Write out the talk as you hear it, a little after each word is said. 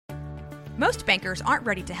Most bankers aren't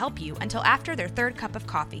ready to help you until after their third cup of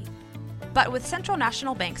coffee. But with Central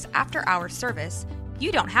National Bank's after-hours service,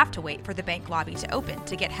 you don't have to wait for the bank lobby to open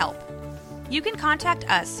to get help. You can contact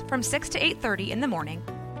us from 6 to 8:30 in the morning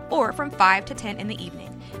or from 5 to 10 in the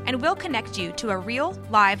evening, and we'll connect you to a real,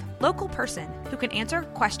 live, local person who can answer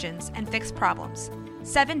questions and fix problems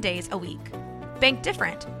 7 days a week. Bank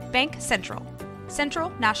different. Bank Central. Central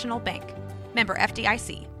National Bank. Member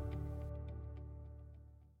FDIC.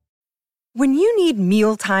 When you need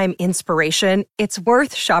mealtime inspiration, it's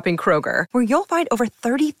worth shopping Kroger, where you'll find over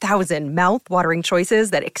 30,000 mouth-watering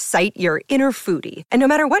choices that excite your inner foodie. And no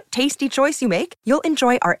matter what tasty choice you make, you'll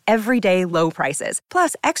enjoy our everyday low prices,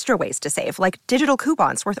 plus extra ways to save, like digital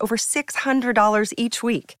coupons worth over $600 each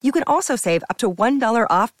week. You can also save up to $1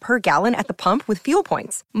 off per gallon at the pump with fuel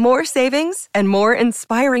points. More savings and more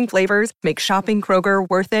inspiring flavors make shopping Kroger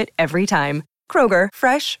worth it every time. Kroger,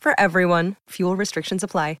 fresh for everyone. Fuel restrictions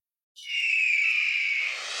apply.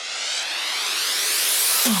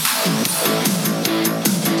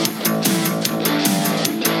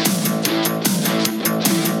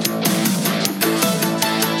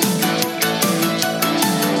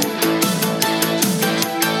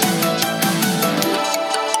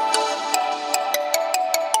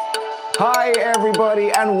 Hi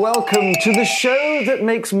everybody, and welcome to the show that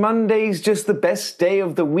makes Mondays just the best day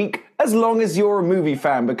of the week as long as you're a movie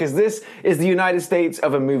fan, because this is the United States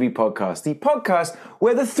of a Movie podcast, the podcast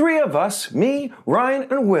where the three of us, me, Ryan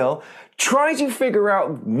and Will, try to figure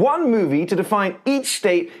out one movie to define each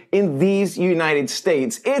state in these United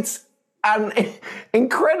States. It's an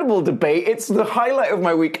incredible debate. It's the highlight of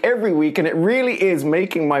my week every week, and it really is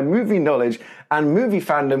making my movie knowledge and movie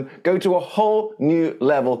fandom go to a whole new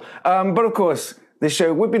level. But of course, this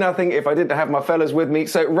show would be nothing if I didn't have my fellas with me.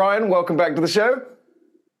 So Ryan, welcome back to the show.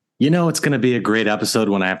 You know, it's going to be a great episode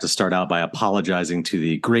when I have to start out by apologizing to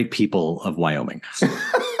the great people of Wyoming.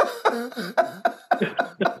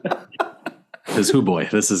 Because, hoo boy,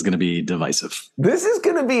 this is going to be divisive. This is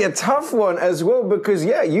going to be a tough one as well, because,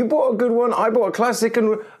 yeah, you bought a good one, I bought a classic,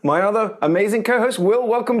 and my other amazing co-host, Will,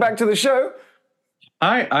 welcome back to the show.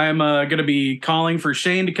 Hi, I'm going to be calling for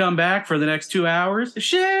Shane to come back for the next 2 hours.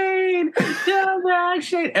 Shane! Come back,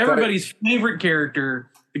 Shane! Everybody's favorite character,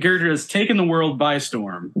 the character that's taken the world by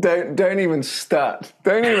storm. Don't even start.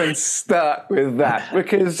 Don't even start with that,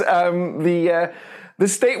 because the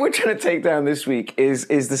state we're trying to take down this week is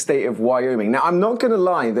the state of Wyoming. Now, I'm not going to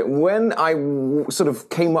lie that when I sort of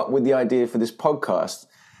came up with the idea for this podcast,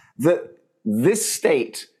 that this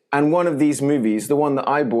state and one of these movies, the one that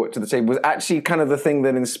I brought to the table, was actually kind of the thing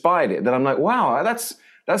that inspired it. That I'm like, wow, that's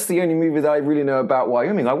the only movie that I really know about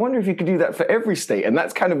Wyoming. I wonder if you could do that for every state. And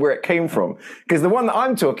that's kind of where it came from. Because the one that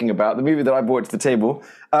I'm talking about, the movie that I brought to the table,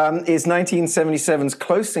 is 1977's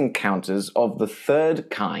Close Encounters of the Third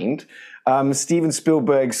Kind. Steven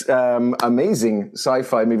Spielberg's amazing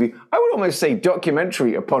sci-fi movie. I would almost say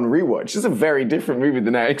documentary upon rewatch. It's a very different movie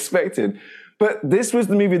than I expected. But this was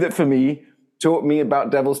the movie that, for me, taught me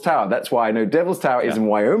about Devil's Tower. That's why I know Devil's Tower is in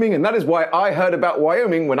Wyoming, and that is why I heard about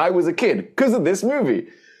Wyoming when I was a kid, because of this movie.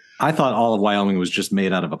 I thought all of Wyoming was just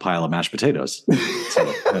made out of a pile of mashed potatoes.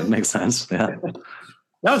 So it makes sense, yeah.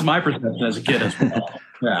 That was my perception as a kid as well.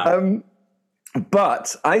 Yeah.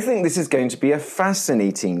 But I think this is going to be a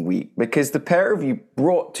fascinating week, because the pair of you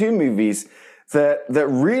brought two movies that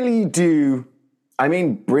really do, I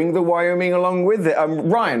mean, bring the Wyoming along with it.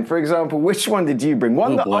 Ryan, for example, which one did you bring?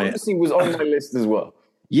 One that obviously was on my list as well.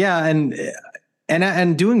 Yeah,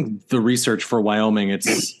 and doing the research for Wyoming, it's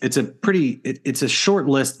a short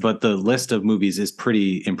list, but the list of movies is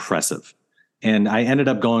pretty impressive. And I ended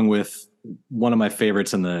up going with one of my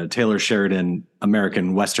favorites in the Taylor Sheridan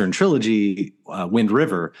American Western trilogy, Wind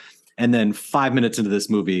River. And then 5 minutes into this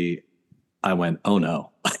movie, I went, oh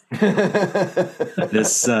no,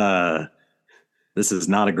 this is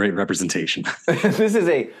not a great representation. This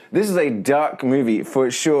is a dark movie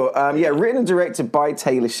for sure. Written and directed by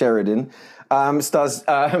Taylor Sheridan. Stars.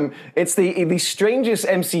 It's the strangest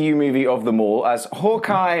MCU movie of them all, as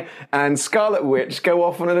Hawkeye and Scarlet Witch go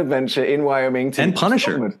off on an adventure in Wyoming and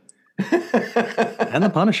Punisher. And the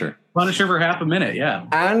Punisher. Punisher for half a minute, yeah.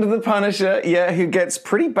 And the Punisher, who gets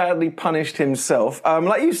pretty badly punished himself.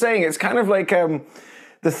 Like you're saying, it's kind of like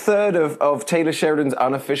the third of Taylor Sheridan's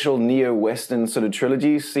unofficial neo-Western sort of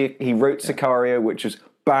trilogies. He wrote Sicario, which was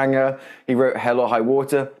banger. He wrote Hell or High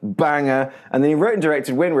Water, banger. And then he wrote and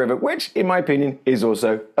directed Wind River, which, in my opinion, is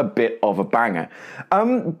also a bit of a banger.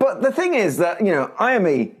 But the thing is that, I am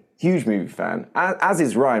a huge movie fan, as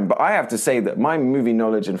is Ryan, but I have to say that my movie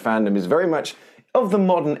knowledge and fandom is very much of the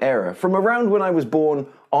modern era, from around when I was born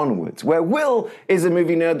onwards, where Will is a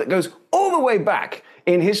movie nerd that goes all the way back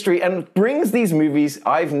in history and brings these movies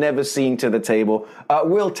I've never seen to the table.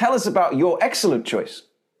 Will, tell us about your excellent choice.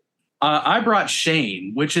 I brought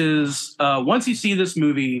Shane, which is once you see this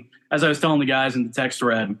movie, as I was telling the guys in the text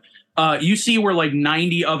thread, you see where like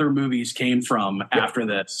 90 other movies came from after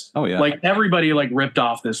this. Oh yeah, like everybody like ripped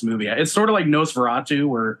off this movie. It's sort of like Nosferatu,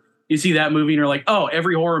 where you see that movie and you're like, oh,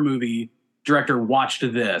 every horror movie director watched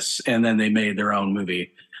this and then they made their own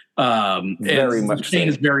movie. Very much. Shane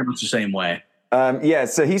is very much the same way.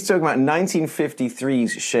 So he's talking about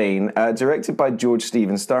 1953's Shane, directed by George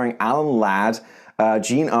Stevens, starring Alan Ladd,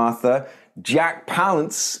 Jean Arthur, Jack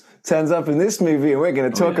Palance turns up in this movie, and we're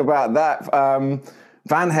going to talk about that.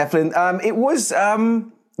 Van Heflin. It was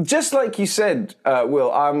just like you said, Will.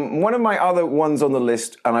 One of my other ones on the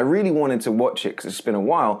list, and I really wanted to watch it because it's been a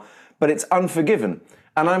while, but it's Unforgiven.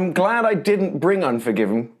 And I'm glad I didn't bring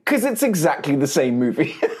Unforgiven because it's exactly the same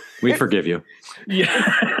movie. We forgive you. Yeah,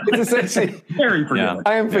 it's essentially very forgiven.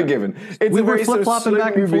 I am forgiven. It's we were flip flopping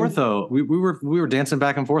back and movie. forth, though. We were dancing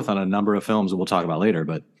back and forth on a number of films that we'll talk about later.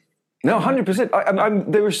 But no,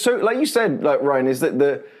 100%. They were so, like you said, like Ryan, is that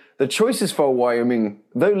the choices for Wyoming,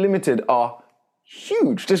 though limited, are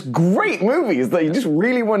huge. Just great movies that you just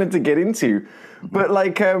really wanted to get into. But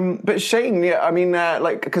but Shane,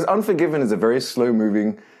 because Unforgiven is a very slow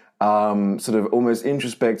moving, sort of almost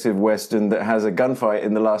introspective Western that has a gunfight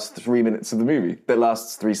in the last 3 minutes of the movie that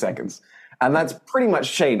lasts 3 seconds. And that's pretty much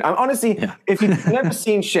Shane. Honestly, if you've never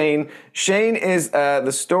seen Shane, Shane is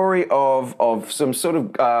the story of some sort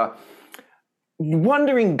of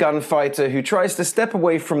wandering gunfighter who tries to step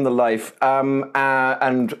away from the life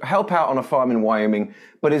and help out on a farm in Wyoming,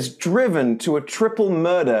 but is driven to a triple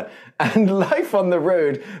murder and life on the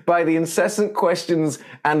road by the incessant questions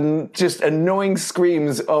and just annoying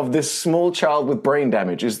screams of this small child with brain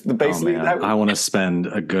damage. Is basically I want to spend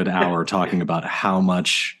a good hour talking about how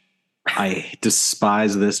much I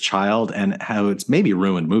despise this child and how it's maybe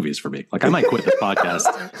ruined movies for me. Like I might quit this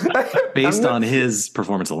podcast based on his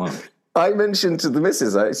performance alone. I mentioned to the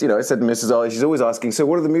missus, I said to Mrs. Ollie, she's always asking, so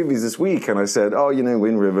what are the movies this week? And I said,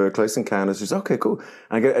 Wind River, Close Encounters. She says, okay, cool.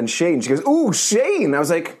 And I go, and Shane, she goes, oh, Shane. I was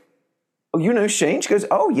like, oh, you know Shane? She goes,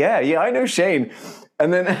 oh, yeah, I know Shane.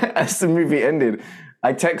 And then as the movie ended,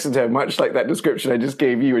 I texted her, much like that description I just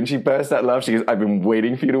gave you, and she burst out laughing. She goes, I've been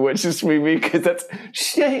waiting for you to watch this movie because that's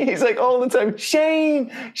Shane. He's like all the time, Shane,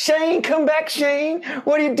 come back, Shane.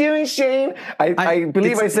 What are you doing, Shane? I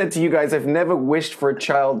believe I said to you guys, I've never wished for a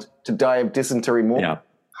child to die of dysentery more. Yeah.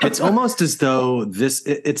 It's almost as though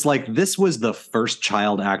it's like this was the first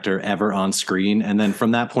child actor ever on screen. And then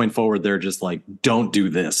from that point forward, they're just like, don't do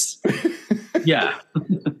this. Yeah.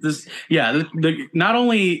 Not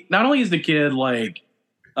only is the kid like,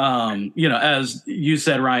 as you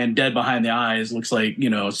said, Ryan, dead behind the eyes, looks like,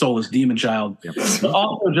 soulless demon child, but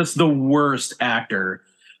also just the worst actor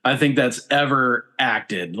I think that's ever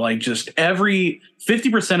acted. Like just every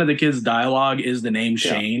 50% of the kid's dialogue is the name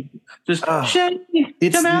Shane. Just Shane,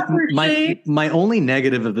 come out here, Shane. My only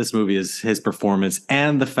negative of this movie is his performance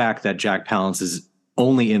and the fact that Jack Palance is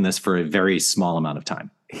only in this for a very small amount of time.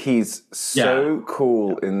 He's so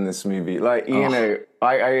cool in this movie. Like,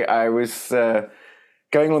 I was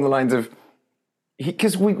going along the lines of,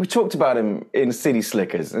 because we talked about him in City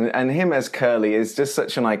Slickers, and him as Curly is just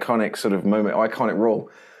such an iconic sort of moment, iconic role.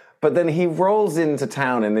 But then he rolls into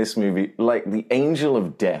town in this movie like the angel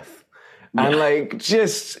of death. And like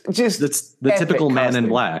just that's the typical Man in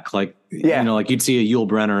Black. Like like you'd see a Yul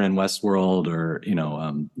Brynner in Westworld, or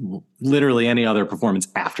literally any other performance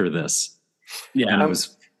after this. Yeah, and it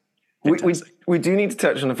was. We do need to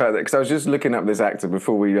touch on the fact that, because I was just looking up this actor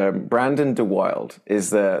before we. Brandon DeWild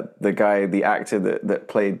is the guy, the actor that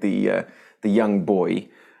played the young boy.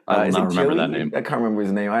 I will not remember that name. I can't remember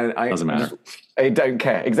his name. Doesn't matter. I don't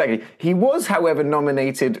care. Exactly. He was, however,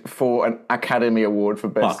 nominated for an Academy Award for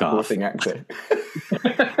Best Supporting Actor.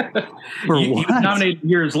 He was nominated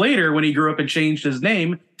years later when he grew up and changed his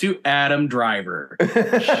name to Adam Driver.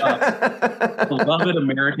 Beloved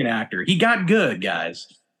American actor. He got good, guys.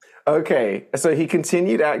 Okay, so he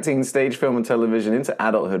continued acting in stage, film, and television into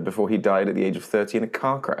adulthood before he died at the age of 30 in a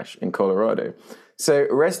car crash in Colorado. So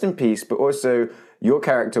rest in peace, but also your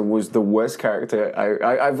character was the worst character.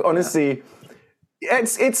 I've honestly...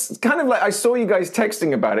 It's kind of like, I saw you guys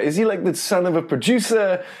texting about it. Is he like the son of a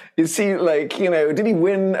producer? Is he like, did he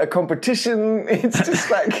win a competition? It's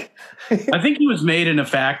just like... I think he was made in a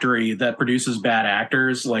factory that produces bad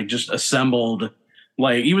actors, like just assembled...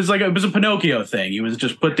 Like it was a Pinocchio thing. He was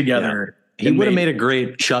just put together. Yeah. He would have made a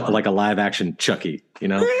great like a live action Chucky,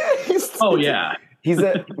 Oh yeah. He's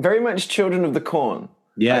very much Children of the Corn.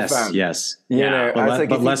 Yes, yes. You know,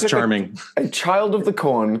 but less charming. A child of the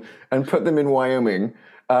corn and put them in Wyoming.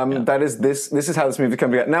 That is this is how this movie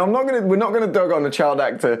comes together. Now we're not gonna dog on a child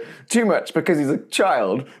actor too much because he's a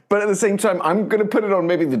child, but at the same time, I'm gonna put it on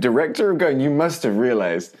maybe the director of going, you must have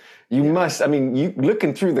realized. You must, I mean, you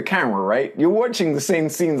looking through the camera, right? You're watching the same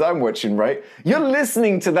scenes I'm watching, right? You're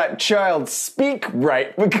listening to that child speak,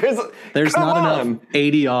 right? Because there's not enough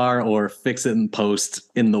ADR or fix it in post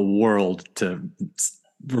in the world to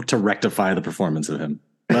rectify the performance of him.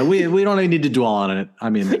 But we don't even need to dwell on it. I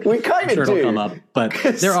mean, we kind of do. It'll come up, but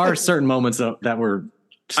there are certain moments that were,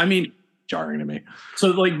 jarring to me.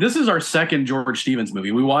 So, like, this is our second George Stevens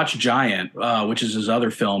movie. We watched Giant, which is his other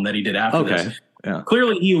film that he did after this. Yeah.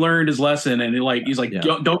 Clearly, he learned his lesson, and he's like,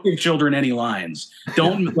 don't give children any lines.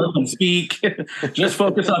 Don't let them speak. Just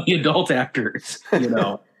focus on the adult actors. You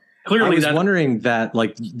know. Clearly, I was wondering that,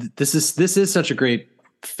 like, this is such a great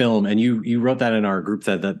film, and you wrote that in our group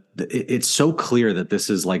that it's so clear that this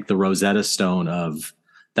is like the Rosetta Stone of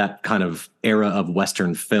that kind of era of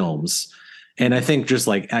Western films. And I think just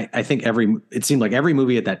like I think it seemed like every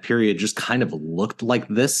movie at that period just kind of looked like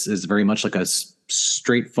this, is very much like a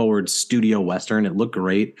straightforward studio Western. It looked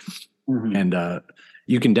great. Mm-hmm. And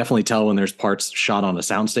you can definitely tell when there's parts shot on a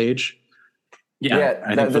soundstage. Yeah,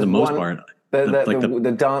 I think for the most part,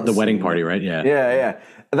 the dance, the wedding party, right? Yeah.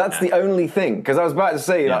 That's the only thing, because I was about to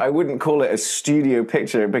say, like, I wouldn't call it a studio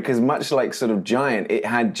picture, because much like sort of Giant, it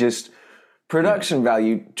had just production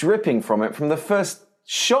value dripping from it from the first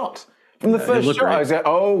shot. From the first shot, great. I was like,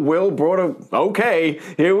 "Oh, Will brought okay,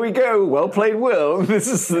 here we go. Well played, Will.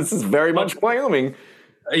 This is very much Wyoming."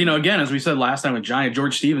 You know, again, as we said last time with Giant,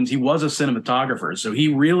 George Stevens, he was a cinematographer, so he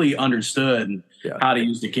really understood how to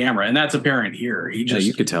use the camera, and that's apparent here.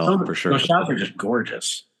 You could tell for sure. Those shots are just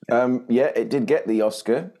gorgeous. It did get the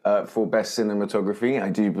Oscar for Best Cinematography.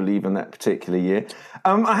 I do believe in that particular year.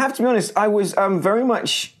 I have to be honest, I was very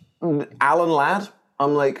much Alan Ladd.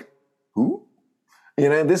 I'm like, who? You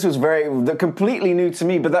know, this was completely new to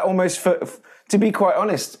me, but that almost, to be quite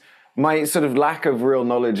honest, my sort of lack of real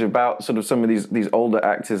knowledge about sort of some of these older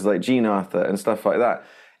actors like Jean Arthur and stuff like that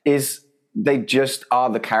is they just are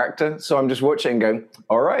the character. So I'm just watching and going,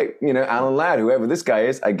 all right, you know, Alan Ladd, whoever this guy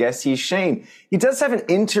is, I guess he's Shane. He does have an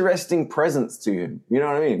interesting presence to him. You know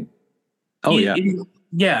what I mean? Oh,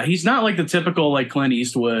 yeah. He's not like the typical like Clint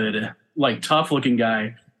Eastwood, like tough looking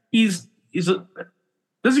guy. He's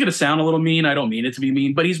this is going to sound a little mean. I don't mean it to be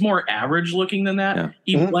mean, but he's more average looking than that. Yeah.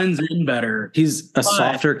 He blends in better. He's a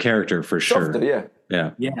softer character for sure. Softer,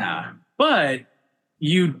 yeah. Yeah. But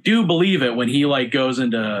you do believe it when he like goes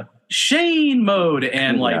into Shane mode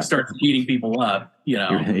and like starts beating people up, you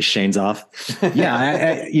know. Shane's off.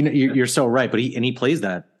 Yeah, you know, you're so right. But he plays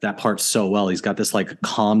that part so well. He's got this like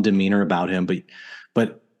calm demeanor about him,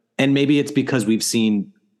 but and maybe it's because we've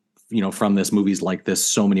seen, you know, from this movies like this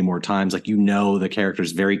so many more times. Like, you know, the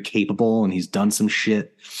character's very capable and he's done some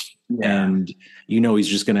shit, and you know he's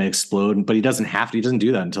just going to explode. But he doesn't have to. He doesn't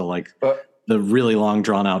do that until like the really long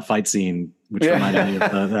drawn out fight scene, which reminded me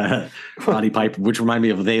of the body pipe, which reminded me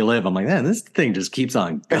of They Live. I'm like, man, this thing just keeps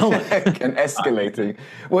on going and escalating.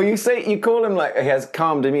 Well, you call him like he has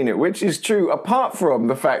calm demeanor, which is true, apart from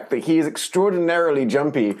the fact that he is extraordinarily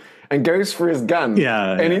jumpy and goes for his gun.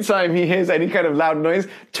 Anytime he hears any kind of loud noise,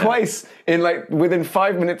 twice in like within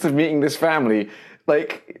 5 minutes of meeting this family,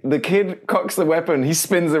 like the kid cocks the weapon, he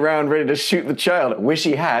spins around ready to shoot the child. Wish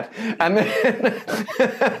he had. And then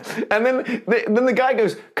the guy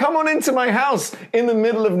goes, "Come on into my house in the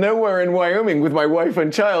middle of nowhere in Wyoming with my wife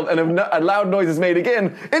and child," and a loud noise is made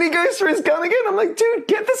again. And he goes for his gun again. I'm like, dude,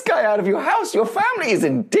 get this guy out of your house. Your family is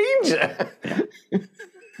in danger.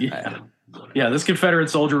 Yeah, this Confederate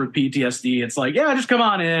soldier with PTSD, it's like, just come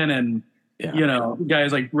on in, and you know, the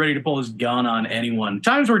guy's like ready to pull his gun on anyone.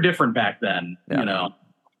 Times were different back then, you know.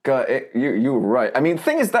 God, you were right. I mean, the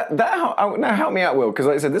thing is that now help me out, Will, because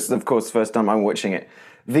like I said, this is of course the first time I'm watching it.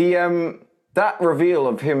 That reveal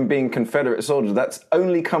of him being Confederate soldier, that's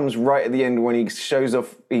only comes right at the end when he shows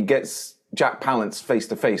off. He gets Jack Palance face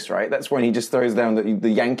to face, right? That's when he just throws down the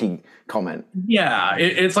Yankee comment. Yeah,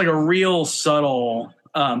 it's like a real subtle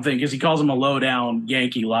thing, because he calls him a low down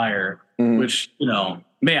Yankee liar, which, you know,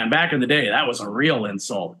 man, back in the day, that was a real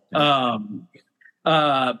insult. But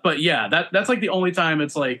yeah, that's like the only time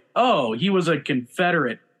it's like, oh, he was a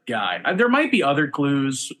Confederate guy. There might be other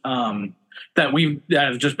clues that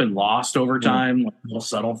have just been lost over time, like little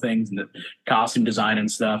subtle things and the costume design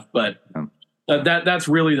and stuff. But that's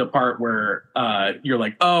really the part where you're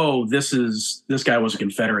like, oh, this guy was a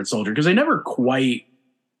Confederate soldier, because they never quite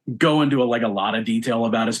go into a lot of detail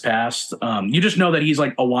about his past. You just know that he's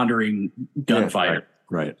like a wandering gunfighter.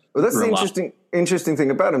 Right. Well, that's the interesting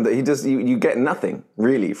thing about him, that he does. You get nothing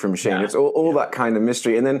really from Shane. Yeah. It's all that kind of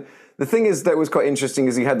mystery. And then the thing is that was quite interesting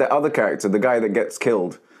is he had that other character, the guy that gets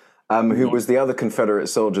killed, who was the other Confederate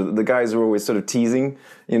soldier. The guys are always sort of teasing,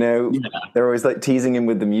 they're always like teasing him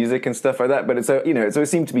with the music and stuff like that. But it's it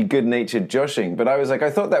seemed to be good-natured joshing. But I was like,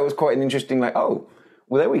 I thought that was quite an interesting, like, oh,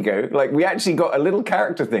 well, there we go. Like, we actually got a little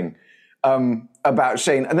character thing about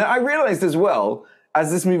Shane. And then I realized as well,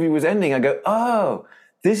 as this movie was ending, I go, oh,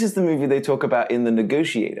 this is the movie they talk about in The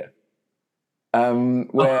Negotiator,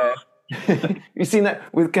 where you've seen that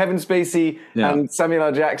with Kevin Spacey and Samuel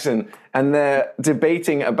L. Jackson, and they're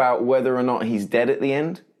debating about whether or not he's dead at the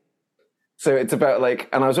end. So it's about like,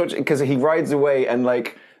 and I was watching because he rides away, and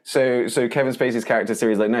like, so Kevin Spacey's character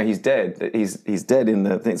series, like, no, he's dead. He's dead in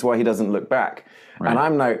the thing. It's why he doesn't look back. Right. And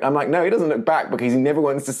I'm like, no, he doesn't look back because he never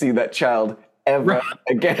wants to see that child ever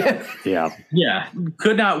again. Yeah.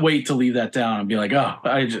 Could not wait to leave that town and be like,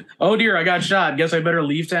 oh dear, I got shot. Guess I better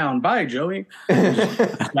leave town. Bye, Joey.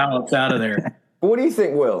 Now it's out of there. What do you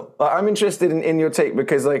think, Will? I'm interested in your take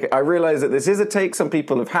because, like, I realize that this is a take some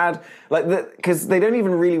people have had, like, because they don't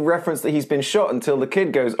even really reference that he's been shot until the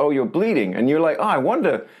kid goes, "Oh, you're bleeding," and you're like, "Oh, I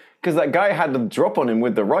wonder," because that guy had the drop on him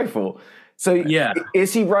with the rifle. So,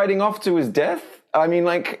 is he riding off to his death? I mean,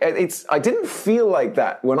 like, I didn't feel like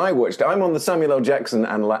that when I watched it. I'm on the Samuel L. Jackson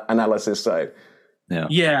analysis side.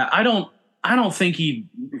 Yeah. I don't think he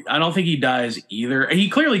dies either. He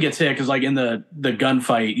clearly gets hit because, like, in the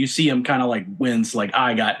gunfight, you see him kind of like wince, like,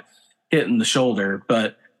 I got hit in the shoulder.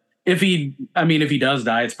 But if he does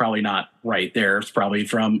die, it's probably not right there. It's probably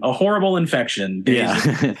from a horrible infection. Yeah,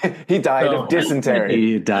 he died of dysentery.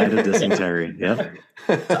 He died of dysentery. Yep.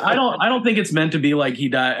 I don't think it's meant to be like he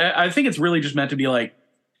died. I think it's really just meant to be like,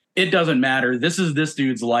 it doesn't matter. This is this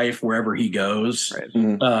dude's life wherever he goes. Right.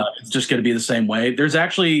 Mm-hmm. It's just going to be the same way. There's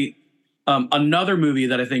actually another movie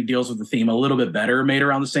that I think deals with the theme a little bit better, made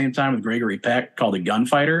around the same time with Gregory Peck, called The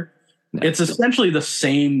Gunfighter. No. It's essentially the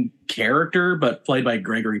same character, but played by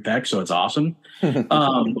Gregory Peck, so it's awesome.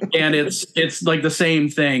 And it's like the same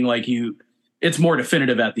thing. Like it's more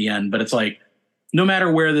definitive at the end, but it's like, no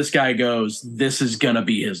matter where this guy goes, this is going to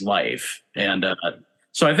be his life. And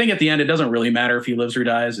so I think at the end, it doesn't really matter if he lives or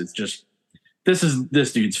dies. It's just, this is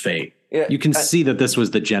this dude's fate. Yeah, you can see that this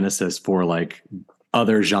was the genesis for like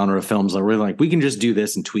other genre films that were like, we can just do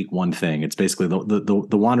this and tweak one thing. It's basically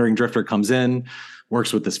the wandering drifter comes in,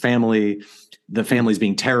 works with this family. The family's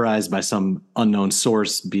being terrorized by some unknown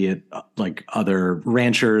source, be it like other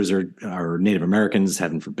ranchers or Native Americans,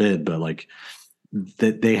 heaven forbid, but like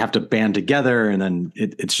that they have to band together. And then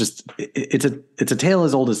it's a tale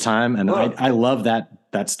as old as time. And I love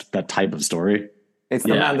that's that type of story. It's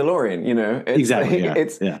the Mandalorian, you know. Exactly.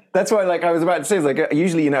 That's why, like I was about to say, it's like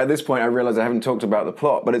usually, you know, at this point, I realize I haven't talked about the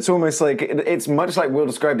plot, but it's almost like it's much like Will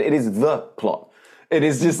described it. It is the plot. It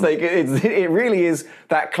is just like it really is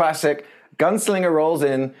that classic. Gunslinger rolls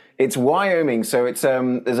in. It's Wyoming, so it's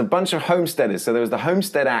there's a bunch of homesteaders. So there was the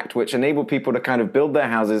Homestead Act, which enabled people to kind of build their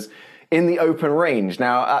houses in the open range.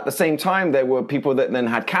 Now, at the same time, there were people that then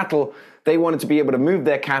had cattle. They wanted to be able to move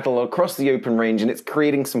their cattle across the open range, and it's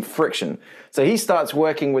creating some friction. So he starts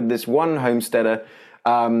working with this one homesteader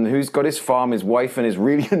who's got his farm, his wife, and his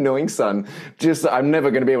really annoying son. I'm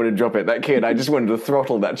never going to be able to drop it. That kid, I just wanted to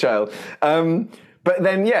throttle that child. But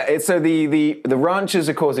then, so the ranchers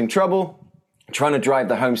are causing trouble, trying to drive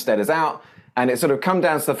the homesteaders out, and it sort of comes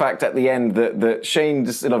down to the fact at the end that Shane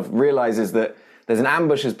just sort of realizes that there's an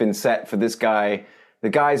ambush has been set for this guy. The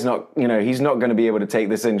guy's not, you know, he's not going to be able to take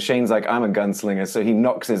this in. Shane's like, I'm a gunslinger, so he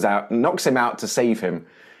knocks him out to save him,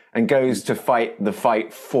 and goes to fight the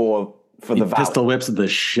fight for the valley. Pistol whips the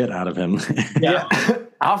shit out of him. Yeah.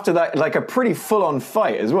 After that, like a pretty full-on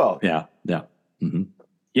fight as well. Yeah. Mm-hmm.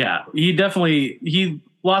 Yeah, he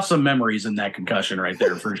lost some memories in that concussion right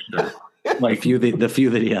there for sure. Like the few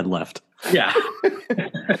that he had left. Yeah.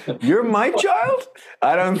 You're my child?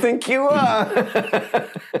 I don't think you are.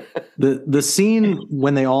 The scene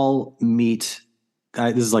when they all meet,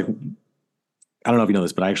 this is like, I don't know if you know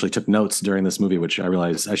this, but I actually took notes during this movie, which I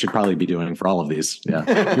realize I should probably be doing for all of these.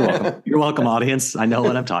 Yeah. You're welcome. You're welcome, audience. I know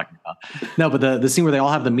what I'm talking about. No, but the scene where they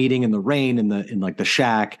all have the meeting in the rain in like the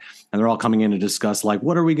shack, and they're all coming in to discuss like,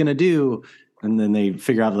 what are we going to do? And then they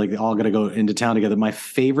figure out like they all got to go into town together. My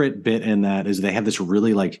favorite bit in that is they have this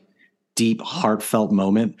really like deep, heartfelt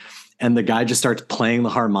moment. And the guy just starts playing the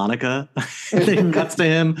harmonica. And it cuts to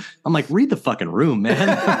him. I'm like, read the fucking room, man.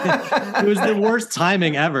 It was the worst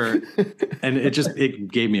timing ever. And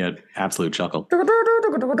it gave me an absolute chuckle. Like,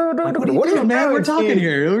 what are you doing, man? We're talking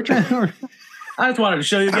here. I just wanted to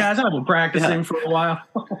show you guys. I've been practicing for a while.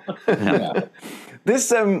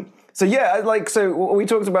 This So yeah, we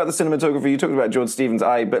talked about the cinematography, you talked about George Stevens'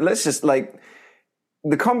 eye, but let's just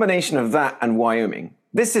the combination of that and Wyoming.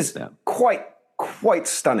 This is quite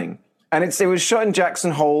stunning. And it was shot in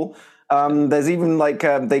Jackson Hole. There's even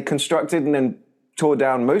they constructed and then tore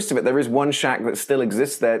down most of it. There is one shack that still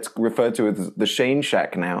exists there. It's referred to as the Shane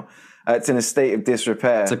Shack now. It's in a state of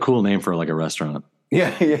disrepair. It's a cool name for a restaurant. Yeah,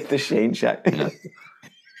 the Shane Shack. Yeah.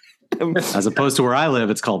 As opposed to where I live,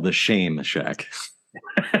 it's called the Shame Shack.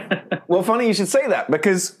 Well, funny you should say that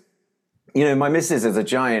because, my missus is a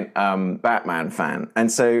giant Batman fan.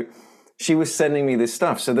 And so she was sending me this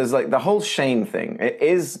stuff. So there's the whole Shane thing.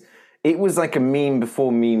 It was like a meme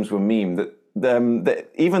before memes were meme. That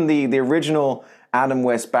even the original Adam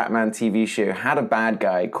West Batman TV show had a bad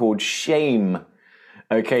guy called Shame.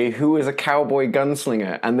 Okay, who is a cowboy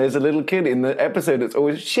gunslinger, and there's a little kid in the episode that's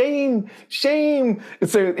always shame.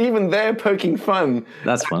 So even they're poking fun.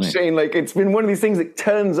 That's funny. Shane, it's been one of these things that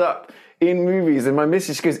turns up in movies, and my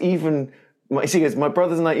missus goes, my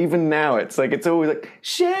brothers and I, even now, it's always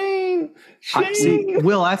Shane. See,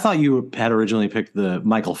 Will, I thought you had originally picked the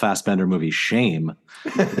Michael Fassbender movie Shame.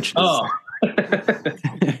 Which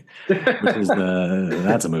is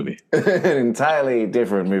that's a movie. An entirely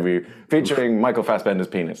different movie featuring Michael Fassbender's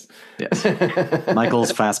penis. Yes.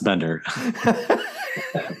 Michael's Fassbender.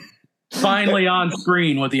 Finally on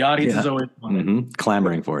screen, what the audience is always wanted. Mm-hmm.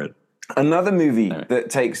 Clamoring for it. Another movie that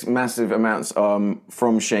takes massive amounts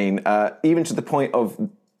from Shane, even to the point of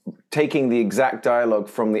taking the exact dialogue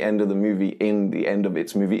from the end of the movie in the end of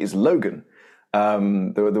its movie, is Logan.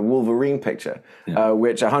 The Wolverine picture,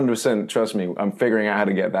 which 100%, trust me, I'm figuring out how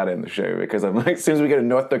to get that in the show because I'm as soon as we go to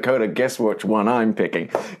North Dakota, guess which one I'm picking?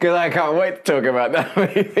 Because I can't wait to talk about that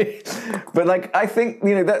movie. But I think,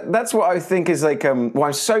 that's what I think is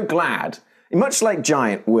I'm so glad, much like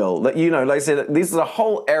Giant, Will, that, like I said, this is a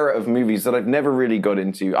whole era of movies that I've never really got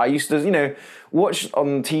into. I used to, watch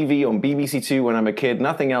on TV, on BBC Two when I'm a kid,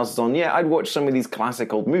 nothing else is on. Yeah, I'd watch some of these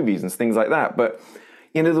classic old movies and things like that, but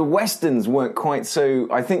the Westerns weren't quite so.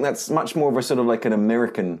 I think that's much more of a sort of an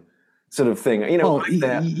American sort of thing. Even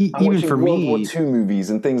for World me, War II movies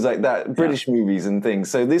and things like that, British movies and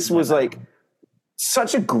things. So this was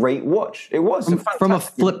such a great watch. It was from a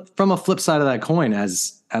flip side of that coin.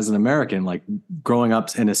 As an American, growing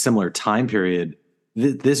up in a similar time period,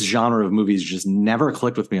 this genre of movies just never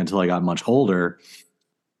clicked with me until I got much older,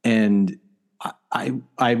 and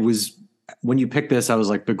I was. When you picked this, I was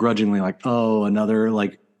begrudgingly another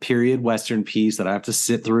period Western piece that I have to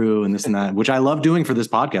sit through and this and that, which I love doing for this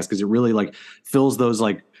podcast because it really fills those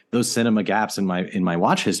cinema gaps in my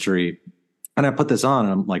watch history. And I put this on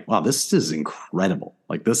and I'm like, wow, this is incredible.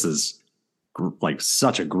 This is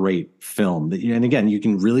such a great film. And again, you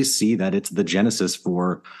can really see that it's the genesis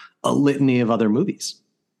for a litany of other movies.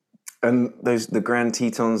 And the Grand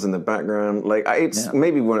Tetons in the background, it's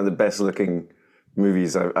maybe one of the best looking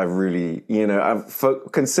movies I've really,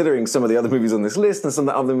 considering some of the other movies on this list and some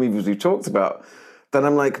of the other movies we've talked about, that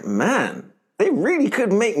I'm like, man, they really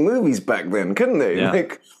could make movies back then, couldn't they? Yeah.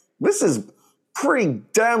 This is pretty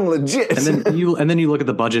damn legit. And then you look at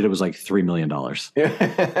the budget; it was $3 million.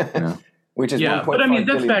 Yeah. Which is but I mean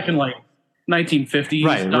that's back in 1950s.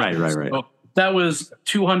 Right. So that was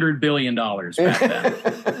 $200 billion back then.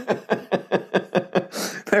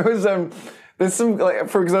 There was there's some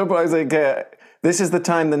for example, I was this is the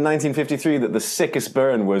time in 1953 that the sickest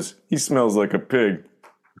burn was. He smells like a pig.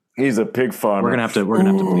 He's a pig farmer. We're gonna have to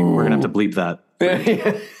bleep that.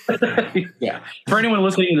 Yeah. For anyone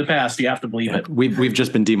listening in the past, you have to bleep it. We've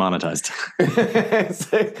just been demonetized.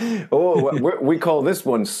 We call this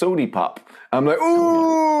one Sody Pop. I'm like,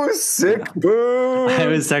 ooh, sick burn. I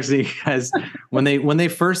was texting you guys when they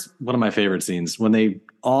first, one of my favorite scenes, when the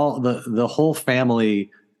whole family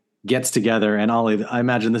gets together, and Ollie, I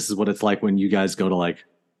imagine this is what it's like when you guys go to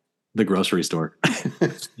the grocery store.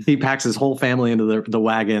 He packs his whole family into the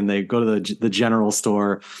wagon. They go to the general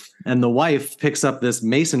store, and the wife picks up this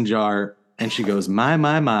mason jar, and she goes, my,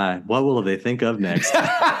 what will they think of next?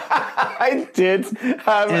 I did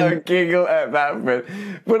have a giggle at that bit,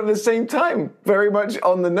 but at the same time, very much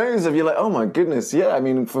on the nose of, you're like, oh my goodness, yeah. I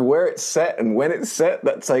mean, for where it's set and when it's set,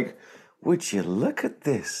 that's would you look at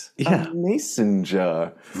this? Yeah. A mason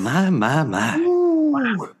jar. My.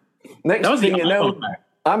 Ooh. Next thing you know,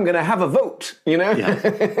 I'm going to have a vote,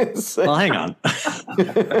 Yeah. So, well, hang on.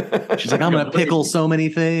 She's like, I'm going to pickle so many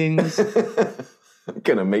things. I'm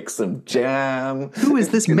going to make some jam. Who is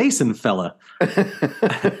this Mason fella?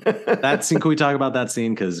 That scene, can we talk about that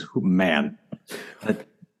scene? Because, man,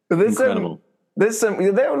 incredible. There's some,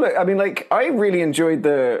 I mean, I really enjoyed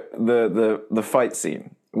the fight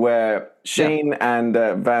scene where Shane and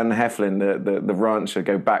Van Heflin, the rancher,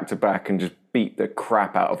 go back to back and just beat the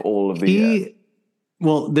crap out of all of the.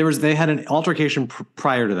 They had an altercation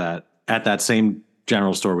prior to that at that same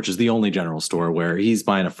general store, which is the only general store, where he's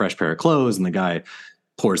buying a fresh pair of clothes and the guy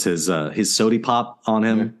pours his sody pop on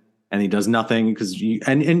him and he does nothing because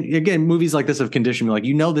and again, movies like this have conditioned me,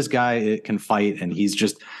 like, this guy can fight and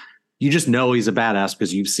you just know he's a badass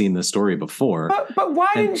because you've seen this story before. But why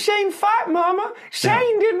didn't Shane fight, Mama?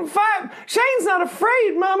 Shane didn't fight. Shane's not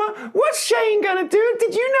afraid, Mama. What's Shane gonna do?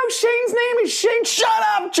 Did you know Shane's name is Shane? Shut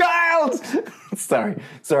up, child.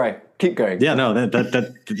 Sorry. Keep going. Yeah, no,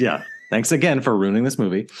 yeah. Thanks again for ruining this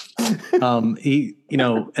movie. He,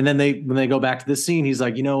 and then when they go back to this scene, he's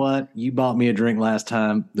like, you know what? You bought me a drink last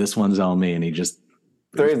time. This one's on me, and he just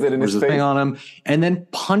throws it in his face. Thing on him, and then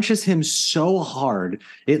punches him so hard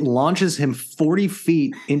it launches him 40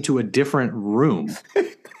 feet into a different room.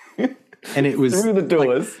 And it was through the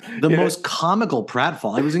doors. The most comical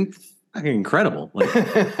pratfall. It was fucking incredible. And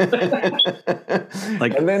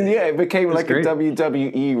then it became like great. A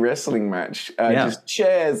WWE wrestling match. Just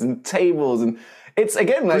chairs and tables, and it's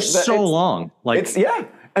again like so long.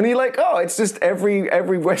 And you're like, oh, it's just every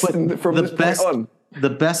Western from this point on. The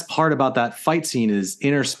best part about that fight scene is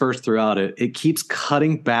interspersed throughout it. It keeps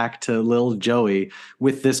cutting back to little Joey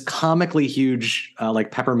with this comically huge,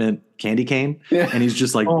 peppermint candy cane. Yeah. And he's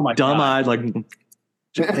just like dumb-eyed, like, and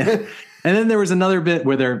then there was another bit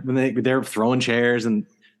where they're throwing chairs and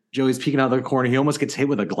Joey's peeking out of the corner. He almost gets hit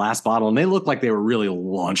with a glass bottle and they look like they were really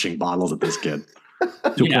launching bottles at this kid.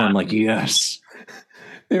 To a point like, yes.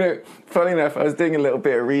 Funny enough, I was doing a little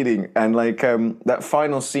bit of reading, and that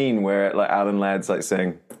final scene where Alan Ladd's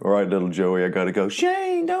saying, "All right, little Joey, I gotta go."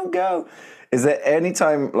 Shane, don't go. Is there any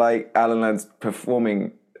time Alan Ladd's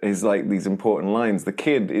performing his these important lines, the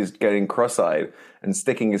kid is getting cross-eyed and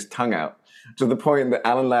sticking his tongue out to the point that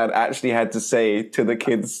Alan Ladd actually had to say to the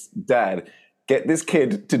kid's dad, "Get this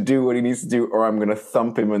kid to do what he needs to do, or I'm going to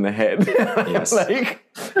thump him in the head." Yes.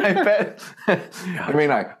 I bet. I mean,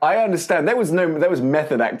 I understand. There was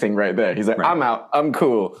method acting right there. He's like, right. I'm out. I'm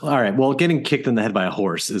cool. All right. Well, getting kicked in the head by a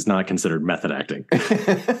horse is not considered method acting.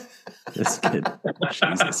 This kid.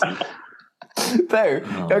 Jesus. Though,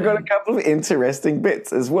 I've got a couple of interesting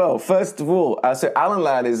bits as well. First of all, so Alan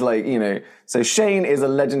Ladd is so Shane is a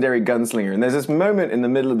legendary gunslinger. And there's this moment in the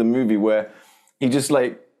middle of the movie where he just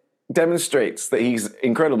demonstrates that he's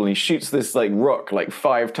incredible. He shoots this rock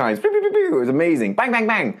 5 times. Pew, pew, pew, pew. It was amazing. Bang, bang,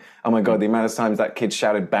 bang. Oh my God, the amount of times that kid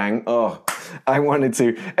shouted bang. Oh, I wanted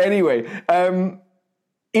to. Anyway,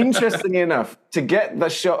 interestingly enough, to get the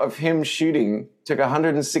shot of him shooting took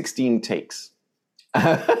 116 takes.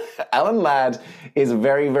 Alan Ladd is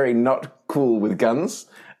very, very not cool with guns.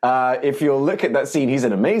 If you'll look at that scene, he's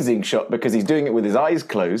an amazing shot because he's doing it with his eyes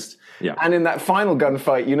closed. Yeah. And in that final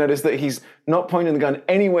gunfight, you notice that he's not pointing the gun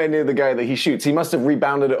anywhere near the guy that he shoots. He must have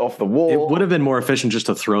rebounded it off the wall. It would have been more efficient just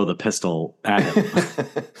to throw the pistol at him.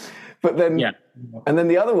 But then, and then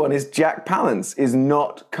the other one is Jack Palance is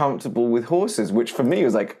not comfortable with horses, which for me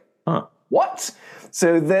was what?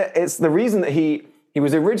 So it's the reason that he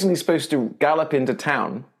was originally supposed to gallop into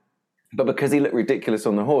town. But because he looked ridiculous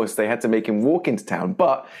on the horse, they had to make him walk into town.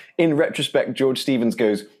 But in retrospect, George Stevens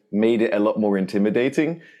made it a lot more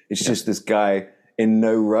intimidating. It's just this guy in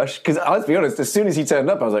no rush. Because let's be honest, as soon as he turned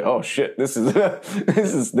up, I was like, oh shit, this is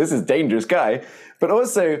this is dangerous guy. But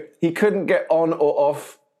also, he couldn't get on or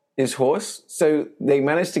off his horse. So they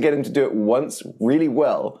managed to get him to do it once really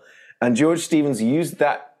well. And George Stevens used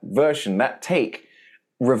that version, that take,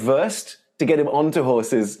 reversed to get him onto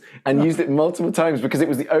horses and used it multiple times because it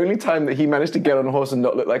was the only time that he managed to get on a horse and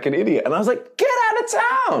not look like an idiot. And I was like, get out of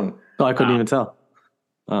town. Oh, I couldn't even tell.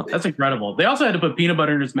 Oh. That's incredible. They also had to put peanut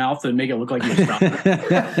butter in his mouth to make it look like he was dropping.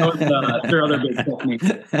 That was their other big technique.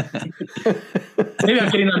 Maybe I'm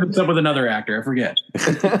getting that mixed up with another actor. I forget.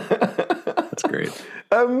 That's great.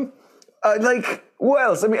 What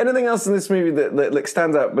else? I mean, anything else in this movie that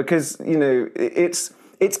stands out? Because, it's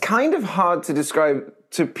kind of hard to describe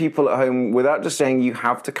to people at home without just saying you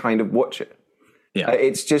have to kind of watch it. Yeah.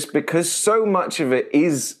 It's just because so much of it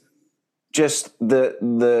is just the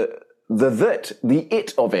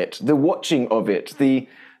it of it, the watching of it, the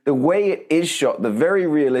way it is shot, the very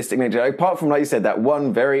realistic nature. Apart from, like you said, that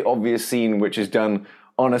one very obvious scene which is done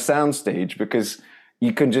on a soundstage, because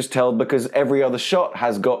you can just tell because every other shot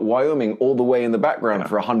has got Wyoming all the way in the background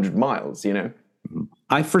for 100 miles,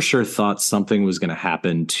 I for sure thought something was going to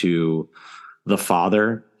happen to the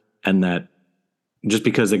father, and that just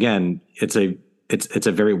because, again, it's a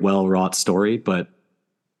very well wrought story, but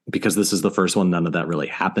because this is the first one, none of that really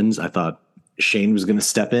happens. I thought Shane was going to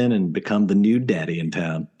step in and become the new daddy in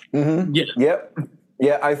town. Mm-hmm. Yeah.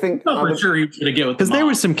 Yeah, I think for sure he was going to get with because there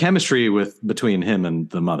was some chemistry between him and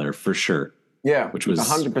the mother for sure. Yeah, which was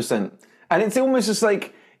 100%. And it's almost just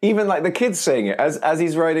like even like the kid's saying it as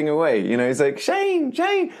he's riding away. You know, he's like, Shane,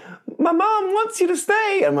 my mom wants you to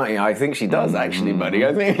stay. I'm like, I think she does actually, buddy.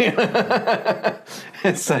 I think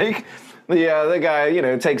it's like the guy, you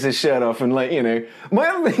know, takes his shirt off and like, you know, my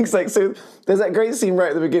other thing's like, so there's that great scene right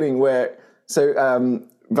at the beginning where Van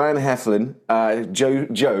Heflin,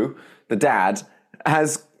 Joe, the dad,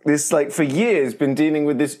 has this like for years been dealing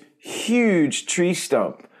with this huge tree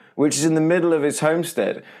stump which is in the middle of his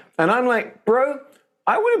homestead. And I'm like, bro,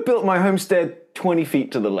 I would have built my homestead 20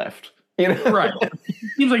 feet to the left. You know? Right.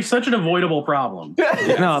 Seems like such an avoidable problem.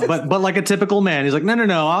 No, but like a typical man, he's like,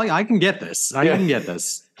 no, I can get this. I can get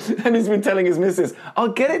this. And he's been telling his missus,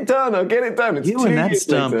 I'll get it done. It's you and that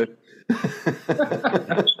stump.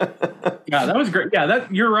 Yeah, that was great. Yeah,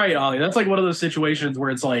 you're right, Ollie. That's like one of those situations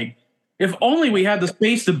where it's like, if only we had the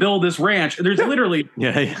space to build this ranch. There's literally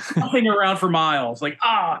nothing around for miles. Like,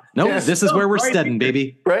 this is where we're steading,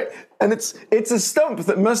 baby. Right? And it's a stump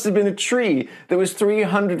that must have been a tree that was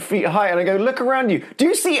 300 feet high. And I go, look around you. Do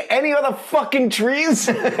you see any other fucking trees?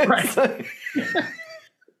 Right.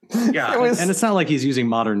 Yeah, and it's not like he's using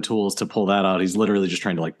modern tools to pull that out. He's literally just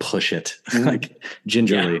trying to like push it like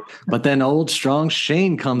gingerly. Yeah. But then old strong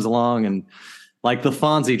Shane comes along and like the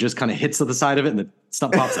Fonzie just kind of hits to the side of it and the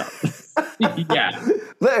stump pops out. Yeah.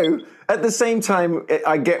 Though at the same time,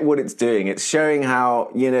 I get what it's doing. It's showing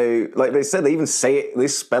how, you know, like they said, they even say it, they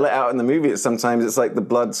spell it out in the movie. Sometimes it's like the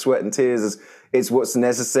blood, sweat, and tears is what's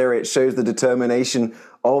necessary. It shows the determination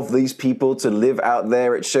of these people to live out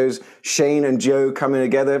there. It shows Shane and Joe coming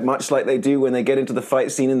together, much like they do when they get into the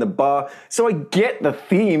fight scene in the bar. So I get the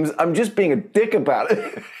themes. I'm just being a dick about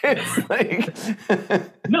it. It's like...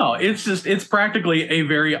 No, it's practically a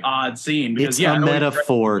very odd scene. Because, it's a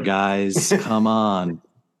metaphor, guys. Come on.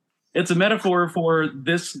 It's a metaphor for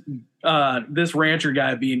this rancher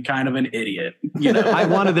guy being kind of an idiot. You know? I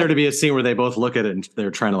wanted there to be a scene where they both look at it and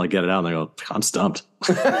they're trying to like get it out and they go, I'm stumped.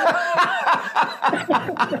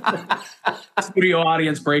 Studio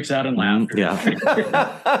audience breaks out in laughter. Yeah.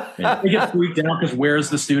 They get freaked out because where's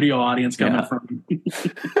the studio audience coming from?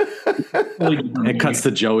 It cuts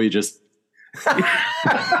to Joey just. Is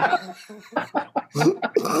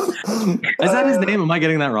that his name? Am I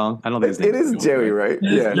getting that wrong? I don't think his name. It is Joey, right?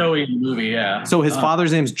 It's Joey in the movie, yeah. So his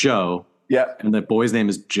father's name's Joe. Yeah. And the boy's name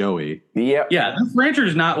is Joey. Yeah. Yeah, this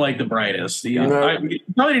rancher's not like the brightest. He probably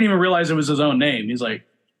didn't even realize it was his own name. He's like,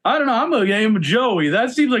 I don't know, I'm going to name him Joey. That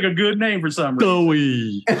seems like a good name for some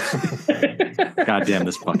reason. Joey. God damn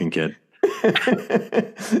this fucking kid.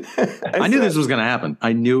 I knew this was going to happen.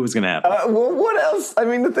 I knew it was going to happen. Well, what else? I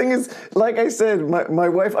mean, the thing is, like I said, my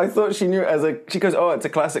wife, I thought she knew it she goes, oh, it's a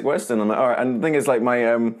classic Western. I'm like, all right. And the thing is, like,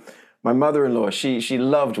 my mother-in-law, she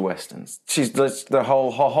loved Westerns. She's just, her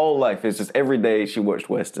whole life is just every day she watched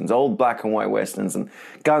Westerns, old black and white Westerns and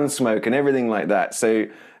Gunsmoke and everything like that. So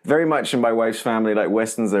very much in my wife's family, like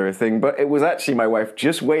Westerns are a thing, but it was actually my wife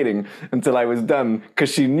just waiting until I was done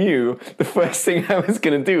because she knew the first thing I was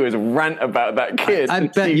going to do was rant about that kid. I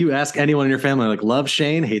bet you ask anyone in your family, like, love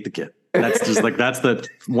Shane, hate the kid. That's just like, that's the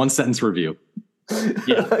one sentence review.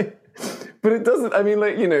 Yeah. But it doesn't, I mean,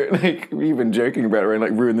 like, you know, like we've been joking about it, right?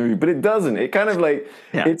 Like ruin the movie, but it doesn't. It kind of like,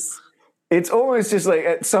 it's almost just like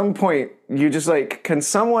at some point you're just like, can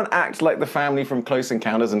someone act like the family from Close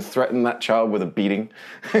Encounters and threaten that child with a beating?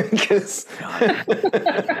 Because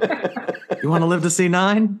you want to live to see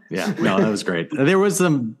 9? Yeah, no, that was great. There was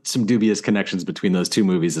some dubious connections between those two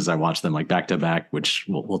movies as I watched them like back to back, which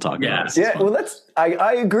we'll talk about. Yeah, well,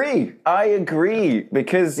 I agree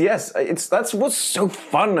because yes, that's what's so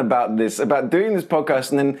fun about this, about doing this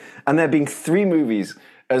podcast, and there being 3 movies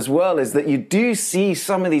as well, is that you do see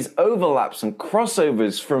some of these overlaps and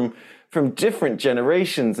crossovers from different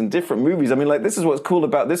generations and different movies. I mean, like, this is what's cool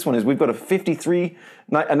about this one is we've got a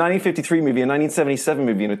 1953 movie, a 1977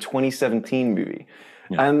 movie, and a 2017 movie.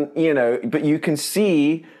 Yeah. And, you know, but you can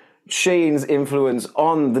see Shane's influence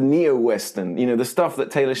on the neo-Western, you know, the stuff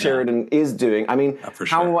that Taylor Sheridan is doing. I mean,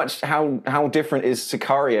 how different is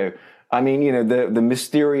Sicario? I mean, you know, the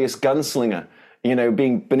mysterious gunslinger, you know,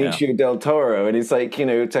 being Benicio del Toro, and it's like, you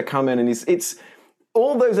know, to come in and it's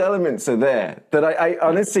all those elements are there that I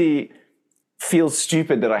honestly feel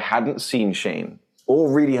stupid that I hadn't seen Shane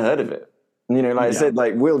or really heard of it. You know, like I said,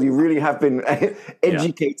 like, Will, you really have been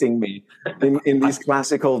educating me in these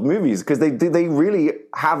classic old movies because they really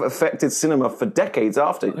have affected cinema for decades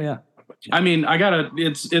after. Oh, yeah. I mean,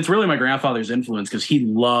 it's really my grandfather's influence because he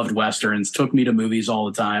loved Westerns, took me to movies all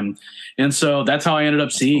the time. And so that's how I ended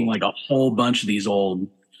up seeing like a whole bunch of these old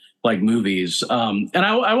like movies. And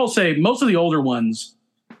I will say most of the older ones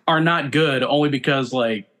are not good only because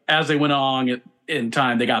like as they went along in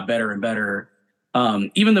time, they got better and better.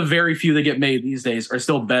 Even the very few that get made these days are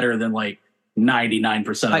still better than like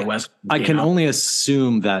 99% of the West. I can only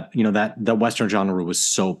assume that, you know, that the Western genre was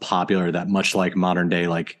so popular that much like modern day,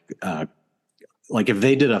 like if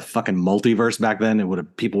they did a fucking multiverse back then,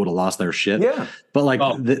 people would have lost their shit. Yeah. But like,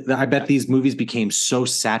 I bet these movies became so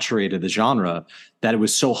saturated, the genre, that it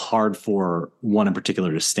was so hard for one in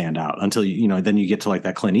particular to stand out until, you know, then you get to like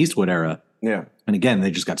that Clint Eastwood era. Yeah. And again,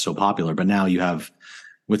 they just got so popular. But now you have,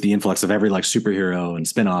 with the influx of every like superhero and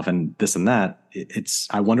spinoff and this and that,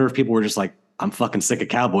 I wonder if people were just like, I'm fucking sick of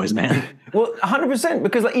cowboys, man. Well, 100%,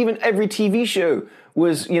 because like even every TV show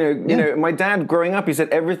was, you know, my dad growing up, he said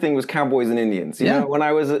everything was cowboys and Indians. You know, when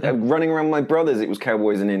I was running around with my brothers, it was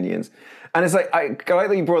cowboys and Indians. And it's like, I like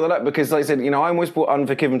that you brought that up because like I said, you know, I almost brought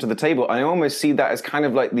Unforgiven to the table. I almost see that as kind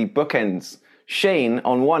of like the bookends. Shane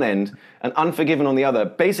on one end and Unforgiven on the other,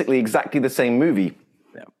 basically exactly the same movie.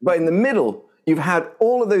 Yeah. But in the middle, you've had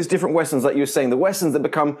all of those different westerns, like you were saying, the westerns that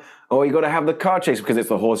become, oh, you got to have the car chase because it's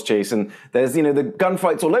the horse chase, and there's, you know, the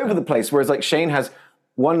gunfights all over the place. Whereas like Shane has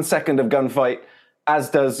 1 second of gunfight, as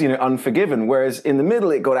does, you know, Unforgiven. Whereas in the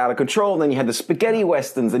middle, it got out of control. And then you had the spaghetti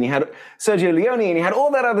westerns, and you had Sergio Leone, and you had all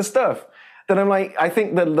that other stuff. Then I'm like, I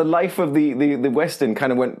think that the life of the western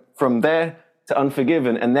kind of went from there to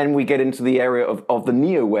Unforgiven, and then we get into the area of the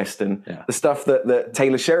neo-western, the stuff that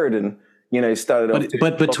Taylor Sheridan, you know, started off.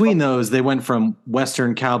 But between those, they went from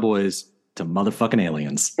Western cowboys to motherfucking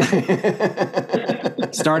aliens.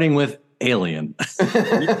 Starting with Alien.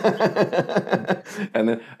 And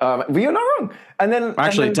then, but you're not wrong. And then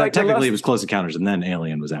actually, and then, like, technically, it was Close Encounters, and then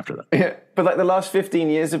Alien was after that. Yeah, but like the last 15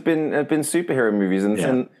 years have been superhero movies,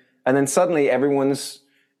 and then suddenly everyone's,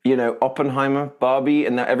 you know, Oppenheimer, Barbie,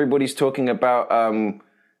 and now everybody's talking about,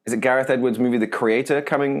 is it Gareth Edwards' movie, The Creator,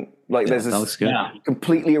 coming? Like, there's this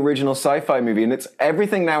completely original sci-fi movie, and it's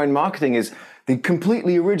everything now in marketing is the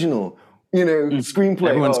completely original, you know, screenplay.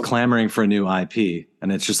 Everyone's clamoring for a new IP,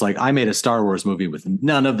 and it's just like, I made a Star Wars movie with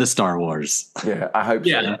none of the Star Wars. Yeah, I hope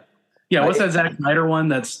so. Yeah, what's that Zack Snyder one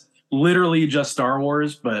that's literally just Star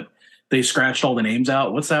Wars, but they scratched all the names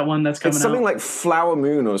out? What's that one that's coming out? It's something like Flower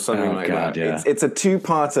Moon or something like that. Yeah. It's a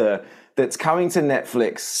two-parter that's coming to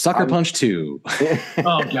Netflix. Sucker Punch 2.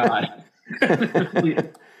 Oh, God.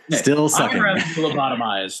 Still sucking. I'm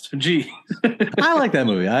lobotomized. Gee. I like that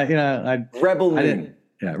movie. Rebel Moon.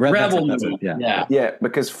 Rebel Moon. Yeah,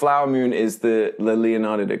 because Flower Moon is the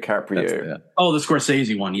Leonardo DiCaprio. Oh, the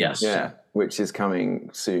Scorsese one, yes. Yeah, which is coming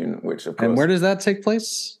soon, which of course. And where does that take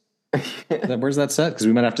place? Where's that set? Because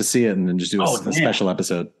we might have to see it and then just do a special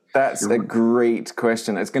episode. That's a great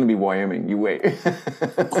question. It's going to be Wyoming. You wait.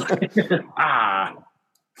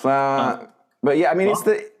 Flower. But yeah, I mean,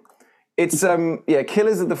 it's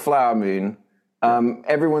Killers of the Flower Moon.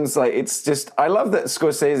 Everyone's like, it's just, I love that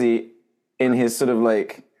Scorsese in his sort of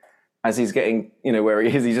like, as he's getting, you know, where he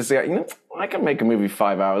is, he's just like, you know, I can make a movie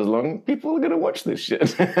 5 hours long. People are going to watch this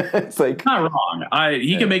shit. It's like, not wrong.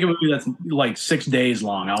 He can make a movie that's like 6 days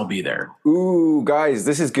long. I'll be there. Ooh, guys,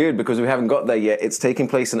 this is good because we haven't got there yet. It's taking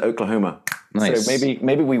place in Oklahoma. Nice. So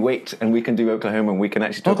maybe we wait and we can do Oklahoma and we can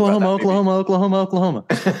actually talk about Oklahoma.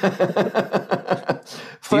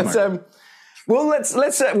 But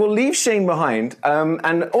we'll leave Shane behind,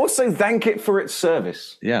 and also thank it for its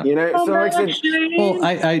service. Yeah, you know.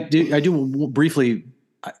 I do briefly,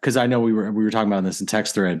 because I know we were talking about this in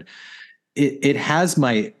text thread. It has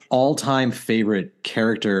my all-time favorite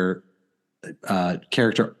character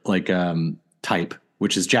type,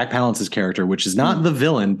 which is Jack Palance's character, which is not the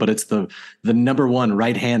villain, but it's the number one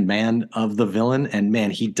right-hand man of the villain. And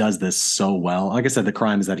man, he does this so well. Like I said, the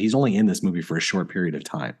crime is that he's only in this movie for a short period of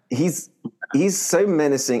time. He's so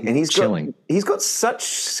menacing, and he's got such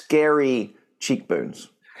scary cheekbones.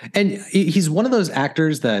 And he's one of those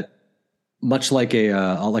actors that, much like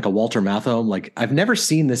a Walter Matthau, like I've never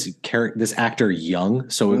seen this actor young,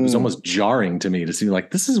 so it was almost jarring to me to see like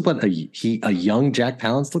this is what a young Jack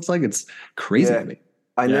Palance looks like. It's crazy to me.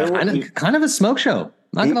 I know, kind of a smoke show.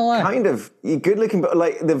 Not gonna lie, kind of good looking, but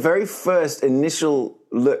like the very first initial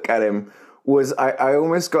look at him was I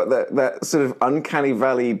almost got that sort of uncanny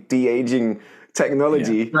valley de-aging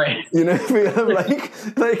technology, right? You know, like.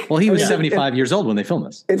 Well, he was 75 years old when they filmed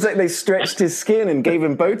this. It's like they stretched his skin and gave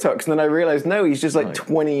him Botox, and then I realized no, he's just like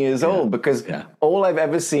 20 years old because all I've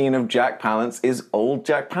ever seen of Jack Palance is old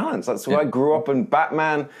Jack Palance. That's why I grew up in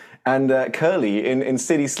Batman and Curly in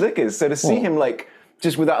City Slickers. So to see him like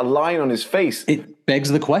just without a line on his face, it begs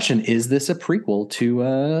the question: is this a prequel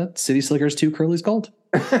to City Slickers 2: Curly's Gold?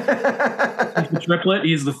 The triplet.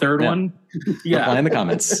 He's the third one. Yeah. Reply in the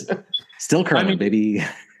comments. Still curling, baby.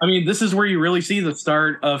 I mean, this is where you really see the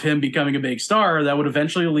start of him becoming a big star that would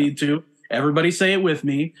eventually lead to, everybody say it with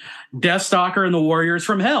me, Deathstalker and the Warriors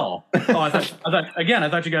from Hell. Oh, I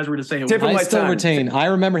thought you guys were to say it with me. I still retain. I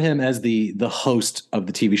remember him as the host of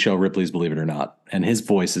the TV show Ripley's Believe It or Not, and his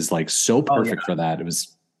voice is like so perfect for that. It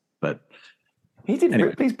was, but he did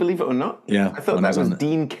Ripley's Believe It or Not. Yeah, I thought that was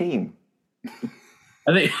Dean Cain.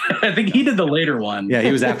 I think he did the later one. Yeah,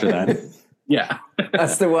 he was after that. Yeah.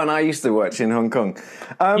 That's the one I used to watch in Hong Kong.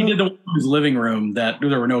 He did the one in his living room that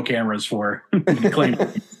there were no cameras for.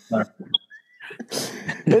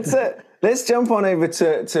 Let's jump on over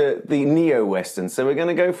to the neo-Western. So we're going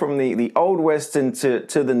to go from the old Western to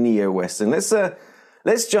the neo-Western.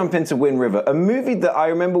 Let's jump into Wind River, a movie that I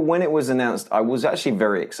remember when it was announced, I was actually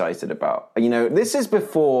very excited about. You know, this is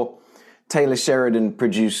before Taylor Sheridan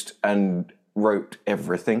produced and wrote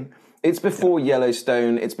everything. It's before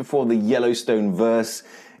Yellowstone. It's before the Yellowstone verse.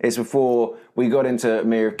 It's before we got into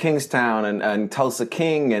Mayor of Kingstown and Tulsa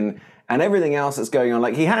King and everything else that's going on.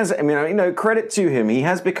 Like he has, I mean, you know, credit to him. He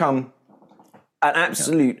has become an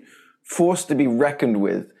absolute force to be reckoned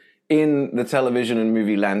with in the television and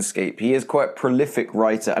movie landscape. He is quite a prolific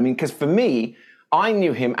writer. I mean, because for me, I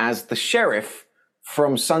knew him as the sheriff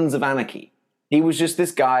from Sons of Anarchy. He was just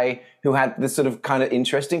this guy who had this sort of kind of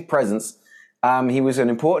interesting presence. He was an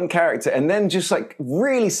important character. And then just like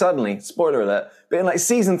really suddenly, spoiler alert, but in like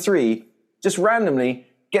season 3, just randomly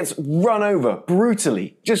gets run over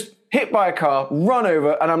brutally, just hit by a car, run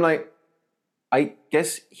over. And I'm like, I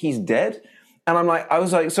guess he's dead. And I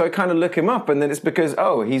was like, so I kind of look him up. And then it's because,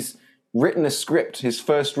 he's written a script, his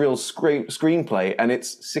first real screenplay, and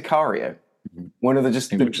it's Sicario. One of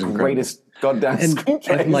the greatest goddamn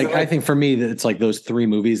screenplays. And like, I think for me, that it's like those 3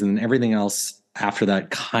 movies and everything else after that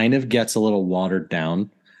kind of gets a little watered down.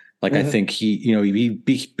 Like, I think he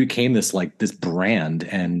became this brand.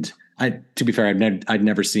 And to be fair, I'd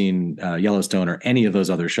never seen Yellowstone or any of those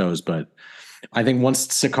other shows, but I think once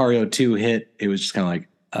Sicario 2 hit, it was just kind of like,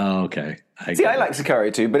 oh, okay. I like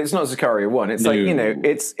Sicario 2, but it's not Sicario 1. It's like, you know,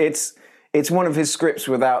 it's one of his scripts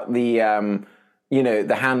without the,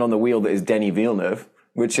 the hand on the wheel that is Denis Villeneuve,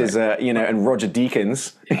 which is, and Roger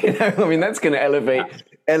Deakins. You know, I mean, that's going to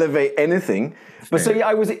elevate anything. But so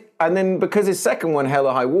and then because his second one, Hell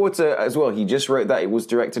or High Water, as well, he just wrote that. It was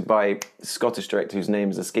directed by a Scottish director whose name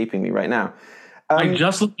is escaping me right now. I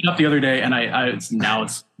just looked it up the other day, and it's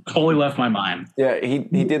totally left my mind. Yeah, he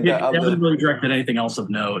did that. He hasn't really directed anything else of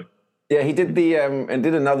note. Yeah, he did and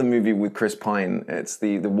did another movie with Chris Pine. It's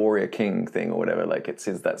the Warrior King thing or whatever. Like it's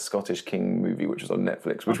that Scottish King movie, which was on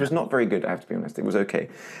Netflix, which was not very good. I have to be honest. It was okay.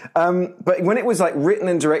 But when it was like written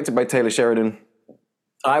and directed by Taylor Sheridan,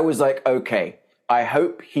 I was like, okay, I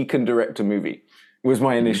hope he can direct a movie, was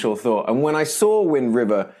my initial thought. And when I saw Wind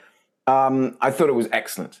River, I thought it was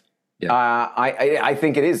excellent. Yeah. I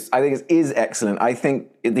think it is. I think it is excellent. I think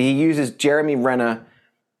he uses Jeremy Renner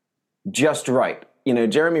just right. You know,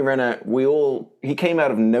 Jeremy Renner, he came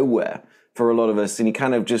out of nowhere for a lot of us, and he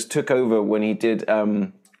kind of just took over when he did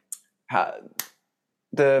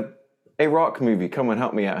the Iraq movie. Come on,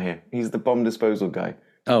 help me out here. He's the bomb disposal guy.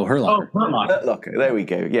 Oh, Hurt Locker. Hurt Locker. There we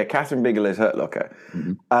go. Yeah, Catherine Bigelow's Hurt Locker.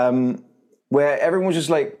 Mm-hmm. Where everyone was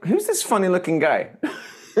just like, who's this funny looking guy?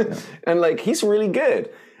 And like, he's really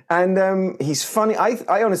good. And he's funny.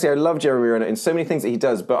 I honestly, I love Jeremy Renner in so many things that he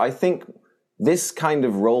does, but I think this kind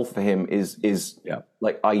of role for him is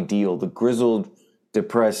like ideal. The grizzled,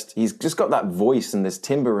 depressed. He's just got that voice and this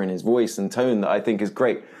timbre in his voice and tone that I think is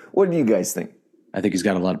great. What do you guys think? I think he's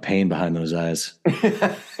got a lot of pain behind those eyes.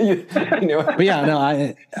 But yeah, no,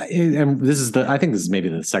 I think this is maybe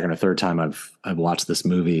the second or third time I've watched this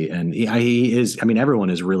movie, and he is. I mean, everyone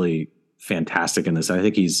is really fantastic in this. I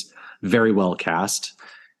think he's very well cast.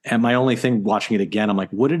 And my only thing watching it again, I'm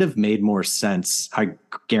like, would it have made more sense? I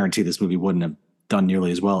guarantee this movie wouldn't have done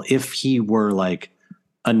nearly as well if he were like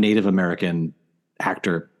a Native American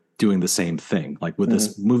actor doing the same thing. Like, would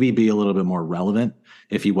this movie be a little bit more relevant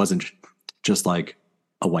if he wasn't just like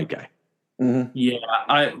a white guy? Mm-hmm. Yeah,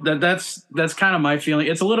 that's kind of my feeling.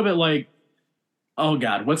 It's a little bit like, oh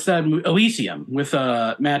God, what's that? Elysium with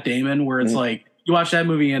Matt Damon, where it's like you watch that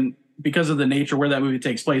movie and because of the nature where that movie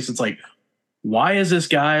takes place, it's like, why is this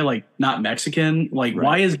guy like not Mexican? Like,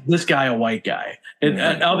 why is this guy a white guy?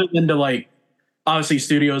 Other than to like, obviously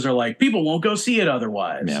studios are like, people won't go see it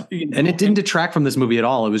otherwise. Yeah. And it didn't detract from this movie at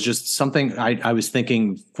all. It was just something I was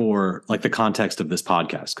thinking for like the context of this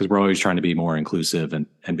podcast, because we're always trying to be more inclusive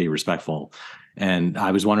and be respectful. And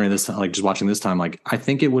I was wondering this, like just watching this time, like I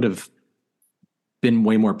think it would have been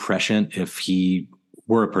way more prescient if he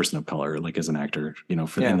were a person of color, like as an actor,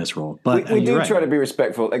 in this role. But we do try to be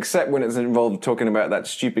respectful, except when it's involved talking about that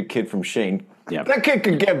stupid kid from Shane. Yeah, that kid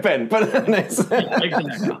could get bent, but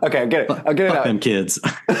okay, I get it. I'll get it out. Them kids.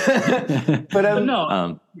 but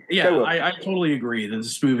no, I totally agree.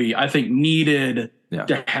 This movie, I think, needed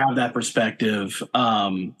to have that perspective,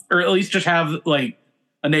 or at least just have like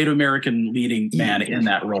a Native American leading man in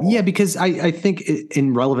that role. Yeah, because I think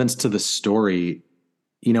in relevance to the story,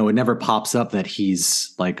 it never pops up that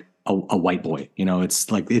he's like a white boy.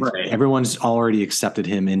 It's like everyone's already accepted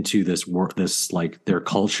him into this work, this like their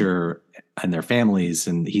culture and their families,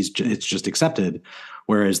 and it's just accepted.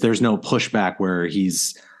 Whereas there's no pushback where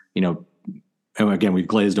he's, again, we've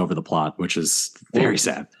glazed over the plot, which is very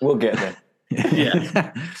sad. We'll get there.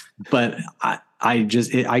 Yeah, but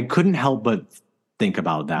I couldn't help but think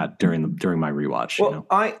about that during my rewatch. Well,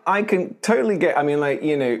 I can totally get. I mean, like,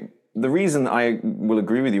 the reason I will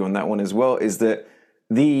agree with you on that one as well is that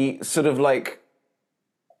the sort of like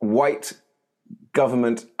white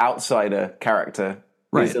government outsider character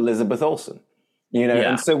is Elizabeth Olsen.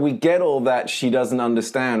 And so we get all that she doesn't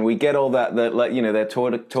understand. We get all that like, they're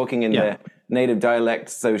talking in their native dialect,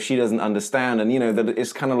 so she doesn't understand. And, that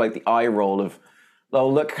it's kind of like the eye roll of, oh,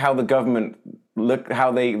 look how the government, look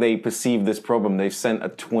how they perceive this problem. They've sent a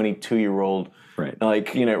 22-year-old,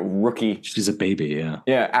 rookie. She's a baby, yeah.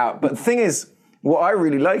 Yeah, out. But the thing is, what I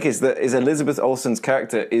really like is Elizabeth Olsen's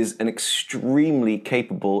character is an extremely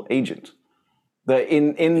capable agent. That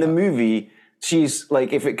in the movie, she's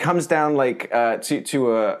like, if it comes down like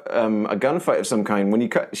to a gunfight of some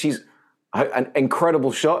kind, she's an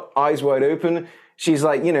incredible shot, eyes wide open. She's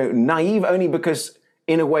like, naive only because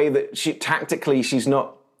in a way that tactically she's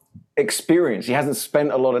not experienced. She hasn't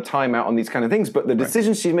spent a lot of time out on these kind of things, but the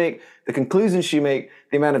decisions she make, the conclusions she make,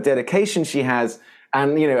 the amount of dedication she has,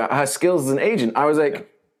 and her skills as an agent, I was like,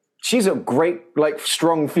 she's a great, like,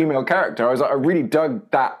 strong female character. I was like, I really dug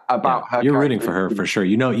that about her. You're rooting for her for sure.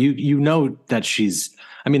 You know that she's.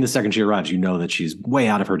 I mean, the second she arrives, that she's way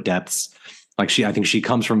out of her depths. Like I think she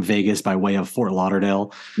comes from Vegas by way of Fort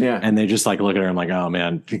Lauderdale. Yeah, and they just like look at her and like, oh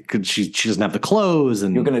man, she doesn't have the clothes,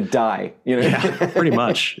 and you're gonna die. Yeah, pretty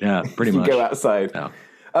much. Yeah, pretty much. Go outside. Yeah.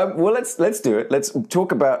 Well, let's do it. Let's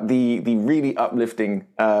talk about the really uplifting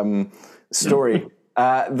story.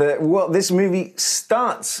 This movie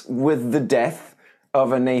starts with the death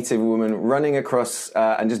of a native woman running across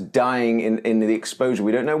and just dying in the exposure.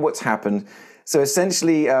 We don't know what's happened. So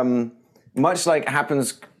essentially, much like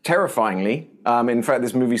happens terrifyingly, in fact,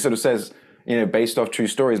 this movie sort of says, based off true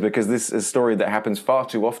stories, because this is a story that happens far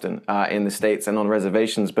too often in the States and on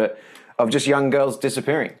reservations, but of just young girls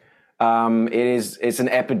disappearing. It's an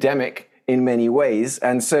epidemic in many ways.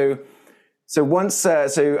 And so Jeremy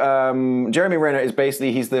Renner is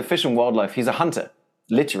basically, he's the Fish and Wildlife. He's a hunter,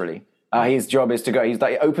 literally. His job is to go, it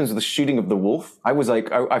opens with the shooting of the wolf. I was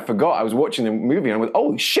like, I forgot, I was watching the movie and I went,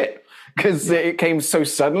 oh shit, because it came so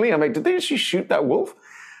suddenly. I'm like, did they actually shoot that wolf?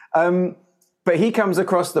 But he comes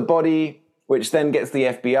across the body, which then gets the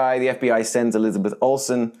FBI. The FBI sends Elizabeth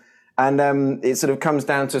Olsen. And it sort of comes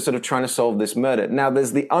down to sort of trying to solve this murder. Now,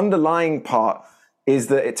 there's the underlying part is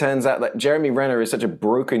that it turns out that Jeremy Renner is such a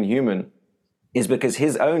broken human is because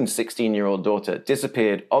his own 16-year-old daughter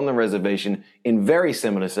disappeared on the reservation in very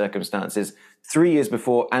similar circumstances 3 years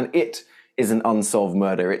before, and it is an unsolved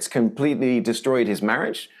murder. It's completely destroyed his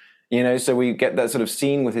marriage, so we get that sort of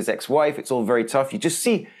scene with his ex-wife. It's all very tough. You just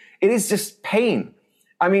see, it is just pain.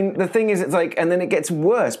 I mean, the thing is, it's like, and then it gets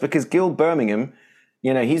worse because Gil Birmingham,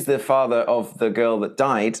 he's the father of the girl that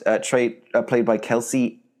died, played by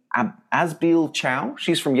Kelsey Asbeel Chow.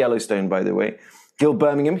 She's from Yellowstone, by the way. Gil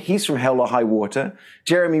Birmingham, he's from Hell or High Water.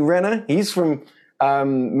 Jeremy Renner, he's from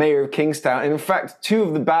Mayor of Kingstown. And in fact, two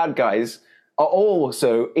of the bad guys are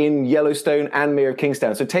also in Yellowstone and Mayor of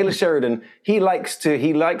Kingstown. So Taylor Sheridan, he likes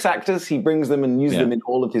actors. He brings them and uses them in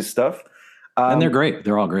all of his stuff. And they're great.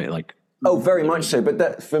 They're all great. Very much so. But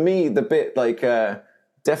that, for me, the bit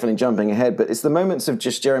definitely jumping ahead, but it's the moments of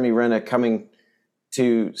just Jeremy Renner coming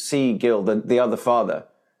to see Gil, the other father.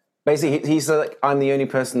 Basically, he's like, I'm the only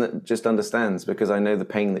person that just understands because I know the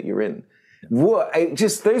pain that you're in.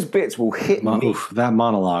 Just those bits will hit me. Oof, that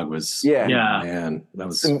monologue was, man, that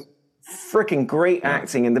was some freaking great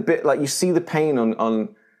acting. And the bit, like, you see the pain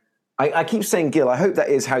on I keep saying Gil. I hope that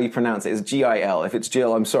is how you pronounce it. It's Gil. If it's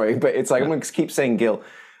Jill, I'm sorry, but it's like, I'm going to keep saying Gil.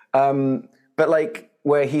 But like,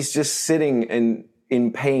 where he's just sitting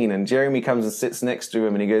in pain, and Jeremy comes and sits next to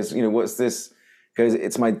him, and he goes, what's this? He goes,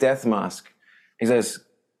 it's my death mask. He says,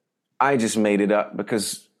 I just made it up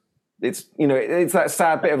because it's, it's that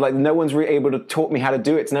sad bit of like, no one's really able to taught me how to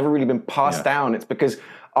do it. It's never really been passed down. It's because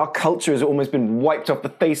our culture has almost been wiped off the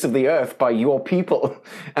face of the earth by your people.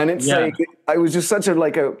 And it's like, it was just such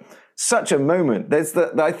a moment.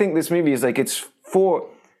 I think this movie is like, it's for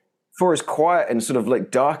as quiet and sort of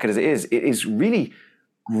like dark as it is really,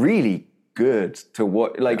 really good to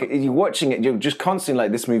watch. Like you're watching it, you're just constantly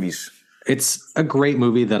like, this movie's. It's a great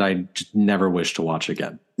movie that I just never wish to watch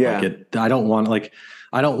again. Yeah. Like I don't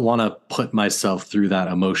want to put myself through that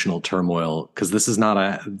emotional turmoil, because this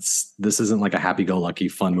isn't like a happy-go-lucky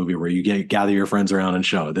fun movie where you gather your friends around and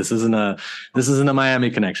show. This isn't a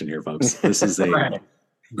Miami Connection here, folks. This is a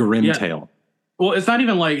grim tale. Well, it's not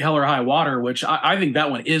even like Hell or High Water, which I think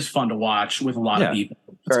that one is fun to watch with a lot of people.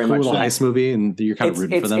 It's a cool little heist movie, and you're kind of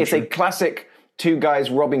rooting for them. It's a classic two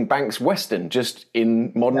guys robbing banks Western, just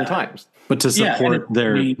in modern times. But to support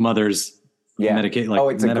their mother's Medicaid,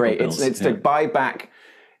 like it's a great. Bills. It's to buy back.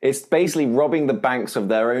 It's basically robbing the banks of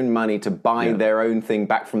their own money to buy their own thing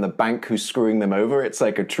back from the bank who's screwing them over. It's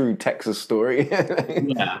like a true Texas story.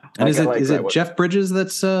 And is it Jeff Bridges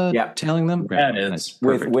that's tailing them? That is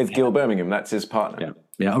with Gil Birmingham. That's his partner.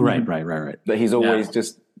 Yeah. Right. That he's always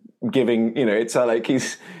just giving. It's like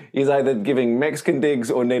he's either giving Mexican digs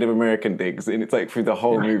or Native American digs, and it's like through the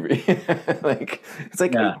whole movie. Like it's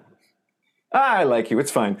like. I like you.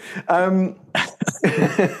 It's fine. But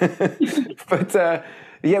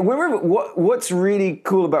Wind River. What's really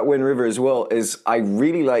cool about Wind River as well is I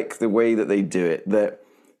really like the way that they do it. That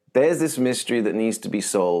there's this mystery that needs to be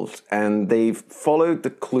solved, and they've followed the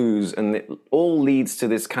clues, and it all leads to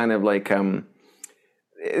this kind of like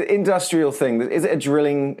industrial thing. Is it a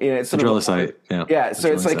drilling? It's sort a drill of site. Yeah. Yeah.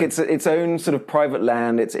 So it's like it's its own sort of private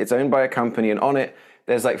land. It's owned by a company, and on it.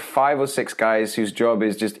 There's like 5 or 6 guys whose job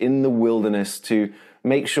is just in the wilderness to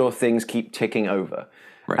make sure things keep ticking over.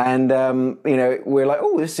 Right. And, we're like,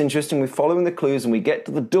 oh, this is interesting. We're following the clues and we get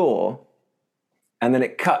to the door and then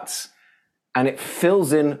it cuts and it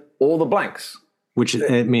fills in all the blanks. Which,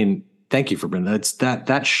 I mean, thank you for bringing that. It's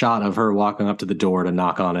that shot of her walking up to the door to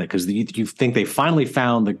knock on it because you think they finally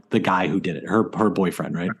found the guy who did it, her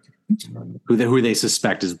boyfriend, right? Who they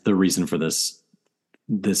suspect is the reason for this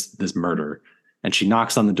murder. And she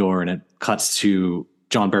knocks on the door and it cuts to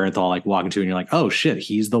John Barenthal like walking to it and you're like, oh shit,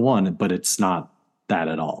 he's the one, but it's not that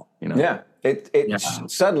at all. Yeah.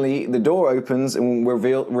 Suddenly the door opens and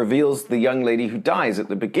reveals the young lady who dies at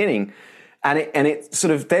the beginning. And it sort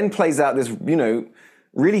of then plays out this,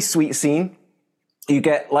 really sweet scene. You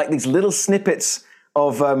get like these little snippets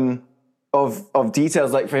of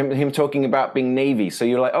details, like for him talking about being Navy. So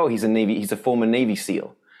you're like, oh, he's a former Navy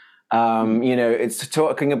SEAL. It's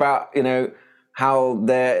talking about, how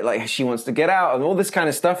they're like she wants to get out and all this kind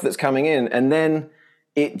of stuff that's coming in, and then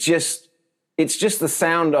it's just the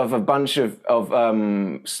sound of a bunch of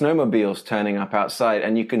snowmobiles turning up outside,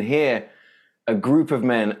 and you can hear a group of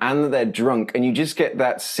men and they're drunk, and you just get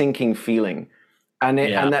that sinking feeling, and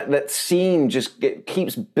that scene just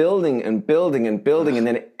keeps building and building and building, and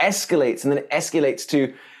then it escalates, and then it escalates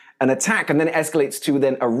to an attack, and then it escalates to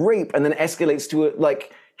then a rape, and then it escalates to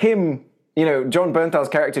him. John Bernthal's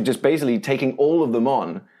character just basically taking all of them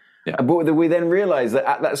on. Yeah. But we then realize that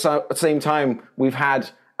at that same time, we've had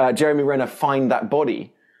Jeremy Renner find that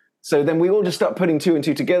body. So then we all just start putting 2 and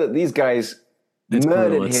 2 together. These guys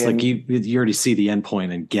murdered him. It's like you already see the end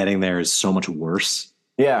point, and getting there is so much worse.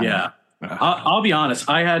 Yeah. Yeah. I'll be honest.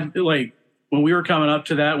 I had when we were coming up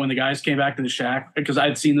to that, when the guys came back to the shack, because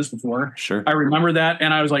I'd seen this before. Sure. I remember that.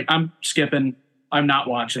 And I was like, I'm skipping. I'm not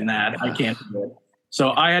watching that. I can't do it.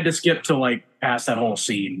 So I had to skip to past that whole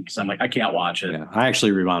scene because I'm like, I can't watch it. Yeah, I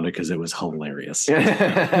actually rewound it because it was hilarious. Just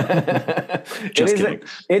kidding.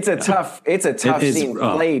 It's a tough scene.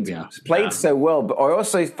 Played so well, but I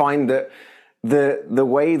also find that the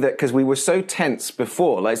way that, because we were so tense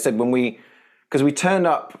before, like I said, because we turned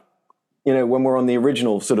up, when we're on the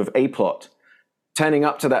original sort of A plot, turning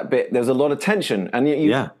up to that bit, there's a lot of tension, and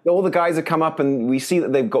all the guys have come up, and we see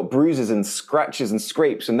that they've got bruises and scratches and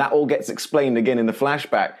scrapes, and that all gets explained again in the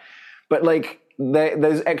flashback. But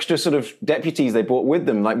those extra sort of deputies they brought with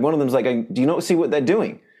them, like one of them's like, do you not see what they're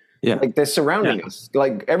doing? Yeah, they're surrounding us,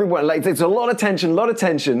 everyone. There's a lot of tension.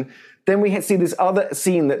 Then we see this other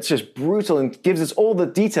scene that's just brutal and gives us all the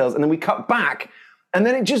details, and then we cut back, and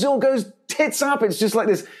then it just all goes tits up. It's just like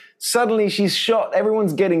this. Suddenly she's shot.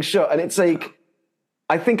 Everyone's getting shot, and it's like.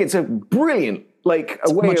 I think it's a brilliant, a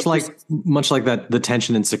way much like that, the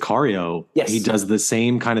tension in Sicario. Yes. He does the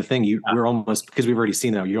same kind of thing. We're almost, because we've already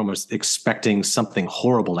seen that, you're almost expecting something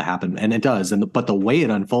horrible to happen, and it does. But the way it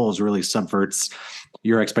unfolds really subverts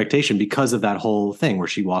your expectation because of that whole thing where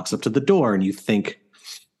she walks up to the door, and you think,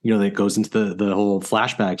 that goes into the whole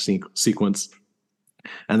flashback sequence.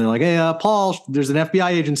 And they're like, hey, Paul, there's an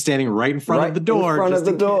FBI agent standing right in front of the door. In front of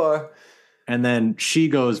the door. And then she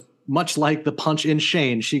goes, much like the punch in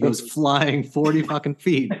Shane, she goes flying 40 fucking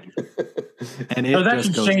feet. And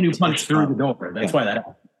that's Shane who punched through the door. That's why that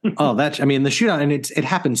happened. The shootout, and it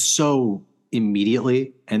happens so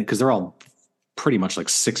immediately, and because they're all pretty much like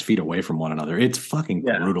 6 feet away from one another. It's fucking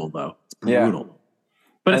brutal, though. It's brutal. Yeah.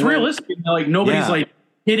 But it's realistic. Like nobody's like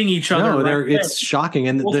hitting each other. No, it's shocking,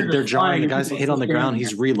 and they're jarring. The guy's hit on the ground.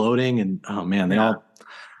 He's reloading, and oh man, they all.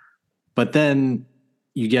 But then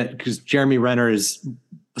you get, because Jeremy Renner is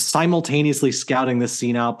simultaneously scouting this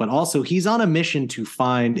scene out, but also he's on a mission to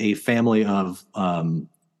find a family of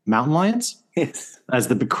mountain lions. Yes. As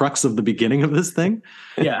the crux of the beginning of this thing.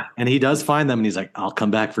 Yeah. And he does find them, and he's like, I'll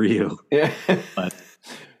come back for you. Yeah. But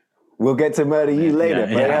we'll get to murder you later,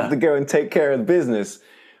 but I have to go and take care of the business.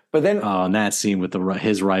 But then, and that scene with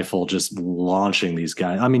his rifle just launching these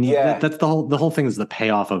guys. I mean, that's the whole thing is the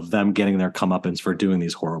payoff of them getting their comeuppance for doing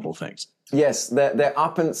these horrible things. Yes, their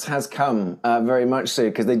uppance has come very much so,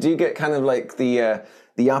 because they do get kind of like the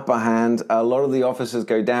upper hand. A lot of the officers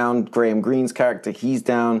go down. Graham Greene's character, he's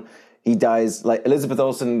down. He dies. Like Elizabeth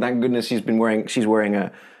Olsen, thank goodness she's wearing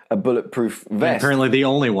a bulletproof vest. And apparently the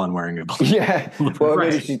only one wearing a bulletproof. Yeah. Well,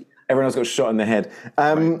 maybe everyone else got shot in the head.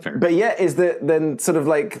 But yeah, is that then sort of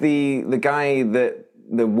like the guy that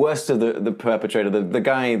the worst of the perpetrator, the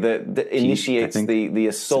guy that initiates the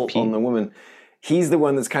assault on the woman. He's the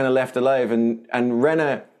one that's kind of left alive, and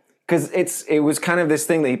Renner, because it was kind of this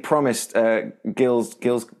thing that he promised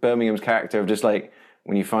Gilles Birmingham's character of just like,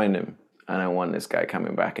 when you find him, I don't want this guy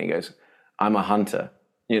coming back. And he goes, I'm a hunter.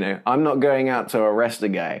 I'm not going out to arrest a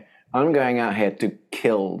guy. I'm going out here to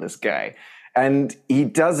kill this guy. And he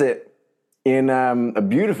does it in a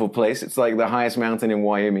beautiful place. It's like the highest mountain in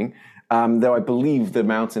Wyoming. Though I believe the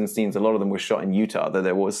mountain scenes, a lot of them were shot in Utah, though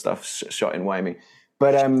there was stuff shot in Wyoming.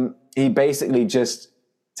 But he basically just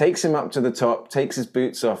takes him up to the top, takes his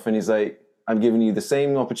boots off, and he's like, I'm giving you the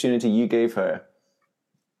same opportunity you gave her.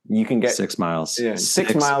 You can get 6 miles. Yeah,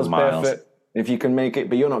 6 miles barefoot if you can make it,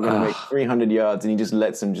 but you're not going to make 300 yards. And he just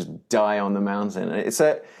lets him just die on the mountain.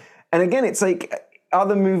 And again, it's like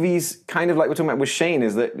other movies, kind of like we're talking about with Shane,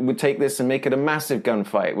 is that would take this and make it a massive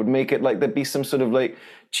gunfight, would make it like there'd be some sort of like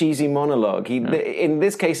cheesy monologue. In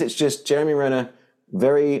this case, it's just Jeremy Renner,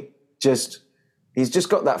 he's just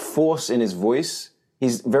got that force in his voice.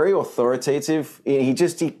 He's very authoritative.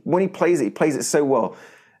 When he plays it so well.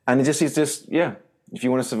 And he's just, if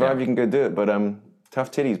you want to survive, you can go do it. But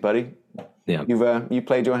tough titties, buddy. Yeah. You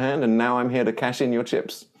played your hand, and now I'm here to cash in your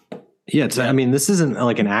chips. Yeah, I mean, this isn't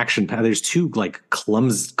like an action. There's two like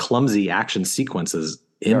clumsy action sequences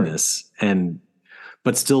in this,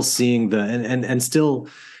 but still seeing and still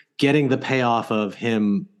getting the payoff of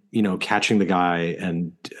him, catching the guy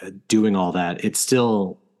and doing all that. It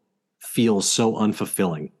still feels so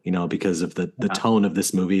unfulfilling, because of the tone of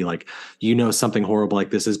this movie. Like, something horrible like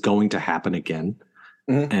this is going to happen again.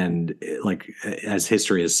 Mm-hmm. And as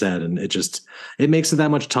history has said, and it makes it that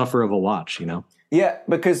much tougher of a watch, Yeah,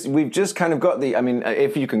 because we've just kind of got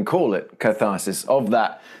if you can call it catharsis of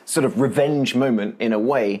that sort of revenge moment in a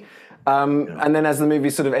way. And then as the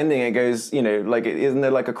movie's sort of ending, it goes, isn't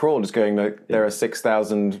there like a crawl just going like, there are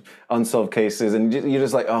 6,000 unsolved cases, and you're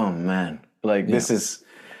just like, oh man, this is,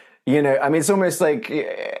 it's almost like,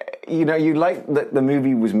 you like that the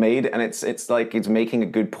movie was made, and it's like it's making a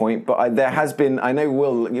good point, but there has been, I know,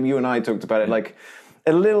 Will, you and I talked about it, like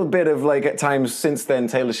a little bit of like at times since then,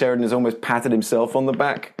 Taylor Sheridan has almost patted himself on the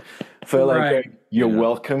back for you're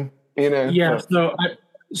welcome, Yeah.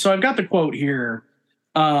 So I've got the quote here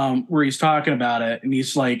where he's talking about it, and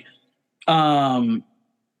he's like,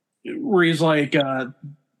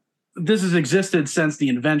 this has existed since the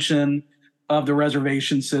invention of the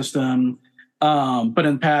reservation system. But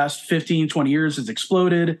in the past 15, 20 years, it's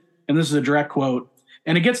exploded. And this is a direct quote.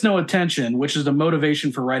 And it gets no attention, which is the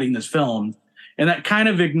motivation for writing this film. And that kind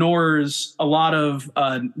of ignores a lot of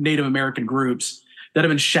Native American groups that have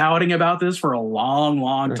been shouting about this for a long,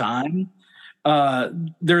 long time.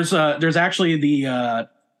 There's actually I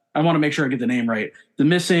want to make sure I get the name right, the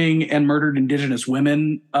Missing and Murdered Indigenous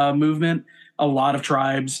Women movement. A lot of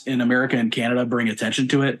tribes in America and Canada bring attention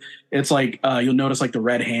to it. It's like you'll notice like the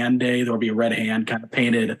Red Hand Day, there'll be a red hand kind of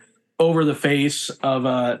painted over the face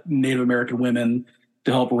of Native American women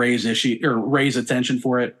to help raise attention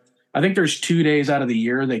for it. I think there's 2 days out of the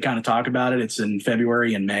year they kind of talk about it. It's in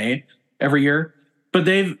February and May every year. But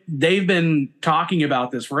they've been talking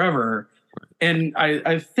about this forever. And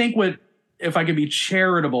I think if I could be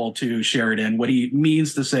charitable to Sheridan, what he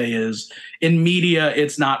means to say is in media,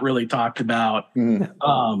 it's not really talked about.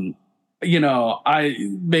 Mm-hmm.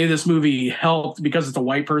 maybe this movie helped because it's a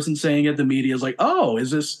white person saying it. The media is like, oh,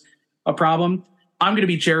 is this a problem? I'm going to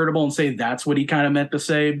be charitable and say that's what he kind of meant to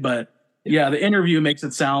say. But yeah, the interview makes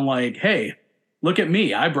it sound like, hey, look at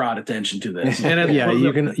me. I brought attention to this.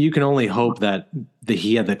 And you can only hope that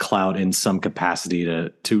he had the clout in some capacity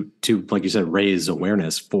to like you said, raise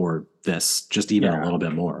awareness for this just even a little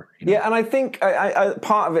bit more. Yeah, and I think I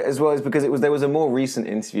part of it as well is because there was a more recent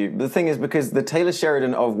interview. The thing is because the Taylor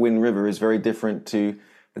Sheridan of Wind River is very different to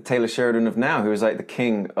the Taylor Sheridan of now, who is like the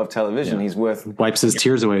king of television. He's worth wipes his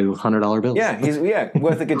tears away with $100 bills. Yeah, he's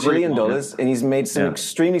worth a gajillion dollars, and he's made some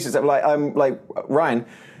extremely successful. Like Ryan,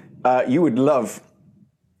 you would love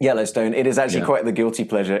Yellowstone. It is actually quite the guilty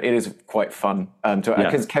pleasure. It is quite fun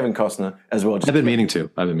because Kevin Costner as well. I've been meaning to.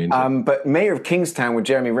 But Mayor of Kingstown with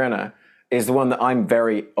Jeremy Renner is the one that I'm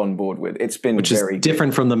very on board with. It's been which is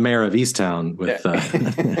different from the Mayor of Easttown. With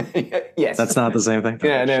yes, that's not the same thing.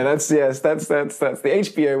 Yeah, no, that's the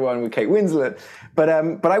HBO one with Kate Winslet. But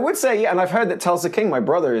I would say, and I've heard that Tulsa King, my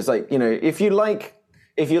brother, is like, if you like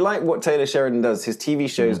what Taylor Sheridan does, his TV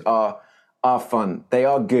shows are fun. They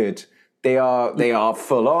are good. They are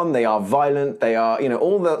full on. They are violent. They are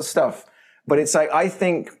all that stuff. But it's like I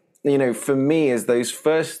think for me as those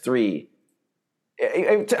first three.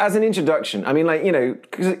 As an introduction, I mean,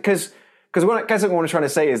 because what I'm trying to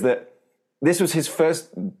say is that this was his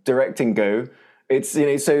first directing go. It's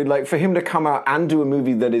so like for him to come out and do a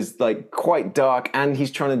movie that is like quite dark, and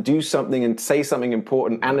he's trying to do something and say something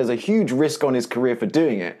important, and there's a huge risk on his career for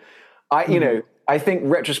doing it. I think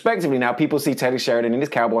retrospectively now people see Taylor Sheridan in his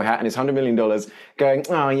cowboy hat and his $100 million going,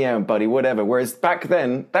 oh yeah, buddy, whatever. Whereas back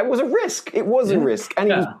then that was a risk. It was a risk,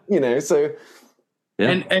 and he was, so.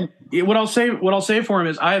 Yeah. And what I'll say for him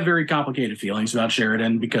is I have very complicated feelings about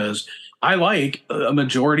Sheridan because I like a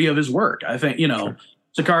majority of his work. I think,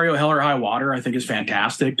 Sicario, Hell or High Water, I think is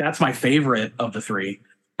fantastic. That's my favorite of the three.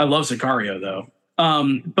 I love Sicario though.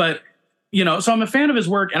 But so I'm a fan of his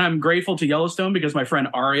work, and I'm grateful to Yellowstone because my friend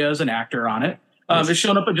Aria is an actor on it. It's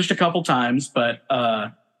shown up just a couple times, but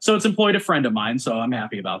so it's employed a friend of mine, so I'm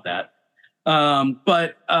happy about that.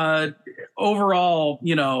 But overall,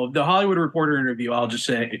 the Hollywood Reporter interview,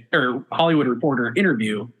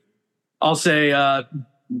 I'll say,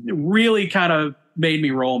 really kind of made me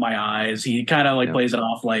roll my eyes. He kind of plays it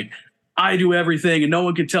off like I do everything and no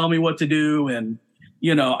one can tell me what to do. And,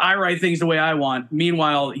 I write things the way I want.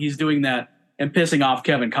 Meanwhile, he's doing that and pissing off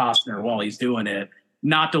Kevin Costner while he's doing it,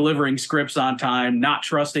 not delivering scripts on time, not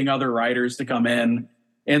trusting other writers to come in.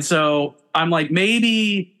 And so I'm like,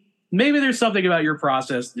 maybe there's something about your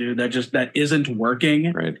process, dude, that isn't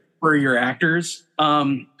working for your actors.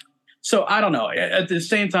 So I don't know. At the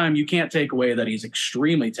same time, you can't take away that he's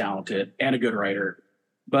extremely talented and a good writer.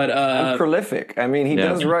 But and prolific. I mean, he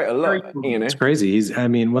does write a lot. It's crazy.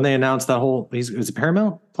 When they announced that whole, is it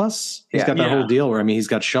Paramount Plus? He's got that whole deal where he's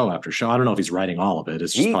got show after show. I don't know if he's writing all of it.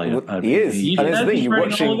 It's just he is. He's writing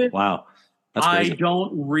all of it. Wow, that's crazy.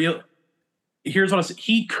 Here's what I say.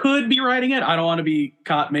 He could be writing it. I don't want to be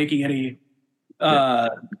caught making any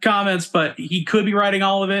comments, but he could be writing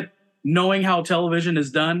all of it. Knowing how television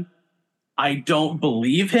is done, I don't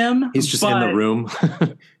believe him. He's just in the room.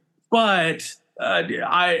 But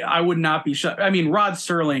I would not be shocked. I mean, Rod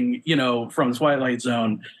Serling, from Twilight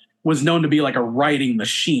Zone, was known to be like a writing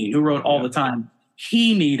machine who wrote all the time.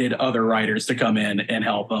 He needed other writers to come in and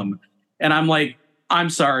help him. And I'm like,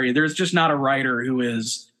 I'm sorry, there's just not a writer who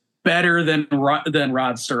is better than Rod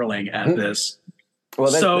Serling at this.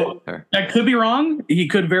 Well, that could be wrong. He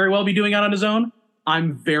could very well be doing it on his own.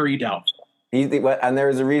 I'm very doubtful. And there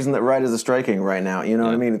is a reason that writers are striking right now. You know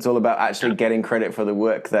what I mean? It's all about actually getting credit for the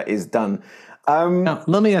work that is done. Now,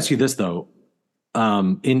 let me ask you this, though.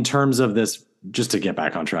 In terms of this, just to get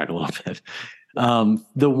back on track a little bit,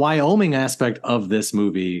 the Wyoming aspect of this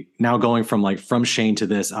movie, now going from Shane to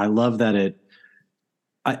this, I love that it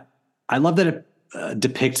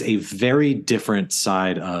depicts a very different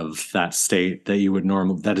side of that state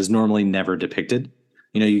that is normally never depicted.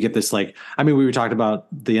 You get this we were talking about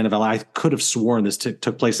the end of LA. I could have sworn this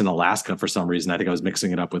took place in Alaska for some reason. I think I was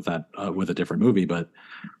mixing it up with that with a different movie, but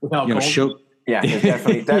yeah,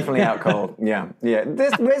 definitely out cold. Yeah.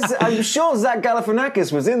 I'm sure Zach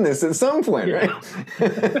Galifianakis was in this at some point, right?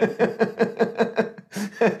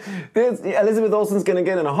 Elizabeth Olsen's going to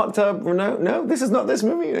get in a hot tub. No, this is not this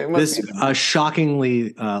movie. A shocking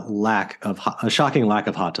lack of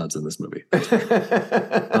hot tubs in this movie.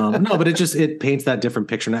 No, but it paints that different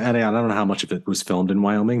picture. And I don't know how much of it was filmed in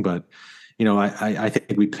Wyoming, but I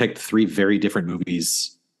think we picked three very different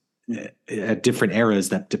movies at different eras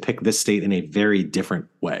that depict this state in a very different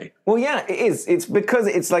way. Well, yeah, it is. It's because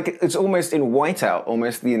it's almost in whiteout,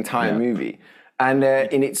 almost the entire movie. And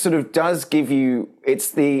it sort of does give you,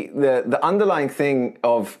 it's the underlying thing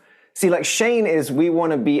of, see, like Shane is, we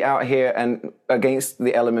want to be out here and against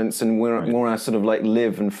the elements and we want to sort of like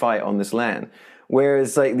live and fight on this land.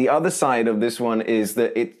 Whereas like the other side of this one is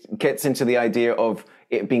that it gets into the idea of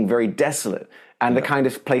it being very desolate and the kind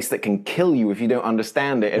of place that can kill you if you don't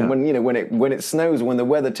understand it. And when it snows, when the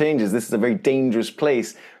weather changes, this is a very dangerous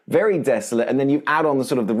place, very desolate. And then you add on the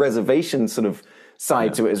sort of the reservation sort of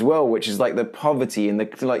side to it as well, which is like the poverty and the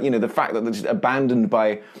fact that they're just abandoned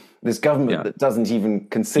by this government that doesn't even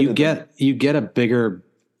consider you get a bigger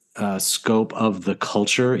scope of the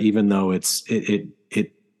culture, even though it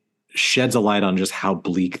sheds a light on just how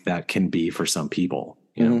bleak that can be for some people.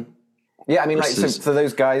 You know? Yeah, I mean, so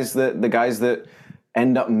those guys the guys that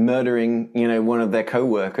end up murdering one of their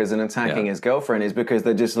co-workers and attacking his girlfriend is because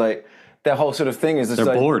they're just like, their whole sort of thing is just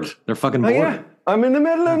they're bored. They're fucking bored. Yeah, I'm in the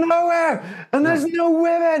middle of nowhere and there's no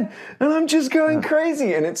women and I'm just going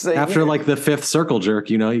crazy. And it's after like the fifth circle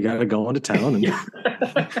jerk, you got to go into town. And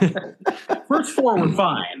First four were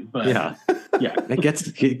fine, but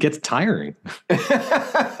it gets tiring.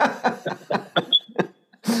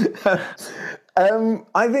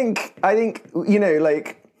 I think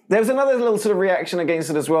like there was another little sort of reaction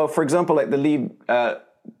against it as well. For example, like the lead.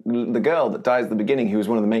 The girl that dies at the beginning, who was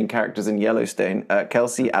one of the main characters in Yellowstone,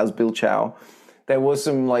 Kelsey Asbil Chow. There was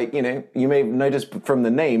some you may have noticed from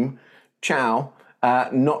the name, Chow,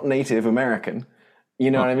 not Native American.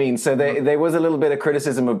 You know what I mean? So there was a little bit of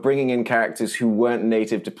criticism of bringing in characters who weren't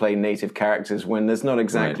native to play native characters when there's not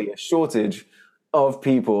exactly a shortage of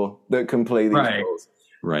people that can play these roles.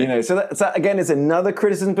 Right. So that again is another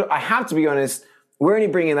criticism, but I have to be honest, we're only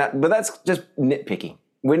bringing that, but that's just nitpicking.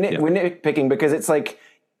 We're nitpicking because it's like,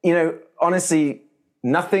 honestly,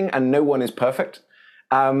 nothing and no one is perfect.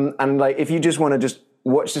 And like, if you just want to just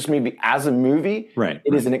watch this movie as a movie,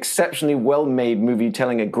 it is an exceptionally well-made movie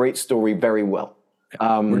telling a great story very well.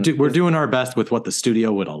 We're doing our best with what the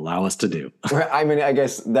studio would allow us to do. I mean, I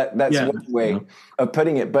guess that's one way of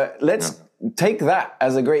putting it. But let's take that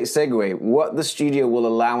as a great segue, what the studio will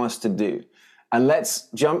allow us to do. And let's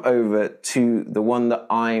jump over to the one that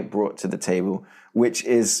I brought to the table, which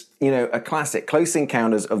is, a classic, Close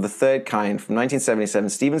Encounters of the Third Kind from 1977,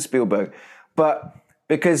 Steven Spielberg. But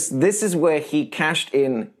because this is where he cashed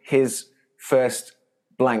in his first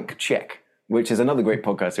blank check, which is another great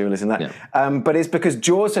podcast, if you listen to that. Yeah. But it's because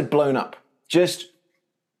Jaws had blown up, just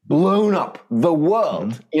blown up the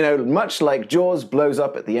world, much like Jaws blows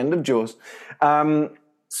up at the end of Jaws.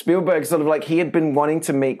 Spielberg sort of like, he had been wanting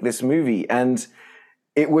to make this movie, and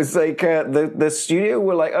it was like the studio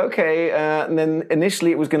were like, okay, and then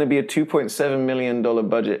initially it was going to be a $2.7 million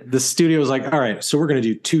budget. The studio was like, all right, so we're going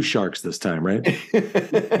to do 2 sharks this time, right?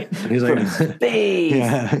 And he's like,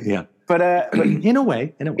 yeah. But in a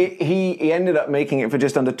way, he ended up making it for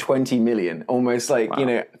just under 20 million, almost like,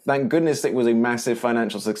 thank goodness it was a massive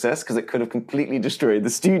financial success because it could have completely destroyed the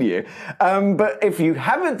studio. But if you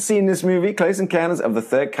haven't seen this movie, Close Encounters of the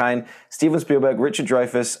Third Kind, Steven Spielberg, Richard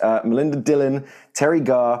Dreyfuss, Melinda Dillon, Terry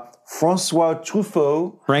Garr, Francois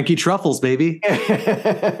Truffaut. Frankie Truffles, baby.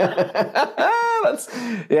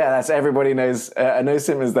 that's everybody knows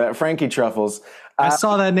him as that, Frankie Truffles. I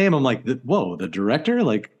saw that name. I'm like, whoa, the director?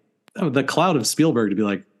 Like, the cloud of Spielberg to be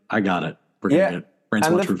like, I got it. We're going to get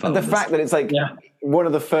Francois Truffaut. And the fact that it's like one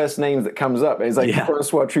of the first names that comes up is like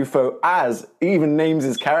Francois Truffaut even names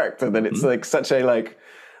his character, that it's like such a like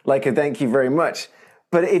a thank you very much.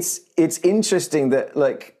 But it's interesting that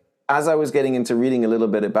like, as I was getting into reading a little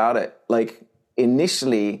bit about it, like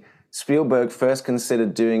initially Spielberg first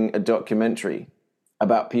considered doing a documentary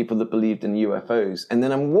about people that believed in UFOs. And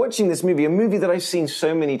then I'm watching this movie, a movie that I've seen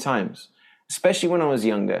so many times, especially when I was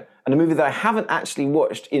younger, and a movie that I haven't actually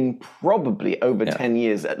watched in probably over 10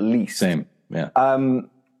 years at least. Same, yeah.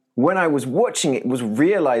 When I was watching it, was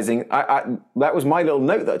realizing, that was my little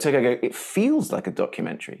note that I took. I go, it feels like a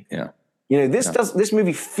documentary. Yeah. This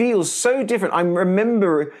movie feels so different. I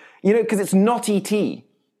remember, because it's not E.T.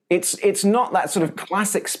 It's not that sort of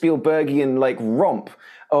classic Spielbergian like romp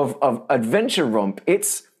of adventure romp.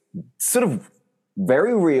 It's sort of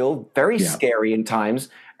very real, very scary in times.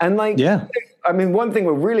 And like, I mean, one thing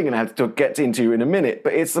we're really going to have to get into in a minute,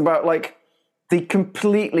 but it's about like the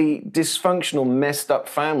completely dysfunctional, messed up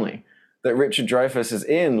family that Richard Dreyfuss is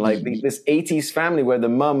in. Like this 80s family where the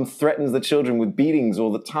mum threatens the children with beatings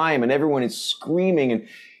all the time and everyone is screaming and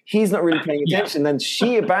he's not really paying attention. Then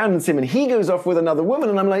she abandons him and he goes off with another woman.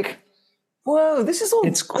 And I'm like, whoa, this is all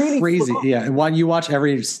It's really crazy. fun. Yeah. And when you watch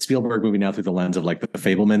every Spielberg movie now through the lens of like the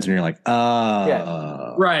Fablemans, and you're like,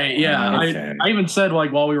 Right. Yeah. okay. I even said,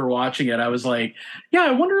 like, while we were watching it, I was like, yeah,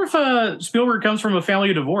 I wonder if Spielberg comes from a family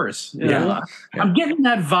of divorce. I'm getting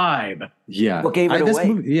that vibe. Yeah. What gave it this away?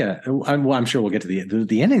 Movie, I'm sure we'll get to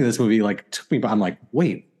the ending of this movie. Like, took me, I'm like,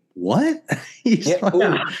 wait, what?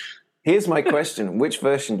 Here's my question. Which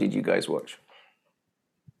version did you guys watch?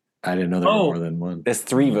 I didn't know there were more than one. There's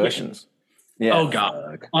 3 versions. Yeah. Oh,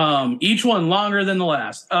 God. Each one longer than the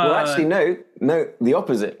last. Well, actually, no, the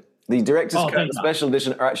opposite. The director's cut and thank special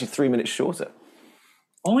edition are actually 3 minutes shorter.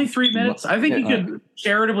 Only 3 minutes? I think you could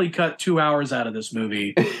charitably cut 2 hours out of this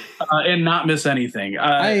movie and not miss anything.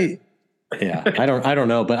 I don't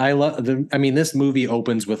know, but I love this movie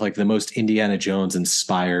opens with like the most Indiana Jones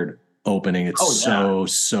inspired opening. It's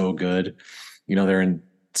so good. You know, they're in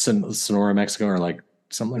Sonora, Mexico, or like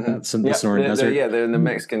something like that. The Sonoran Desert. They're in the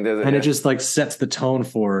Mexican desert. And it just like sets the tone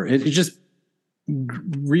for it. It's just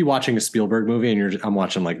rewatching a Spielberg movie, and I'm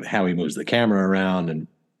watching like how he moves the camera around, and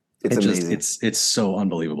it's amazing. It's so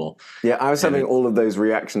unbelievable. Yeah, I was having all of those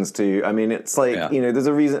reactions too. I mean, it's like, there's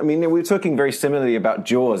a reason. I mean, we were talking very similarly about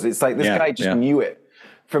Jaws. It's like this guy just knew it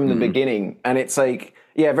from the beginning. And it's like,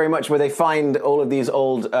 very much where they find all of these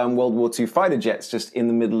old World War II fighter jets just in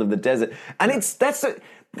the middle of the desert. And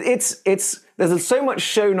there's so much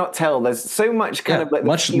show not tell. There's so much kind of like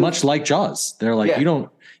much like Jaws. They're like,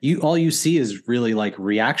 all you see is really like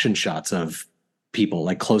reaction shots of people,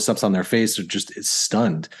 like close-ups on their face, are just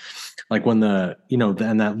stunned. Like when you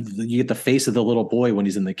get the face of the little boy when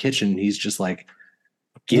he's in the kitchen, he's just like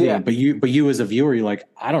but you as a viewer, you're like,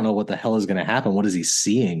 I don't know what the hell is going to happen. What is he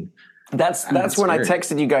seeing? That's when I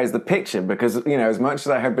texted you guys the picture, because as much as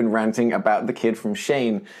I have been ranting about the kid from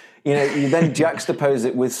Shane, you then juxtapose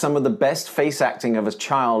it with some of the best face acting of a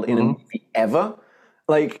child in a movie ever.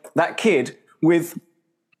 Like that kid with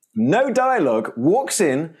no dialogue walks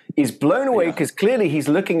in, is blown away because clearly he's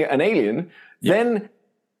looking at an alien, then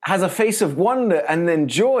has a face of wonder and then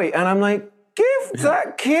joy. And I'm like, give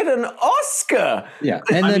that kid an Oscar. Yeah.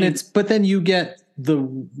 And but then you get the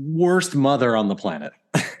worst mother on the planet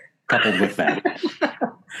coupled with that.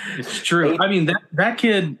 It's true. I mean, that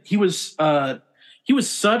kid, he was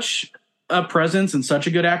such a presence and such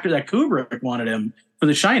a good actor that Kubrick wanted him for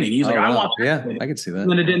The Shining. He's like, I want that kid. I can see that.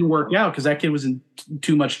 And then it didn't work out because that kid was in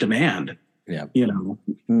too much demand. Yeah.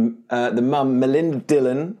 The mum, Melinda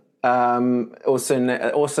Dillon,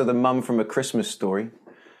 also the mum from A Christmas Story.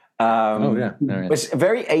 Which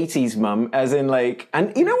very 80s mum, as in like,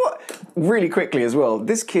 and you know what? Really quickly as well,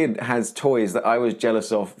 this kid has toys that I was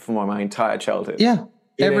jealous of for my entire childhood. Yeah.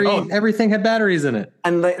 Everything had batteries in it.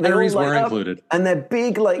 And batteries were included. And they're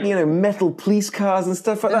big, like, metal police cars and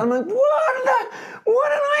stuff like that. I'm like, why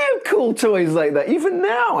don't I have cool toys like that? Even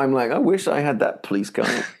now, I'm like, I wish I had that police car.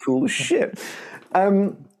 It's cool as shit.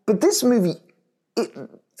 But this movie,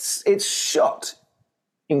 it's shot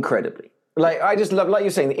incredibly. Like, I just love, like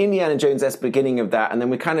you're saying, the Indiana Jones-esque beginning of that, and then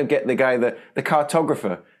we kind of get the guy, the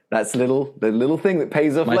cartographer. That's the little thing that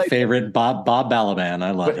pays off. My favorite, Bob Balaban.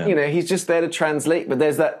 I love him. He's just there to translate. But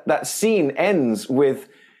there's that scene ends with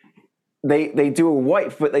they do a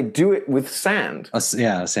wipe, but they do it with sand. A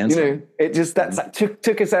sandstorm. It just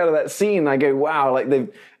took us out of that scene. I go, wow,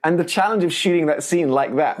 and the challenge of shooting that scene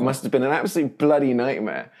like that must have been an absolute bloody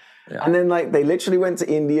nightmare. Yeah. And then they literally went to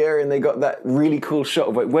India and they got that really cool shot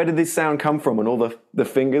of where did this sound come from, and all the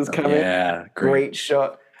fingers come in. Yeah, great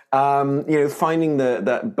shot. Finding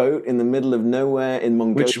that boat in the middle of nowhere in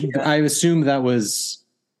Mongolia. Which I assume that was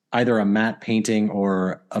either a matte painting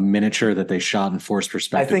or a miniature that they shot in forced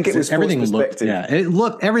perspective. I think it was everything forced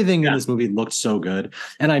perspective. Everything in this movie looked so good.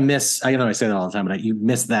 And I know I say that all the time, but you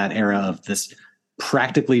miss that era of this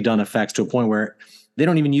practically done effects to a point where they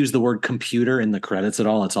don't even use the word computer in the credits at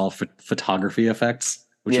all. It's all photography effects,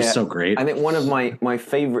 which is so great. I think one of my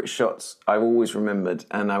favorite shots I've always remembered,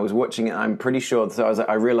 and I was watching it, I'm pretty sure, so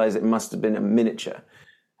I realized it must have been a miniature,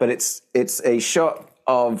 but it's a shot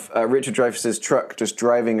of Richard Dreyfuss's truck just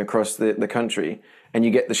driving across the country, and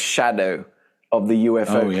you get the shadow of the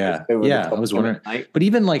UFO. Oh yeah. I was wondering, but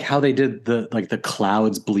even like how they did the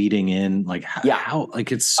clouds bleeding in, like how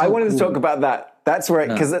it's so I wanted cool. to talk about that. That's where,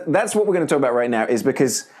 because that's what we're going to talk about right now, is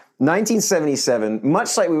because 1977,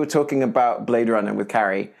 much like we were talking about Blade Runner with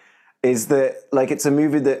Carrie, is that it's a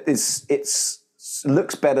movie that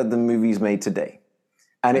looks better than movies made today.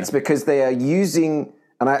 And it's because they are using,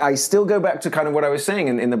 and I still go back to kind of what I was saying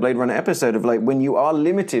in the Blade Runner episode of when you are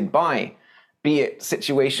limited by, be it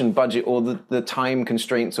situation, budget, or the time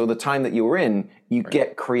constraints, or the time that you're in, you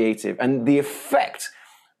get creative. And the effect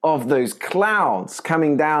of those clouds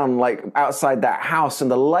coming down like outside that house and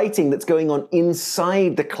the lighting that's going on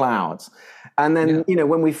inside the clouds. And then,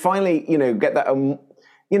 when we finally, get that,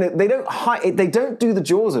 they don't hide, they don't do the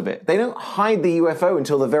jaws of it. They don't hide the UFO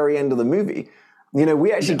until the very end of the movie.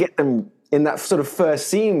 We actually get them in that sort of first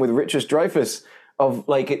scene with Richard Dreyfuss of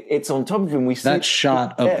like, it's on top of him. We see that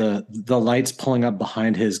shot of the lights pulling up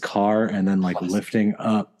behind his car and then like lifting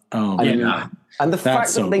up. Oh, yeah. And the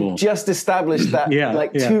fact that they just established that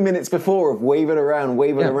 2 minutes before of wave it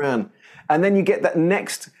around. And then you get that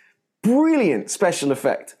next brilliant special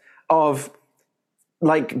effect of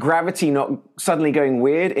like gravity not suddenly going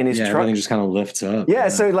weird in his truck. Everything just kind of lifts up. Yeah,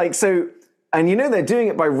 so and they're doing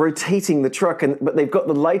it by rotating the truck, but they've got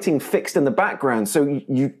the lighting fixed in the background, so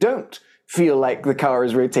you don't feel like the car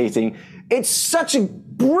is rotating. It's such a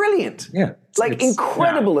brilliant,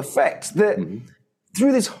 incredible effect that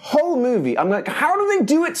through this whole movie, I'm like, how do they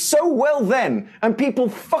do it so well then? And people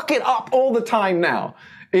fuck it up all the time now.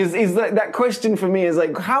 Is that question for me is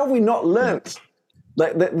like, how have we not learnt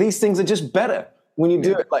that these things are just better when you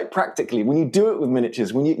do it like practically, when you do it with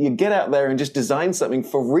miniatures, when you get out there and just design something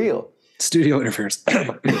for real. Studio interference.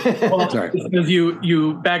 Sorry. Because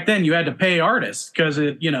you back then you had to pay artists because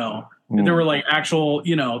there were like actual,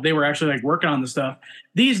 they were actually like working on the stuff.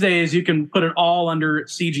 These days you can put it all under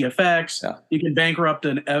CG effects. Yeah. You can bankrupt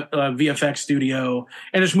a VFX studio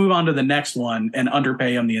and just move on to the next one and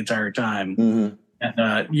underpay them the entire time. Mm-hmm.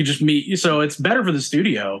 And you just meet. So it's better for the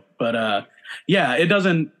studio, but it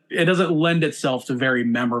doesn't lend itself to very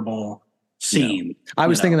memorable scene. No. I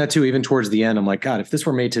was thinking that too, even towards the end. I'm like, God, if this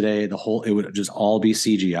were made today, it would just all be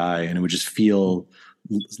CGI and it would just feel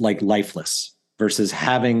like lifeless versus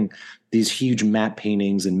having these huge matte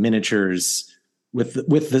paintings and miniatures with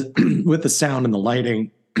the sound and the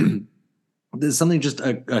lighting. There's something just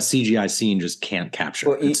a CGI scene just can't capture.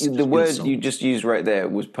 Well, the word you just used right there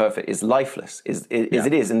was perfect. Is lifeless.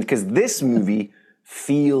 It is, and because this movie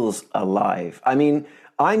feels alive. I mean,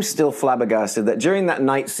 I'm still flabbergasted that during that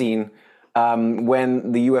night scene,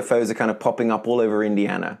 when the UFOs are kind of popping up all over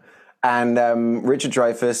Indiana, and Richard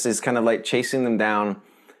Dreyfuss is kind of like chasing them down,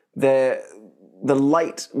 the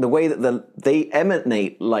light, the way that they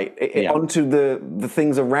emanate light onto the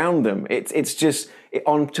things around them, it's just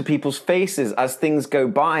onto people's faces as things go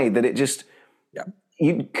by, that it just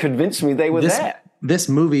you convinced me they were there. This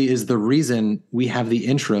movie is the reason we have the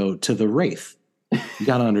intro to the Wraith. You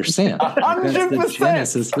got to understand. 100%.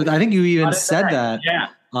 Genesis. I think you even said that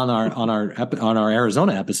on our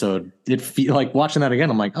Arizona episode. It feel like watching that again.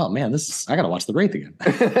 I'm like, oh man, I got to watch the Wraith again.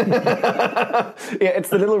 It's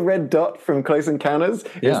the little red dot from Close Encounters.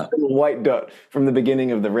 It's the little white dot from the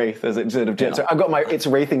beginning of the Wraith as it sort of jets. So I've got my It's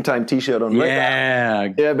Wraithing Time t-shirt on. Yeah.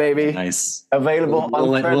 Right now. Yeah, baby. Nice. Available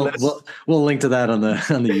we'll link to that on the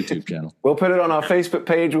YouTube channel. We'll put it on our Facebook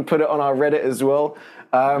page. We'll put it on our Reddit as well.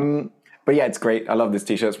 But yeah, it's great. I love this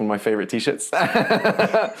t-shirt. It's one of my favorite t-shirts. It's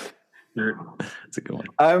a good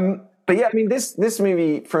one. But yeah, I mean, this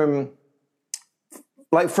movie from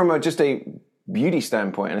just a beauty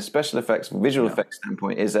standpoint and a special effects, visual effects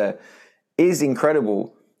standpoint is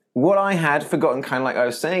incredible. What I had forgotten, kind of like I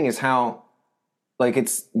was saying, is how like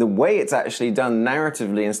it's the way it's actually done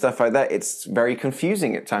narratively and stuff like that. It's very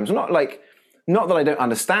confusing at times. Not that I don't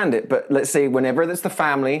understand it, but let's say whenever it's the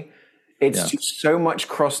family, it's just so much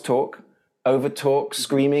crosstalk, over talk,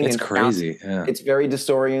 screaming. It's crazy. Yeah. It's very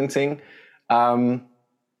disorienting.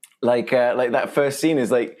 Like that first scene is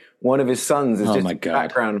like one of his sons is just in the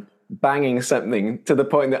background banging something to the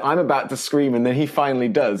point that I'm about to scream, and then he finally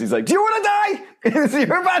does. He's like, "Do you want to die?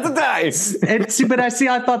 You're about to die."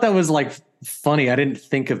 I thought that was like funny. I didn't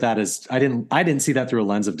think of that as I didn't see that through a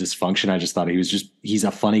lens of dysfunction. I just thought he's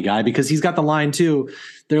a funny guy because he's got the line too.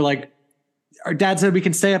 They're like, our dad said we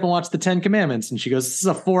can stay up and watch the 10 Commandments. And she goes, this is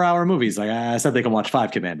a 4-hour movie. He's like, I said they can watch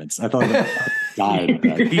 5 Commandments. I thought died.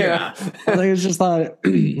 Yeah. I just thought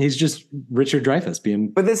he's just Richard Dreyfuss being.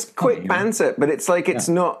 But this quick banter, but it's like, it's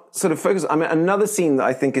not sort of focused. I mean, another scene that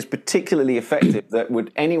I think is particularly effective that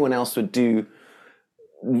anyone else would do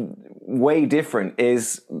way different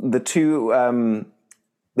is the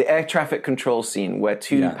air traffic control scene where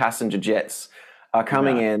two passenger jets are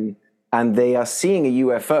coming in and they are seeing a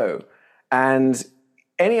UFO. And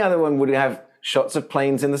any other one would have shots of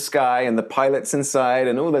planes in the sky and the pilots inside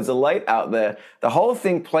and there's a light out there. The whole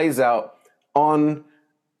thing plays out on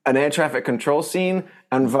an air traffic control scene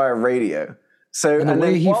and via radio. So And the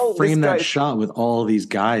way he while framed this that guy- shot with all these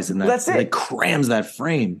guys and that That's it. like crams that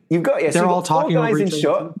frame. You've got They're all talking four guys over in each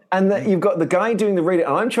other. shot, and you've got the guy doing the radio,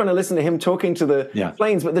 and I'm trying to listen to him talking to the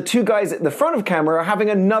planes, but the two guys at the front of camera are having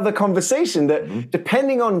another conversation that,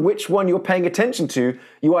 depending on which one you're paying attention to,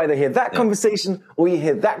 you either hear that conversation or you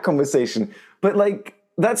hear that conversation. But like,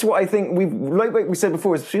 that's what I think like we said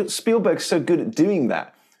before, is Spielberg's so good at doing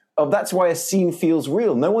that. That's why a scene feels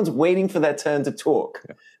real. No one's waiting for their turn to talk.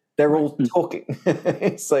 They're all talking.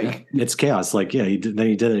 It's like it's chaos. Like, he did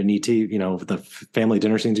it in E.T., you know, the family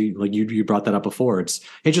dinner scenes. Like you brought that up before. It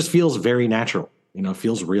just feels very natural. You know, it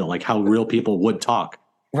feels real, like how real people would talk.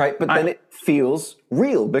 Right, but then it feels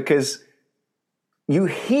real because you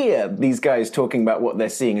hear these guys talking about what they're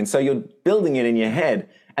seeing, and so you're building it in your head,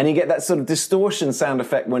 and you get that sort of distortion sound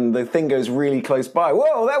effect when the thing goes really close by.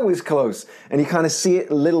 Whoa, that was close. And you kind of see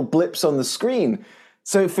it, little blips on the screen.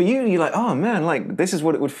 So for you, you're like, oh man, like this is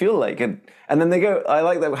what it would feel like. And then they go, I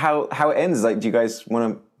like that how it ends. Like, do you guys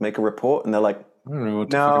want to make a report? And they're like, I don't know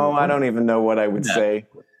no, I don't even know what I would say.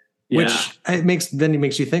 Which it makes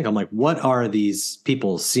you think, I'm like, what are these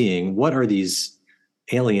people seeing? What are these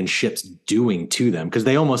alien ships doing to them? Because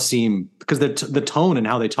they almost seem, because the tone and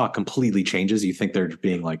how they talk completely changes. You think they're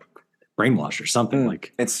being like brainwashed or something.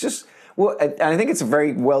 Like, it's just, well, and I think it's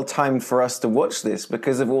very well timed for us to watch this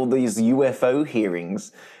because of all these UFO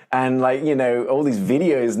hearings and, like, you know, all these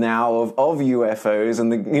videos now of UFOs,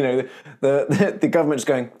 and the government's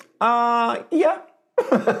going, yeah.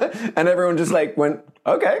 And everyone just like went,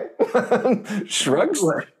 okay. Shrugs.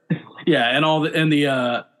 Yeah, and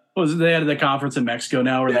they had the conference in Mexico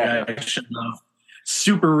now where the guy showed off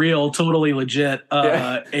super real, totally legit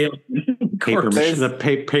alien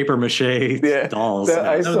paper mache dolls.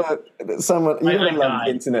 I saw someone. You don't love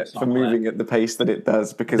the internet for moving at the pace that it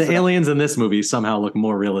does, because the aliens in this movie somehow look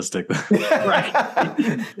more realistic. Right.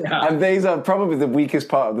 And these are probably the weakest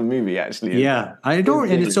part of the movie, actually. Yeah, I don't.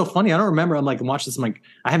 And it's so funny. I don't remember. I'm like, watch this. I'm like,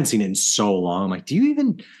 I haven't seen it in so long. I'm like, do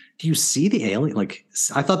you see the alien? Like,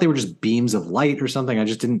 I thought they were just beams of light or something. I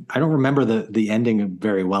don't remember the ending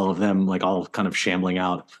very well of them, like all kind of shambling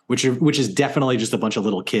out, which is definitely just a bunch of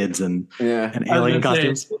little kids and alien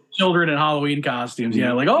costumes. Children in Halloween costumes.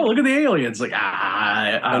 Yeah. Like, oh, look at the aliens. Like,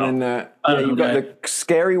 and then you've got the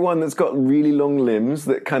scary one that's got really long limbs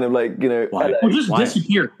that kind of like, you know. Just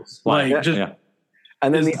disappears. Like,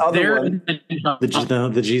 And then the other one.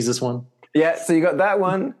 The Jesus one. Yeah, so you got that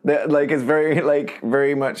one that like is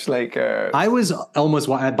very much like. I was almost,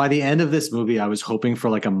 by the end of this movie, I was hoping for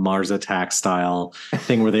like a Mars Attack style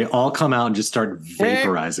thing where they all come out and just start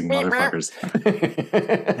vaporizing motherfuckers.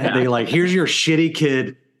 And they like, here's your shitty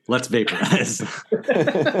kid, let's vaporize.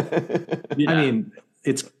 I mean,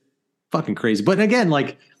 it's fucking crazy. But again,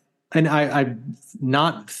 like, and I'm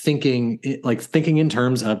not thinking in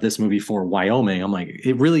terms of this movie for Wyoming. I'm like,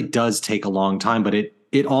 it really does take a long time, but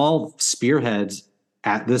it all spearheads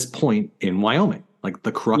at this point in Wyoming. Like,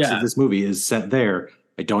 the crux of this movie is set there.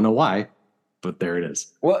 I don't know why, but there it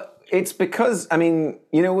is. Well, it's because, I mean,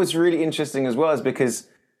 you know what's really interesting as well is because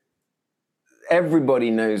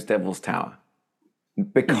everybody knows Devil's Tower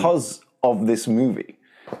because of this movie,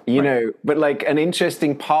 you know. But like, an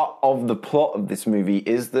interesting part of the plot of this movie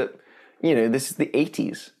is that, you know, this is the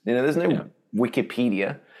 80s. You know, there's no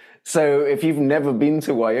Wikipedia. So if you've never been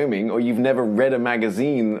to Wyoming or you've never read a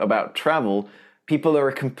magazine about travel, people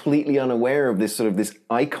are completely unaware of this sort of this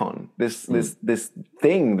icon, this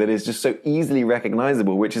thing that is just so easily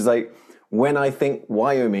recognizable, which is like, when I think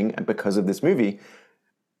Wyoming, and because of this movie,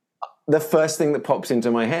 the first thing that pops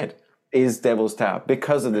into my head is Devil's Tower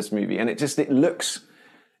because of this movie. And it looks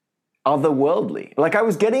otherworldly. Like, I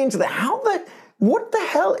was getting into what the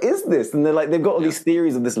hell is this? And they've got all these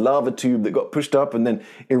theories of this lava tube that got pushed up and then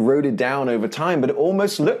eroded down over time, but it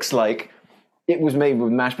almost looks like it was made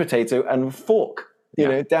with mashed potato and a fork, you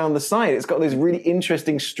know, down the side. It's got those really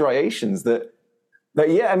interesting striations that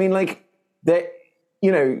I mean, like, that,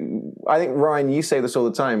 you know, I think, Ryan, you say this all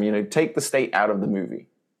the time, you know, take the state out of the movie.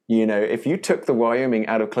 You know, if you took the Wyoming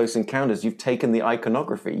out of Close Encounters, you've taken the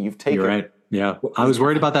iconography. You're right. Yeah, I was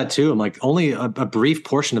worried about that too. I'm like, only a brief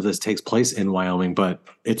portion of this takes place in Wyoming, but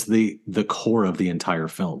it's the core of the entire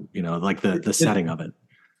film. You know, like the setting of it.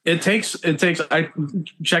 It takes. I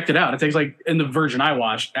checked it out. It takes, like, in the version I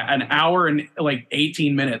watched, an hour and like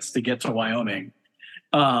 18 minutes to get to Wyoming,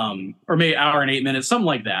 or maybe an hour and 8 minutes, something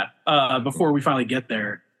like that, before we finally get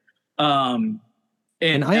there.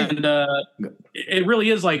 It really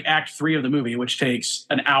is like Act 3 of the movie, which takes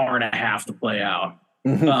an hour and a half to play out.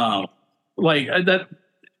 Mm-hmm. Like that.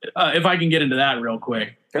 If I can get into that real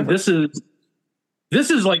quick, this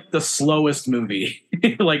is like the slowest movie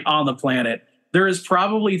like on the planet. there is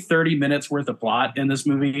probably 30 minutes worth of plot in this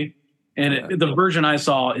movie. And the version I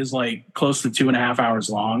saw is like close to 2.5 hours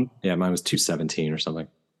long. Yeah, mine was 2:17 or something.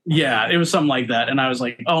 Yeah, it was something like that. And I was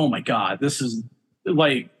like, oh my God, this is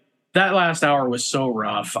like, that last hour was so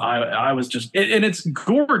rough. I was just, and it's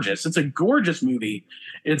gorgeous. It's a gorgeous movie.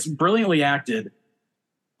 It's brilliantly acted,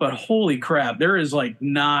 but holy crap, there is like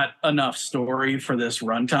not enough story for this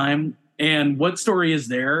runtime. And what story is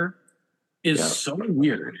there is so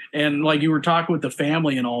weird. And like you were talking with the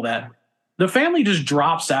family and all that, the family just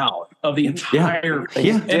drops out of the entire thing.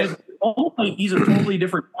 Yeah. And it's almost like he's a totally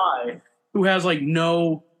different guy who has like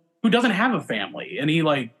who doesn't have a family. And he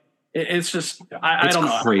like, it's just, I don't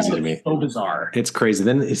know. Crazy to me. So bizarre. It's crazy.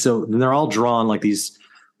 Then they're all drawn like this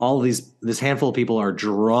handful of people are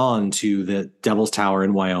drawn to the Devil's Tower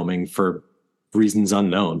in Wyoming for reasons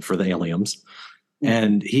unknown for the aliens.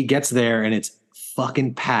 And he gets there and it's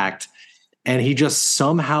fucking packed. And he just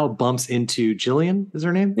somehow bumps into Jillian, is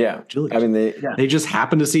her name? Yeah. Jillian. I mean, they just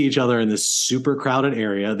happen to see each other in this super crowded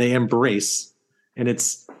area. They embrace, and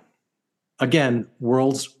it's, again,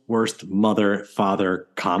 world's worst mother-father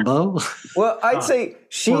combo. Well, I'd say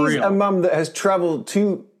she's a mum that has traveled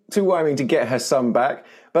to Wyoming to get her son back.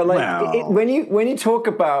 But like when you talk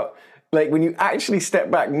about, like, when you actually step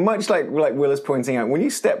back, much like Will is pointing out, when you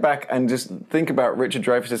step back and just think about Richard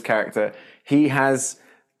Dreyfuss's character, he has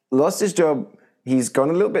lost his job. He's gone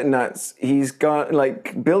a little bit nuts. He's gone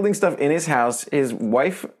like building stuff in his house. His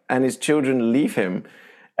wife and his children leave him.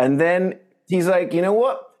 And then he's like, you know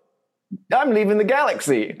what? I'm leaving the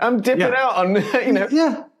galaxy. I'm dipping out on,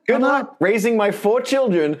 good luck raising my 4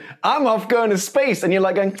 children. I'm off going to space. And you're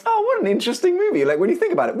like going, oh, what an interesting movie. Like when you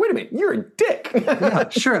think about it, wait a minute, you're a dick. Yeah,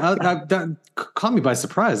 sure. That caught me by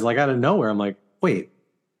surprise. Like out of nowhere, I'm like, wait,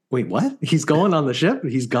 what? He's going on the ship?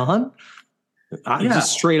 He's gone?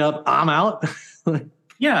 Just straight up, I'm out.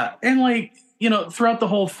 Yeah. And like, throughout the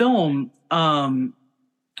whole film,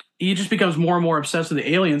 he just becomes more and more obsessed with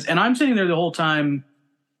the aliens. And I'm sitting there the whole time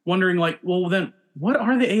wondering like, well, then what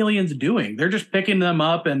are the aliens doing? They're just picking them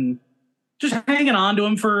up and just hanging on to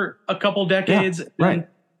them for a couple decades. Yeah, right. And,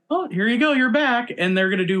 oh, here you go. You're back. And they're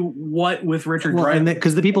going to do what with Richard Dreyfuss?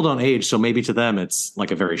 Because the people don't age. So maybe to them, it's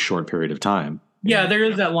like a very short period of time. Yeah, there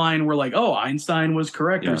is that line where like, oh, Einstein was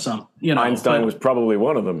correct or something. Einstein was probably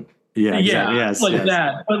one of them. Yeah, exactly. Yes.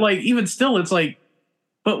 That. But like, even still, it's like,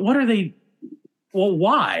 but what are they? Well,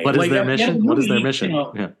 why? What is their mission? What is their mission?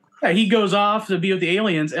 Yeah, he goes off to be with the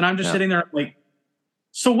aliens, and I'm just sitting there like,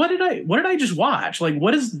 so what did I just watch? Like,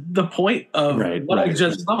 what is the point of what I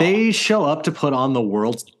just saw? They show up to put on the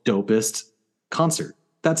world's dopest concert.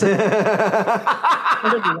 That's it. I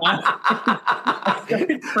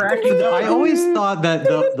always thought that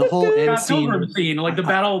the whole end scene, like the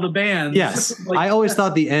Battle of the Bands. Yes, I always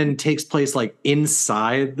thought the end takes place like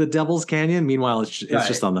inside the Devil's Canyon. Meanwhile, it's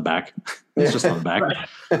just on the back. It's just on the back.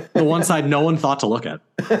 The one side no one thought to look at.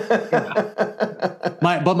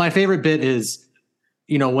 But my favorite bit is,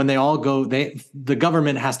 when they all go, the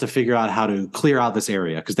government has to figure out how to clear out this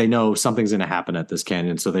area because they know something's going to happen at this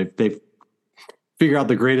canyon. So they figure out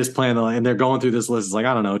the greatest plan, and they're going through this list. It's like,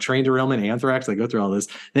 I don't know, train derailment, anthrax. They go through all this.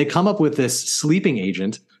 They come up with this sleeping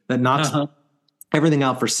agent that knocks everything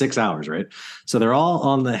out for 6 hours, right? So they're all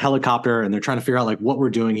on the helicopter and they're trying to figure out like what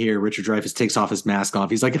we're doing here. Richard Dreyfuss takes off his mask off.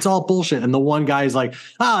 He's like, it's all bullshit. And the one guy is like,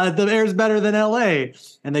 the air's better than LA.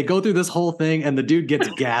 And they go through this whole thing and the dude gets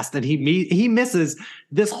gassed and he misses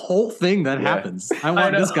this whole thing that happens. I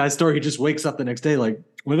want this guy's story. He just wakes up the next day like,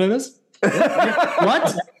 what did I miss?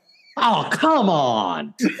 What? Oh, come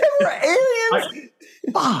on. Aliens.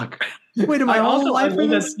 Fuck. Wait a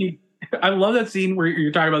minute. I love that scene where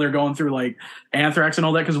you're talking about they're going through like anthrax and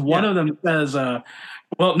all that because one of them says,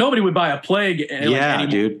 well, nobody would buy a plague. Yeah,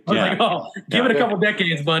 dude. I was like, oh, give it a couple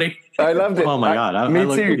decades, buddy. I loved it. Oh, my God. Me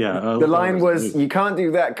too. The line was, you can't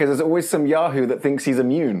do that because there's always some Yahoo that thinks he's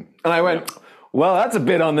immune. And I went, well, that's a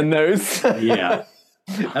bit on the nose. Yeah.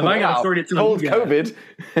 Have I got a story to tell you? COVID.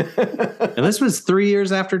 And this was 3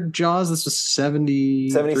 years after Jaws. This was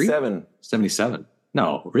 77. 77.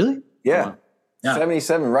 No, really? Yeah.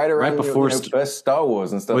 77, right before first Star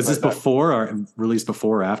Wars and stuff. Was this before or released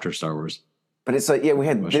before or after Star Wars? But it's like, we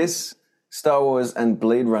had this, Star Wars, and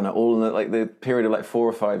Blade Runner all in the period of like 4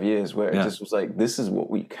 or 5 years where it just was like, this is what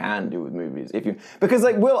we can do with movies. Because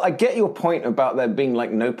like, Will, I get your point about there being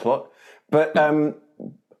like no plot, but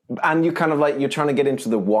and you kind of like, you're trying to get into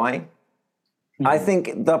the why. Mm-hmm. I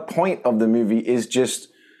think the point of the movie is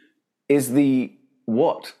the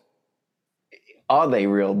what. Are they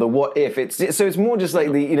real? The what if? So it's more just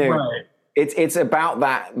like the, it's about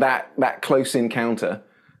that close encounter.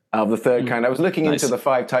 of the third kind. I was looking into the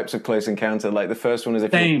 5 types of close encounter. Like the first one is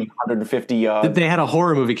if you're 150 yards. They had a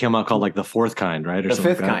horror movie come out called like The Fourth Kind, right? Or the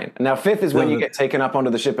something fifth kind. Now, fifth is when you get taken up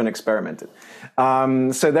onto the ship and experimented.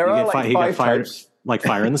 So there are like 5 types. Like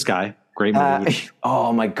Fire in the Sky. Great movie.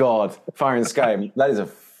 Oh my God. Fire in the Sky. That is a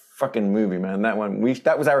fucking movie, man. That one.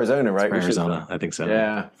 That was Arizona, right? Arizona, I think so.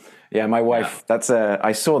 Yeah. Yeah, my wife,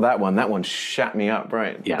 I saw that one. That one shat me up,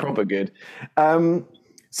 right? Yeah. Proper good.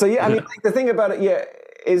 So yeah, I mean, like, the thing about it,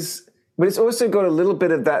 but it's also got a little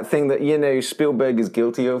bit of that thing that, Spielberg is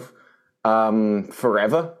guilty of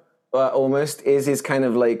forever, almost, is his kind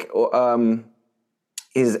of like,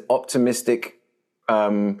 his optimistic,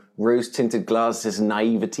 rose-tinted glasses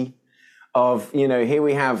naivety of, here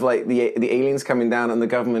we have like the aliens coming down and the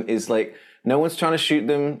government is like, no one's trying to shoot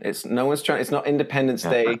them. It's not Independence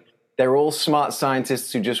Day. They're all smart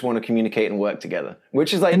scientists who just want to communicate and work together,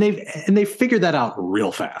 which is like, and they figured that out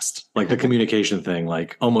real fast. Like the communication thing,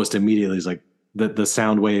 like almost immediately is like the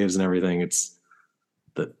sound waves and everything.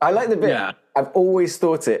 I like the bit. Yeah. I've always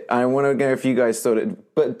thought it. I want to know if you guys thought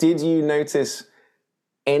it, but did you notice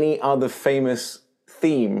any other famous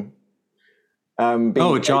theme?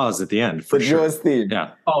 Jaws at the end. The Jaws theme.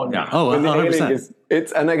 Yeah. Oh, yeah. Oh, 100%.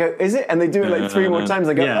 And I go, is it? And they do it like 3 more times.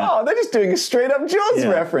 I go, they're just doing a straight up Jaws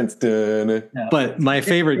reference. Yeah. But my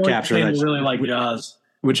favorite capture, I really like Jaws,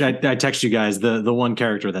 which I text you guys. The one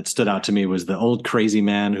character that stood out to me was the old crazy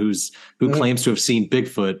man who claims to have seen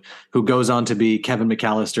Bigfoot, who goes on to be Kevin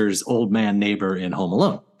McAllister's old man neighbor in Home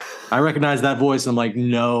Alone. I recognize that voice. I'm like,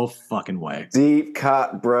 no fucking way. Deep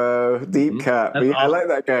cut, bro. Deep cut. Awesome. I like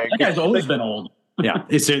that guy. That guy's always been old. Yeah,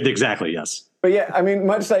 it's exactly, yes. But yeah, I mean,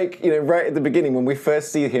 much like, right at the beginning when we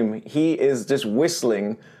first see him, he is just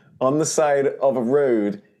whistling on the side of a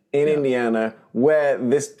road in Indiana where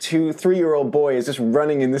this 3-year-old boy is just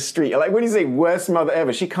running in the street. Like, when you say worst mother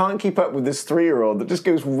ever, she can't keep up with this 3-year-old that just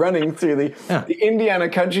goes running through the Indiana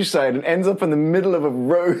countryside and ends up in the middle of a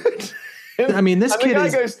road. I mean, this kid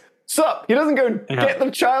goes, sup? He doesn't go get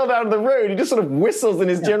the child out of the road. He just sort of whistles in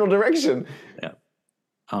his general direction. Yeah.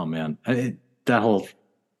 Oh, man. That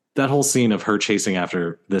whole scene of her chasing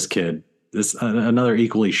after this kid, another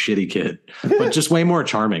equally shitty kid, but just way more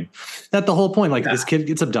charming. That's the whole point. Like, this kid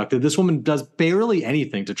gets abducted. This woman does barely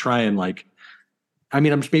anything to try and, like, I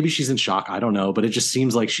mean, maybe she's in shock. I don't know. But it just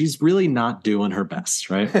seems like she's really not doing her best,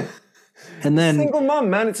 right? And then single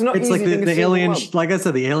mom, man, it's not easy. It's like the aliens, like I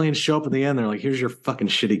said, the aliens show up at the end. They're like, "Here's your fucking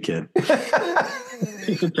shitty kid.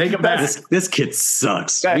 Take it back. This kid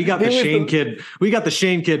sucks. We got the Shane kid. We got the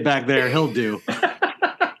Shane kid back there. He'll do."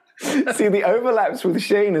 See, the overlaps with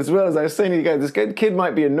Shane as well. As I was saying to you guys, this kid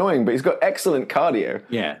might be annoying, but he's got excellent cardio.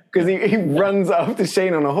 Yeah. Because he runs after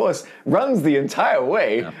Shane on a horse, runs the entire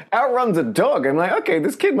way, outruns a dog. I'm like, okay,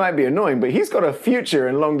 this kid might be annoying, but he's got a future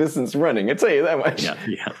in long-distance running. I tell you that much.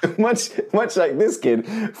 Yeah. much like this kid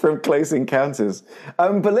from Close Encounters.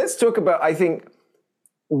 But let's talk about,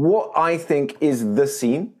 what I think is the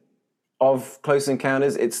scene of Close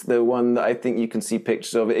Encounters. It's the one that I think you can see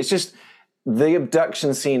pictures of it. It's just the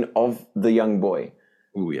abduction scene of the young boy.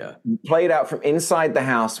 Oh, yeah. Played out from inside the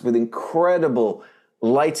house with incredible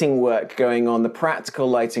lighting work going on, the practical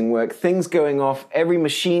lighting work, things going off, every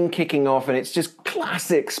machine kicking off, and it's just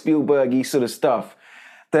classic Spielberg-y sort of stuff.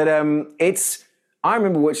 That I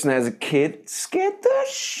remember watching that as a kid, scared the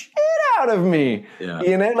shit out of me. Yeah.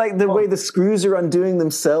 Like the way the screws are undoing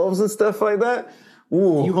themselves and stuff like that.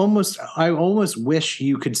 Ooh. I almost wish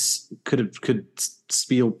you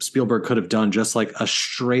Spielberg could have done just like a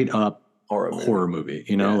straight up horror movie.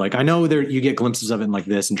 Like I know you get glimpses of it in like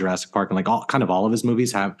this and Jurassic Park and like all of his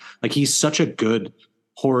movies have, like, he's such a good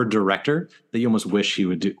horror director that you almost wish he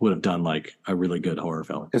would have done like a really good horror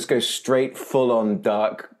film. Just go straight full on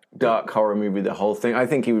dark horror movie, the whole thing. I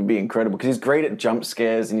think he would be incredible because he's great at jump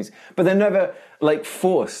scares but they're never like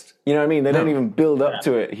forced. You know what I mean? They don't even build up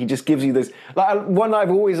to it. He just gives you this. Like, one I've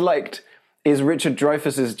always liked is Richard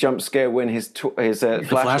Dreyfuss's jump scare when his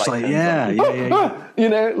flashlight. Yeah.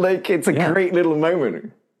 Like it's a great little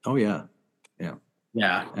moment. Oh yeah.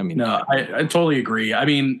 I mean, no, I totally agree. I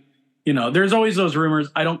mean, there's always those rumors.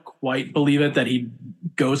 I don't quite believe it that he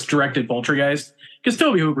ghost directed Poltergeist because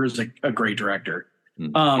Tobe Hooper is a great director.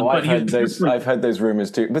 I've heard those rumors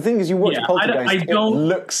too. But the thing is, you watch Poltergeist, it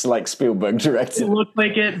looks like Spielberg directed. It looks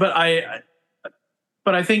like it, but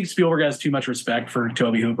I think Spielberg has too much respect for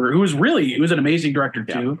Tobe Hooper, who was an amazing director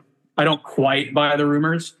too. I don't quite buy the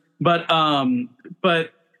rumors, but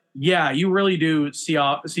yeah, you really do see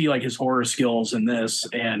like his horror skills in this,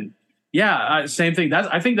 and same thing.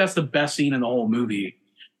 I think that's the best scene in the whole movie.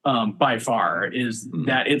 by far, is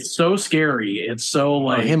that it's so scary. It's so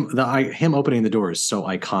like him opening the door is so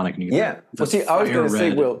iconic. Yeah. Well, see, I was going to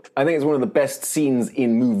say, Will, I think it's one of the best scenes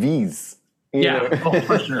in movies. You know? Oh,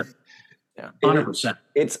 for sure. Yeah, 100%.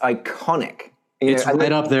 It's iconic. It's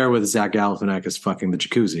right up there with Zach Galifianakis fucking the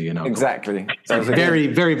jacuzzi, you know. Exactly. So very,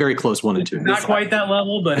 very, very close 1 and 2. Not quite that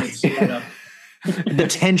level, but it's the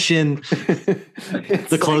tension,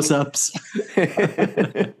 the close-ups.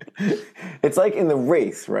 It's like in The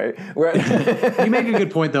Wraith, right? You make a good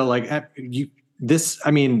point, though. Like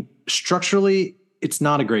structurally, it's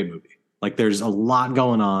not a great movie. Like there's a lot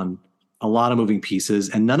going on, a lot of moving pieces,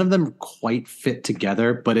 and none of them quite fit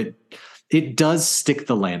together, but it does stick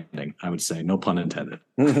the landing, I would say. No pun intended.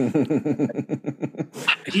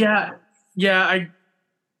 Yeah.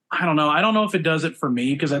 I don't know. I don't know if it does it for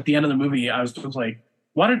me, because at the end of the movie, I was just like,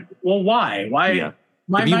 why? Why? Yeah.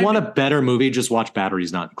 If you want a better movie, just watch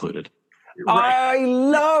Batteries Not Included. Right. I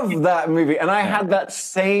love that movie. And I had that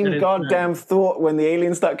same goddamn thought when the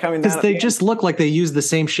aliens start coming down. Because they just look like they use the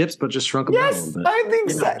same ships, but just shrunk them down a little bit. I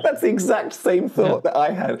think that's the exact same thought that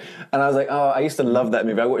I had. And I was like, oh, I used to love that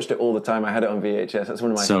movie. I watched it all the time. I had it on VHS. That's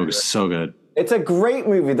one of my favorites. So good. It's a great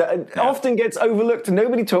movie that often gets overlooked and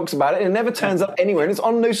nobody talks about it. And it never turns up anywhere. And it's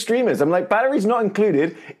on no streamers. I'm like, Batteries Not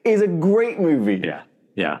Included is a great movie.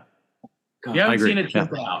 Yeah. God, you haven't seen it,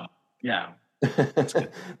 check it out. Yeah.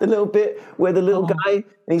 The little bit where the little guy, and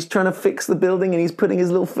he's trying to fix the building and he's putting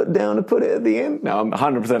his little foot down to put it at the end. No, I'm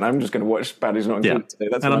 100%. I'm just going to watch Batteries Not Included today.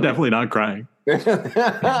 That's and I'm definitely not crying.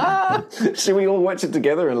 Should we all watch it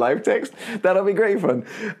together in live text? That'll be great fun.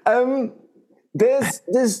 There's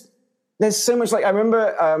so much. Like I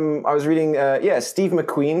remember, I was reading. Steve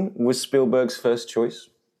McQueen was Spielberg's first choice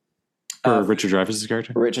for Richard Dreyfuss's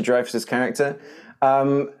character.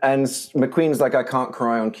 And McQueen's like, I can't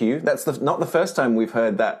cry on cue. That's not the first time we've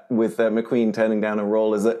heard that with McQueen turning down a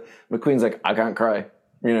role, is that McQueen's like, I can't cry.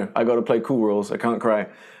 You know, I got to play cool roles. I can't cry.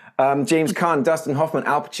 James Caan, Dustin Hoffman,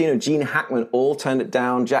 Al Pacino, Gene Hackman all turned it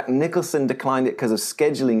down. Jack Nicholson declined it because of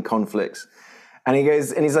scheduling conflicts. And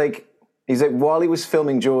he's like, while he was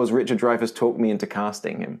filming Jaws, Richard Dreyfuss talked me into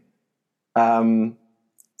casting him.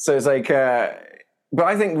 So it's like, but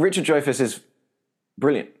I think Richard Dreyfuss is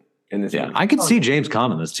brilliant in this movie. I could see James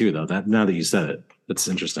Caan in this too, though. Now that you said it, that's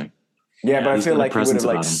interesting. Yeah, but I feel like he would have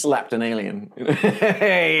like slapped an alien.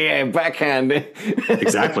 Hey, backhand.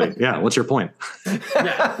 Exactly. Yeah. What's your point?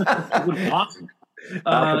 It would be awesome.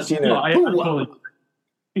 Pacino.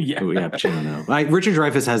 Pacino. No, Richard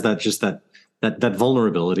Dreyfuss has that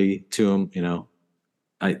vulnerability to him. You know,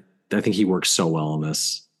 I think he works so well in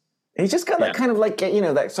this. He's just got that kind of like,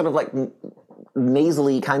 that sort of like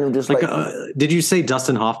nasally kind of just like. Did you say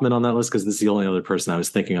Dustin Hoffman on that list? Because this is the only other person I was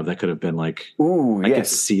thinking of that could have been like. Ooh, I could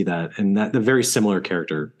see that, and that the very similar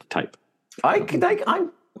character type. I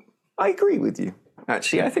agree with you.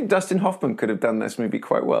 Actually, I think Dustin Hoffman could have done this movie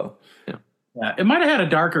quite well. Yeah, it might have had a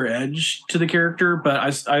darker edge to the character, but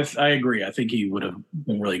I agree. I think he would have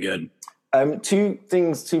been really good. Two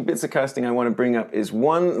bits of casting I want to bring up is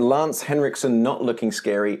one, Lance Henriksen not looking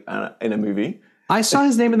scary in a movie. I saw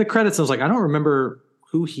his name in the credits. And I was like, I don't remember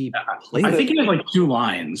who he played. I think he had like 2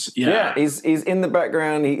 lines. Yeah, he's in the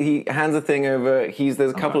background. He hands a thing over. There's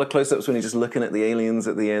a couple of close-ups when he's just looking at the aliens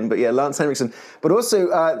at the end. But yeah, Lance Henriksen. But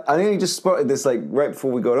also, I only just spotted this like right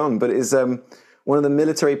before we got on. But it's one of the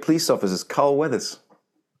military police officers, Carl Weathers.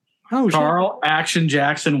 Oh, Carl Action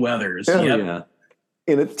Jackson Weathers. Oh, yeah.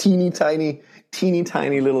 In a teeny tiny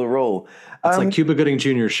little role. It's like Cuba Gooding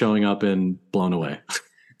Jr. showing up in Blown Away.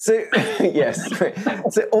 So yes,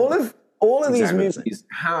 so all of these movies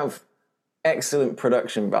have excellent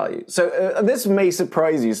production value. So this may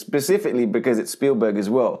surprise you specifically because it's Spielberg as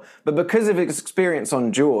well, but because of his experience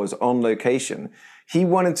on Jaws on location, he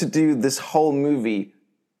wanted to do this whole movie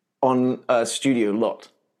on a studio lot,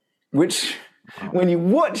 which when you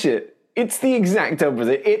watch it, it's the exact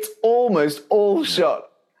opposite. It's almost all shot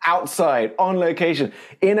outside, on location,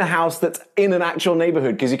 in a house that's in an actual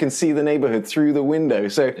neighborhood, because you can see the neighborhood through the window.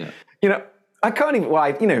 So, I can't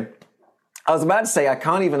even, I was about to say, I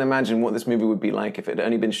can't even imagine what this movie would be like if it had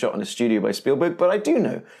only been shot in a studio by Spielberg, but I do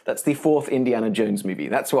know that's the 4th Indiana Jones movie.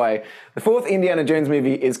 That's why the 4th Indiana Jones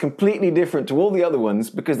movie is completely different to all the other ones,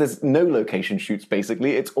 because there's no location shoots,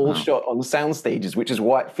 basically. It's all shot on sound stages, which is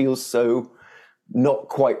why it feels so not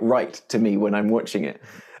quite right to me when I'm watching it.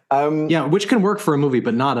 Which can work for a movie,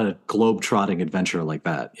 but not a globe-trotting adventure like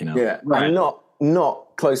that, Yeah, right. And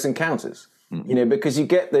not Close Encounters, because you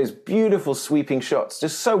get those beautiful sweeping shots,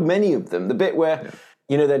 just so many of them. The bit where,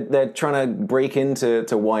 they're trying to break into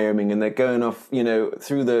Wyoming and they're going off,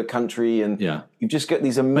 through the country, and you just get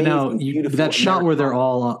these amazing, beautiful. That shot where they're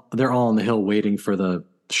all on the hill waiting for the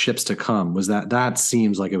ships to come. Was that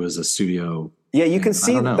seems like it was a studio. Yeah, you can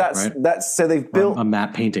see right? that's so they've built a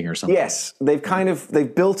matte painting or something. Yes, they've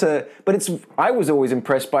built but I was always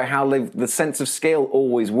impressed by how the sense of scale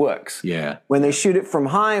always works. Yeah. When they shoot it from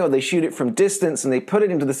high or they shoot it from distance and they put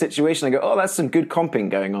it into the situation, I go, oh, that's some good comping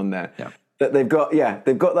going on there. Yeah. That they've got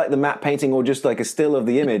like the matte painting or just like a still of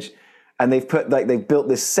the image, and they've built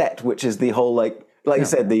this set, which is the whole like you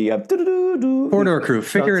said, the four-door crew.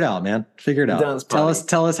 Figure it out, man. Figure it out.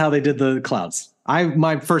 Tell us how they did the clouds.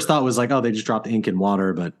 My first thought was like, oh, they just dropped ink in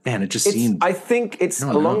water, but man, it just seemed. I think it's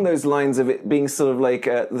along those lines of it being sort of like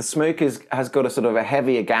the smoke has got a sort of a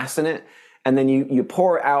heavier gas in it, and then you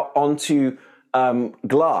pour it out onto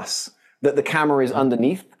glass that the camera is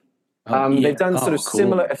underneath. They've done sort of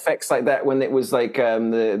similar effects like that when it was like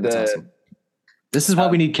the. Awesome. This is why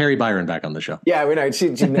we need Carrie Byron back on the show. Yeah, we know. She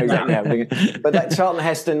knows that. But that Charlton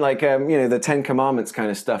Heston, like, the Ten Commandments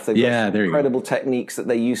kind of stuff. They've got incredible techniques that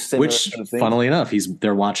they use similar Which, kind of things. Funnily enough,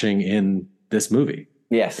 they're watching in this movie.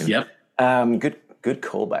 Yes. Yep. Good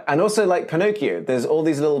callback. And also, like, Pinocchio. There's all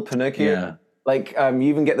these little Pinocchio. Yeah. Like, you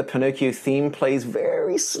even get the Pinocchio theme plays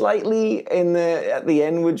very slightly at the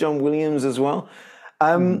end with John Williams as well.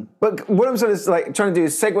 But what I'm sort of like trying to do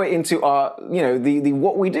is segue into our, the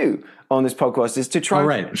what we do on this podcast is to try.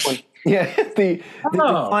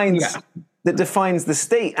 That defines the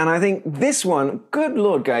state. And I think this one, good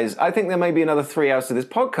Lord, guys, I think there may be another 3 hours to this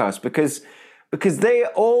podcast because they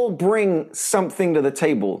all bring something to the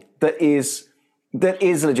table that is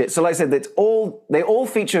legit. So like I said, they all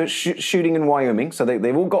feature shooting in Wyoming. So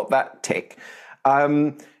they've all got that tick.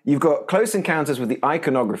 You've got Close Encounters with the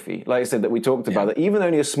iconography, like I said, that we talked about, that even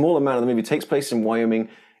only a small amount of the movie takes place in Wyoming,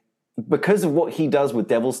 because of what he does with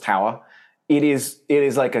Devil's Tower, it is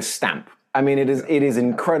like a stamp. I mean, it is an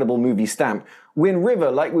incredible movie stamp. Wind River,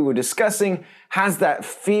 like we were discussing, has that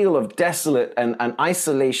feel of desolate and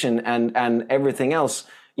isolation and everything else,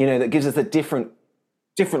 that gives us a different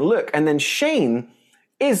look. And then Shane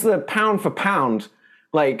is the pound for pound,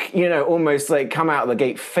 like, almost like come out of the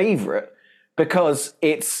gate favorite, because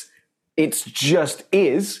it's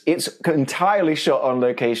entirely shot on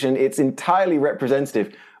location. It's entirely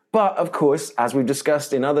representative. But of course, as we've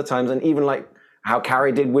discussed in other times, and even like how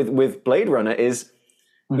Carrie did with Blade Runner is,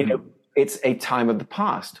 it's a time of the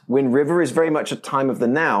past. Wind River is very much a time of the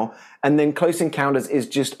now. And then Close Encounters is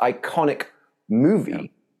just iconic movie. Yeah.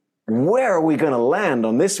 Where are we going to land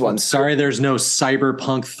on this one? I'm sorry, there's no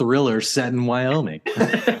cyberpunk thriller set in Wyoming.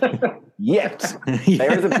 Yet.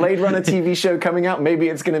 There is a Blade Runner TV show coming out. Maybe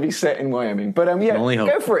it's going to be set in Wyoming. But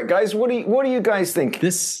go for it, guys. What do you guys think?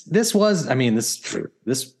 This was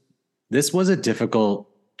a difficult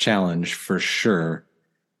challenge for sure.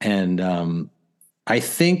 And I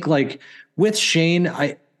think like with Shane,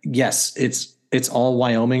 it's all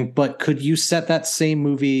Wyoming, but could you set that same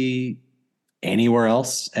movie anywhere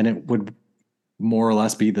else and it would more or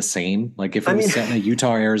less be the same? Like if it was set in a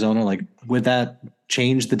Utah or Arizona, like would that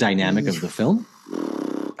change the dynamic of the film?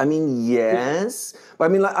 I mean, yes. But I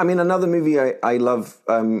mean, another movie I love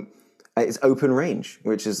is Open Range,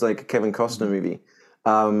 which is like a Kevin Costner movie,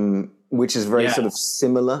 which is very sort of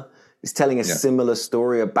similar. It's telling a similar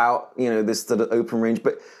story about, this sort of open range.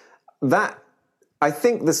 But that, I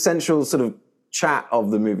think the central sort of chat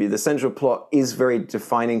of the movie, the central plot is very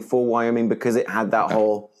defining for Wyoming because it had that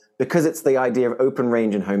because it's the idea of open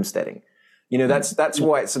range and homesteading. That's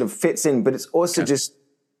why it sort of fits in, but it's also just,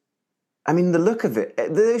 I mean, the look of it,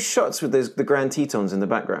 those shots with the Grand Tetons in the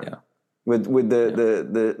background, with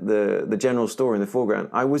the general store in the foreground,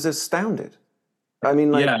 I was astounded. I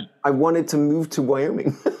mean, I wanted to move to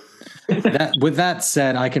Wyoming. With that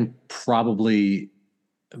said, I can probably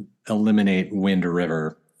eliminate Wind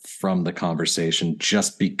River from the conversation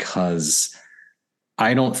just because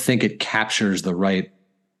I don't think it captures the right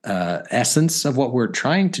essence of what we're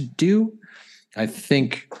trying to do. I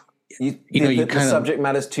think the subject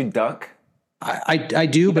matter's too dark. I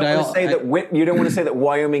do, but you don't want to say that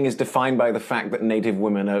Wyoming is defined by the fact that Native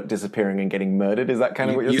women are disappearing and getting murdered. Is that kind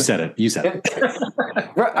of what you're saying? You said it.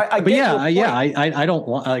 Right, I don't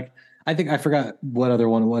want like. I think I forgot what other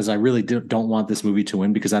one it was. I really don't want this movie to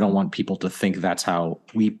win because I don't want people to think that's how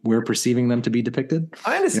we're perceiving them to be depicted.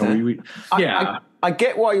 I understand. I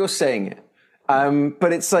get why you're saying it.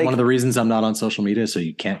 But it's like one of the reasons I'm not on social media, so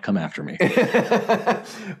you can't come after me.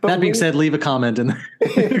 That being said, leave a comment in the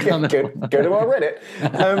go to our Reddit.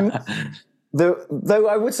 Though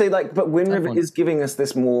I would say but Wind River is giving us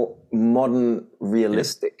this more modern,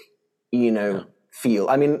 realistic, feel.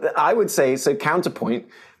 I mean, I would say so. Counterpoint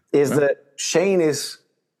is that Shane is,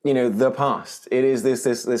 the past. It is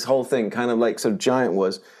this whole thing, kind of like sort of Giant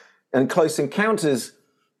was, and Close Encounters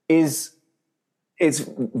is it's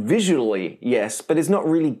visually, yes, but it's not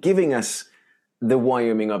really giving us the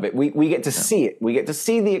Wyoming of it. We get to see it. We get to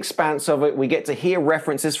see the expanse of it. We get to hear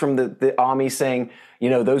references from the army saying,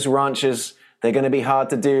 those ranches, they're going to be hard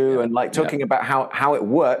to do, and like talking about how it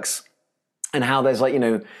works and how there's like,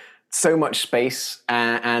 so much space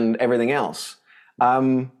and everything else.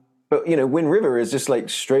 But Wind River is just like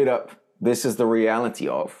straight up, this is the reality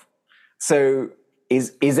of. So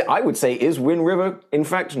is it, I would say, is Wind River, in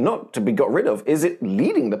fact, not to be got rid of? Is it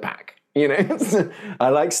leading the pack? I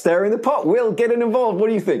like stirring the pot. Will, getting involved. What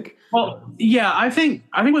do you think? Well, yeah, I think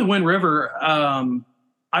with Wind River,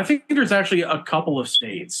 I think there's actually a couple of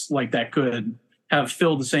states like that could have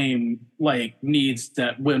filled the same like needs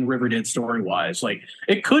that Wind River did story wise. Like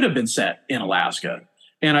it could have been set in Alaska,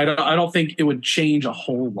 and I don't think it would change a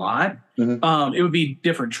whole lot. Mm-hmm. It would be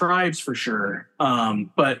different tribes for sure,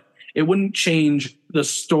 but it wouldn't change the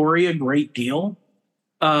story a great deal.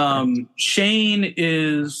 Shane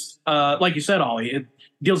is, like you said, Ollie, it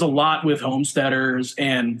deals a lot with homesteaders,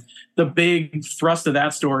 and the big thrust of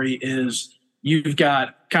that story is you've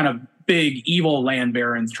got kind of big evil land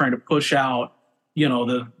barons trying to push out,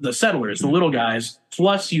 the settlers, the little guys,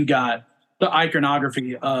 plus you got the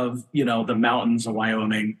iconography of, the mountains of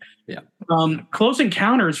Wyoming. Yeah. Close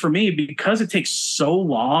Encounters for me, because it takes so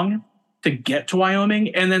long to get to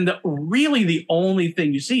Wyoming, and then the only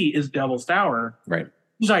thing you see is Devil's Tower. Right.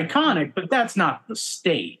 It's iconic, but that's not the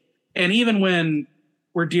state. And even when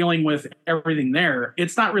we're dealing with everything there,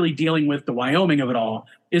 it's not really dealing with the Wyoming of it all.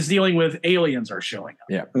 It's dealing with aliens are showing up.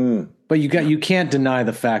 Yeah. But you can't deny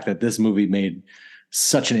the fact that this movie made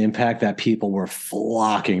such an impact that people were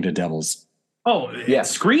flocking to Devil's. Oh, yeah. It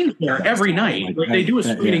screens there every night. Like, they do a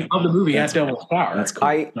screening of the movie at Devil's Tower. That's cool.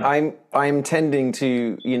 I'm tending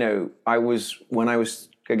to, when I was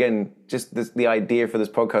again, just the idea for this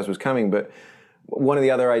podcast was coming, but one of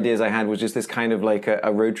the other ideas I had was just this kind of like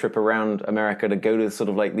a road trip around America to go to sort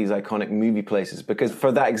of like these iconic movie places, because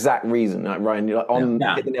for that exact reason, Ryan, hit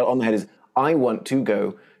the nail on the head, is I want to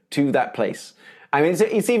go to that place. I mean,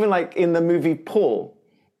 it's even like in the movie Paul,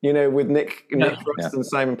 with Nick Frost and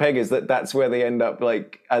Simon Pegg, is that's where they end up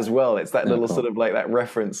like as well. It's that little sort of like that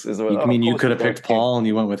reference as well. I mean, you could have picked Paul and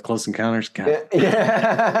you went with Close Encounters. God.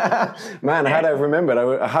 Yeah. Man, had I remembered, I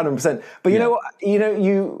would 100%. But you know what,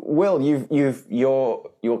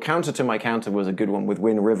 your counter to my counter was a good one with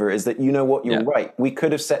Wind River, is that you're right. We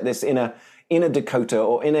could have set this in a Dakota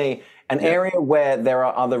or in an area where there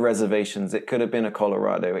are other reservations. It could have been a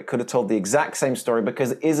Colorado. It could have told the exact same story,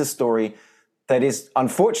 because it is a story that is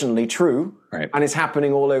unfortunately true, right, and is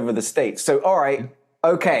happening all over the States. So, all right,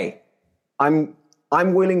 okay, I'm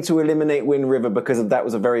willing to eliminate Wind River because that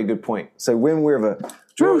was a very good point. So Wind River,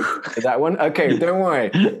 that one, okay, don't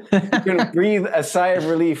worry. You're going to breathe a sigh of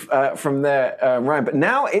relief from there, Ryan. But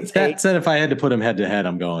now it's that said, if I had to put them head to head,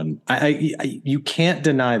 I'm going. You can't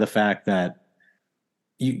deny the fact that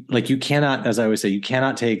you cannot, as I always say, you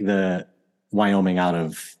cannot take the Wyoming out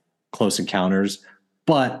of Close Encounters.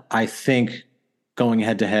 But I think, going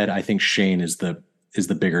head to head, I think Shane is the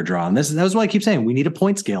bigger draw. And that's why I keep saying we need a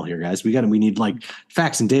point scale here, guys. We need like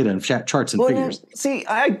facts and data and charts and figures. See,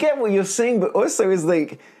 I get what you're saying, but also is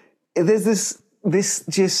like there's this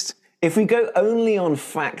just, if we go only on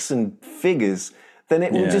facts and figures, then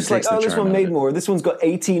it will just like, this one made more. This one's got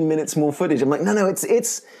 18 minutes more footage. I'm like, no,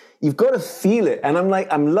 it's you've got to feel it. And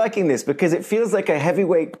I'm liking this because it feels like a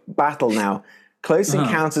heavyweight battle now. Close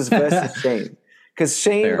Encounters versus Shane. Because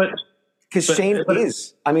Shane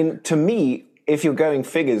is, I mean, to me, if you're going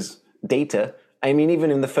figures, data, I mean, even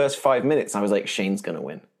in the first 5 minutes, I was like, Shane's going to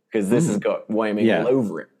win, because this has got Wyoming all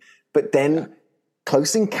over it. But then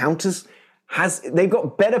Close Encounters they've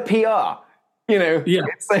got better PR,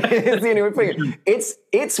 It's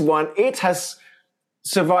one, it has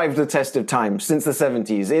survived the test of time since the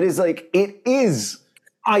 70s. It is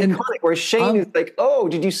iconic, whereas Shane is like, oh,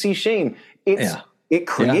 did you see Shane? It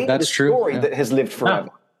created a story that has lived forever.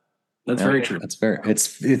 That's very true. That's fair.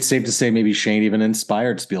 It's safe to say maybe Shane even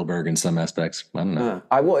inspired Spielberg in some aspects. I don't know.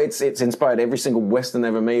 It's inspired every single Western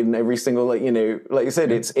ever made, and every single like you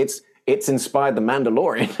said, it's inspired The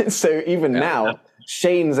Mandalorian. So even now,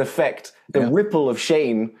 Shane's effect, the ripple of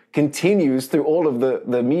Shane, continues through all of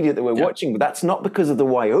the media that we're watching. But that's not because of the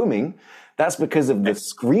Wyoming. That's because of the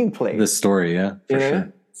screenplay, the story. Yeah, for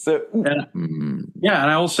sure. So and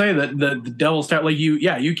I will say that the Devil's Tower, like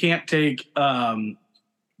you can't take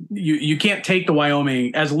you can't take the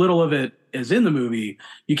Wyoming, as little of it as in the movie.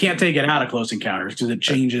 You can't take it out of Close Encounters because it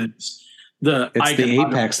changes the. It's the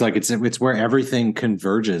apex, like it's where everything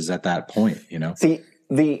converges at that point. See,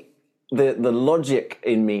 the logic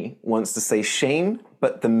in me wants to say Shane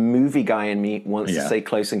but the movie guy in me wants to say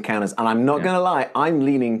Close Encounters. And I'm not going to lie, I'm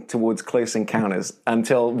leaning towards Close Encounters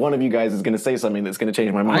until one of you guys is going to say something that's going to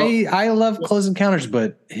change my mind. I love Close Encounters,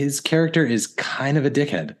 but his character is kind of a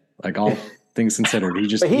dickhead. Like all things considered,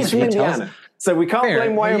 he's from Indiana, so we can't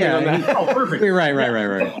blame Wyoming on that. Perfect.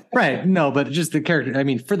 Right. No, but just the character. I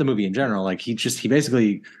mean, for the movie in general, like he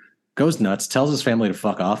basically goes nuts, tells his family to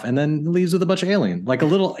fuck off, and then leaves with a bunch of like a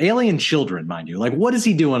little alien children, mind you. Like, what is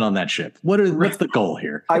he doing on that ship? What's the goal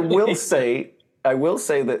here? I will say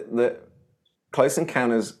that Close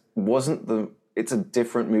Encounters it's a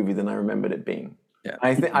different movie than I remembered it being. Yeah.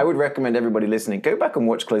 I think I would recommend everybody listening, go back and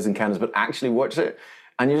watch Close Encounters, but actually watch it.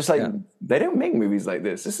 And you're just like, they don't make movies like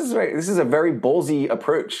this. This is a very ballsy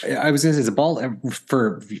approach. I was going to say, it's a ball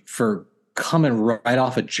for coming right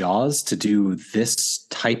off of Jaws to do this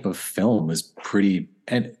type of film was pretty.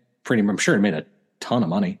 I'm sure it made a ton of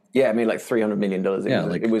money. Yeah, it made like $300 million.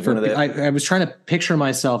 It was one of the. I was trying to picture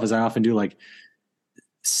myself, as I often do, like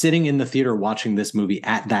sitting in the theater watching this movie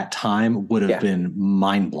at that time would have been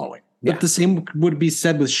mind blowing. But the same would be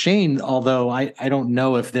said with Shane, although I don't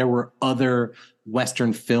know if there were other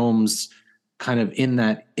Western films kind of in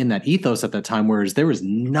that ethos at that time, whereas there was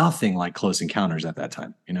nothing like Close Encounters at that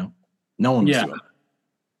time, No one was doing it.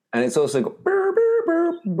 And it's also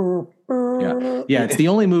Yeah, it's the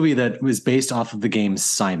only movie that was based off of the game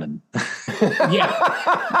Simon. Yeah.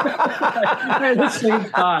 I had the same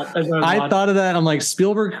thought as I thought of that. I'm like,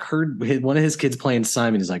 Spielberg heard one of his kids playing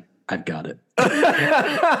Simon. He's like, I've got it.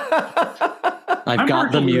 I've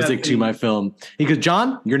got the music to my film. He goes,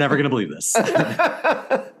 John, you're never going to believe this.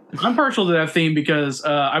 I'm partial to that theme because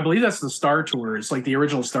I believe that's the Star Tours, like the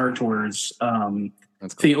original Star Tours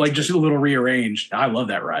theme, like just a little rearranged. I love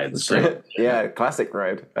that ride. So. Yeah, classic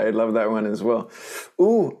ride. I love that one as well.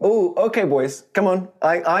 Ooh, okay, boys, come on.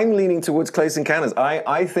 I'm leaning towards Close Encounters.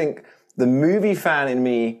 I think the movie fan in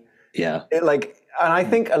me, and I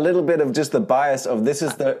think a little bit of just the bias of this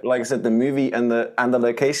is like I said, the movie and the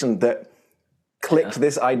location that clicked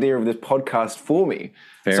this idea of this podcast for me.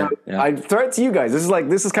 Fair, so I throw it to you guys.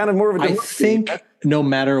 This is kind of more of a. I think no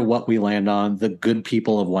matter what we land on, the good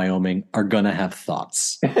people of Wyoming are gonna have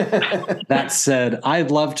thoughts. That said,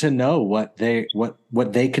 I'd love to know what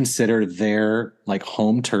they consider their like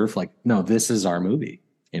home turf. Like, no, this is our movie.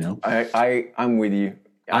 I'm with you.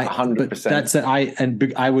 100%. That's it.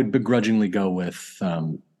 I would begrudgingly go with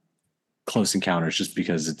Close Encounters just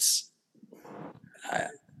because it's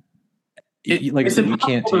like I said, you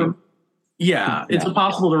can't take. It's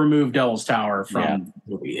impossible to remove Devil's Tower from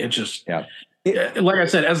the movie. It just, like I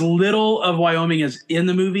said, as little of Wyoming is in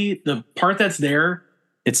the movie, the part that's there,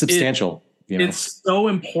 it's substantial. It's so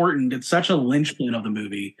important. It's such a linchpin of the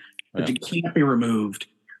movie that it can't be removed.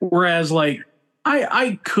 Whereas, like,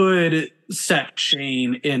 I could set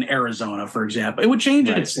Shane in Arizona, for example. It would change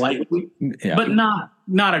it slightly, but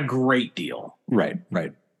not a great deal. Right.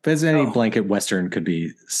 As any blanket Western could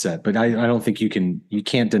be set, but I don't think you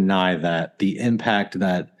can't deny that the impact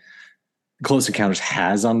that Close Encounters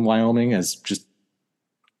has on Wyoming is just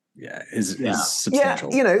is substantial.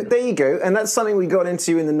 Yeah, there you go. And that's something we got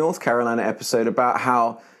into in the North Carolina episode about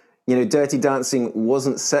how Dirty Dancing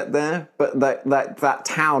wasn't set there, but that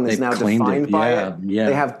town is now defined by it. Yeah.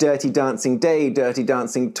 They have Dirty Dancing Day, Dirty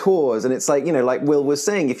Dancing tours, and it's like, like Will was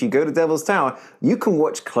saying, if you go to Devil's Tower, you can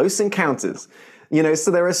watch Close Encounters.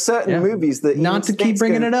 So there are certain movies that not to keep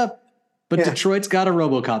bringing it up, but Detroit's got a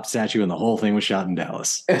RoboCop statue, and the whole thing was shot in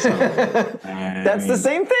Dallas. So, that's the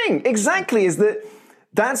same thing, exactly.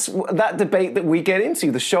 That's that debate that we get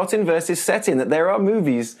into, the shot-in versus set-in. That there are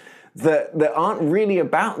movies that aren't really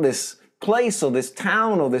about this place or this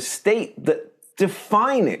town or this state that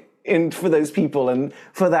define it for those people and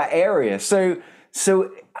for that area. So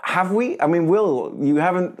have we? I mean, Will, you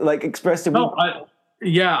haven't expressed it.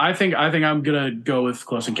 I think I'm gonna go with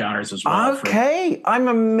Close Encounters as well. Okay, I'm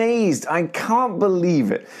amazed. I can't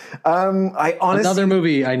believe it. I honestly another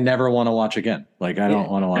movie I never want to watch again. Like I don't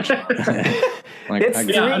want to watch it.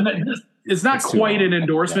 It's not quite an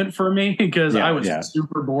endorsement for me because I was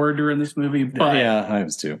super bored during this movie. But I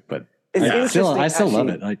was too. But I still love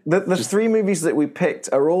it. The three movies that we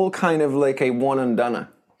picked are all kind of like a one and doneer.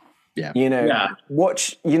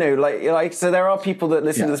 Watch, so there are people that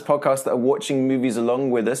listen to this podcast that are watching movies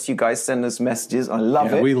along with us. You guys send us messages. I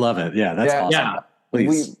love it. We love it. Yeah, that's awesome. Yeah.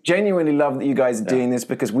 Please. We genuinely love that you guys are doing this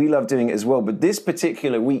because we love doing it as well. But this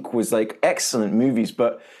particular week was excellent movies.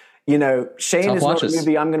 But, Shane is not a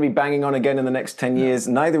movie I'm going to be banging on again in the next 10 years.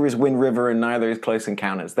 Neither is Wind River and neither is Close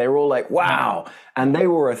Encounters. They were all like, wow. And they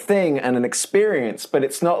were a thing and an experience. But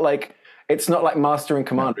it's not like It's not like Master and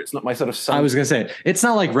Commander. It's not my sort of. I was going to say, it's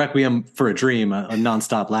not like Requiem for a Dream, a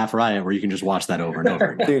nonstop laugh riot where you can just watch that over and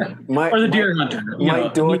over again. Dude, or the Deer Hunter. My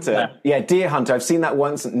daughter, Deer Hunter. I've seen that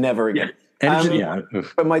once, never again.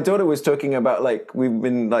 But my daughter was talking about, like, we've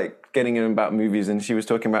been like getting in about movies, and she was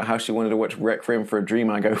talking about how she wanted to watch Requiem for a Dream.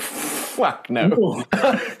 I go, fuck no.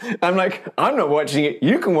 I'm like, I'm not watching it.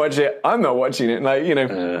 You can watch it. I'm not watching it. Like,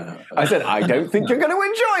 I said, I don't think you're going to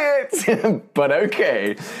enjoy it, but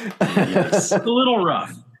okay. Yes. It's a little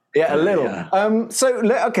rough. Yeah, a little. Yeah.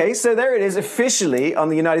 So there it is. Officially on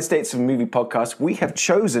the United States of Movie podcast, we have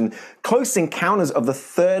chosen Close Encounters of the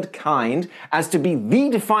Third Kind as to be the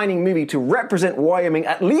defining movie to represent Wyoming,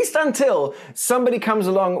 at least until somebody comes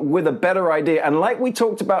along with a better idea. And like we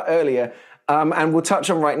talked about earlier, and we'll touch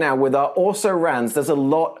on right now with our Also Rans, there's a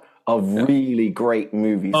lot of really great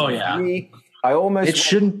movies. Oh, yeah. It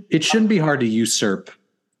shouldn't be hard to usurp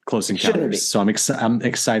Close Encounters, so I'm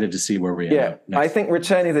excited to see where we end up next. I think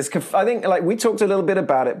returning this, I think, like, we talked a little bit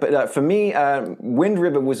about it, but for me, Wind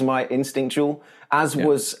River was my instinctual, as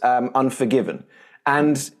was Unforgiven.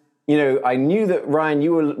 And, I knew that, Ryan,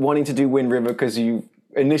 you were wanting to do Wind River because you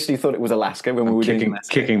initially thought it was Alaska when we were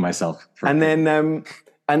kicking myself. And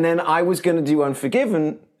then I was going to do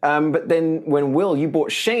Unforgiven, but then when you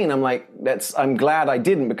bought Shane, I'm like, I'm glad I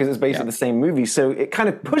didn't, because it's basically the same movie. So it kind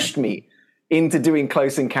of pushed me into doing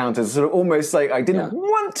Close Encounters, sort of almost like I didn't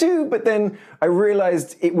want to, but then I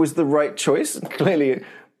realized it was the right choice, clearly.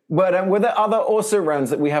 But were there other Also Rans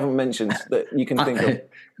that we haven't mentioned that you can think of?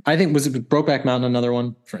 I think, was it Brokeback Mountain another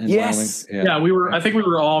one? Yes. Wyoming? Yeah, I think we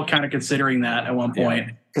were all kind of considering that at one point.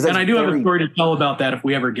 Yeah. And I do have a story to tell about that if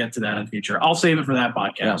we ever get to that in the future. I'll save it for that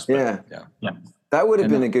podcast. Yeah. That would have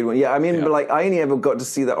been a good one. Yeah, I mean, but like, I only ever got to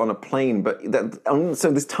see that on a plane, but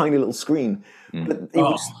so this tiny little screen. But it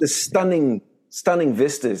was the stunning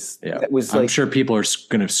vistas. Yeah. That was I'm sure people are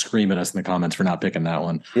going to scream at us in the comments for not picking that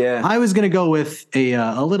one. Yeah. I was going to go with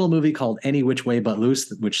a little movie called Any Which Way But Loose,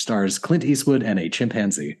 which stars Clint Eastwood and a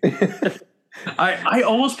chimpanzee. I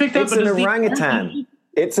almost picked up. It's an orangutan.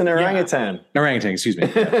 It's an orangutan. Orangutan, excuse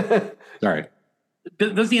me. Yeah. Sorry.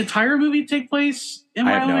 Does the entire movie take place in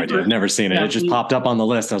Wyoming? I have no idea. I've never seen it. It just popped up on the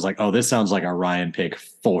list. I was like, oh, this sounds like a Ryan pick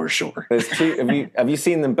for sure. There's two. Have you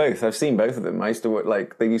seen them both? I've seen both of them. I used to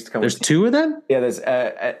they used to come. There's two of them? Yeah, there's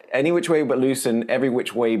Any Which Way But Loose and Every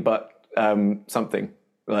Which Way But something.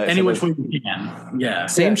 Any Which Way You Can. Yeah.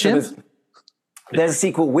 Same chimp? So there's a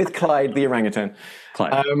sequel with Clyde the orangutan.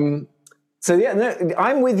 Clyde. So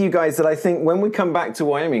I'm with you guys that I think when we come back to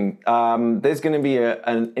Wyoming, there's going to be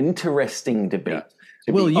an interesting debate.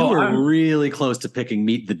 Will, you were really close to picking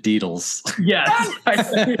Meet the Deedles. Yes.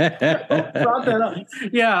 Brought that up.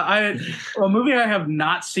 Yeah, a movie I have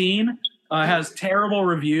not seen has terrible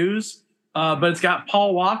reviews, but it's got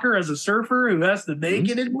Paul Walker as a surfer who has to make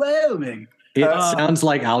it in Wyoming. It sounds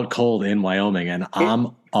like Out Cold in Wyoming, and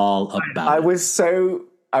I'm all about it.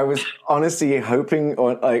 I was honestly hoping,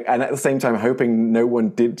 and at the same time hoping no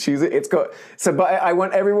one did choose it. But I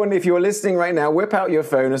want everyone, if you're listening right now, whip out your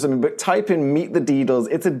phone or something, but type in Meet the Deedles.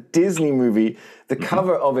 It's a Disney movie. The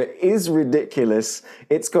cover of it is ridiculous.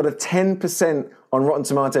 It's got a 10% on Rotten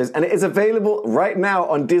Tomatoes, and it is available right now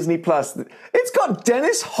on Disney Plus. It's got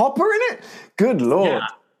Dennis Hopper in it. Good Lord. Yeah.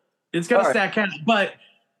 It's got a stack cast, but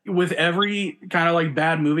with every kind of like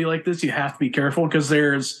bad movie like this, you have to be careful because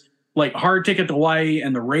there's like Hard Ticket to Hawaii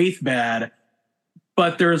and The Wraith bad,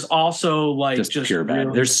 but there's also like just pure bad.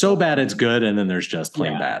 Really, there's so bad it's good, and then there's just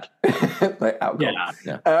plain bad. Like alcohol.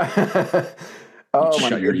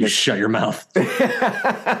 You shut your mouth.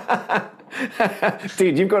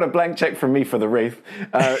 Dude, you've got a blank check from me for The Wraith,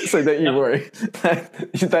 so don't you worry.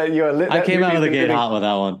 I came out of the gate hot with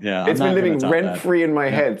that one. Yeah, it's been living rent-free in my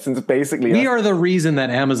head since basically... We are the reason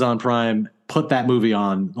that Amazon Prime put that movie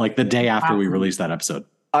on like the day after we released that episode.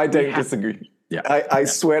 I don't disagree. Yeah, I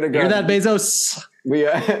swear to God. Hear that, Bezos?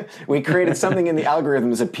 We created something in the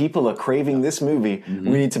algorithms that people are craving this movie. Mm-hmm.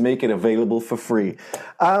 We need to make it available for free.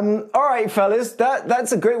 All right, fellas,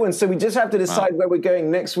 that's a great one. So we just have to decide where we're going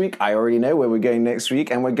next week. I already know where we're going next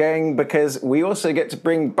week, and we're going because we also get to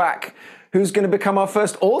bring back who's going to become our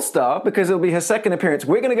first All-Star because it'll be her second appearance.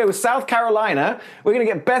 We're going to go with South Carolina. We're going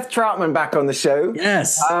to get Beth Troutman back on the show.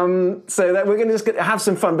 Yes. So that we're going to just have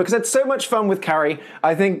some fun because it's so much fun with Carrie.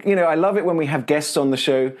 I think, I love it when we have guests on the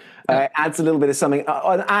show. It adds a little bit of something.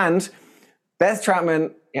 And Beth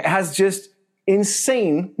Troutman has just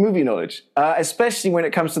insane movie knowledge, especially when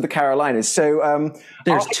it comes to the Carolinas. So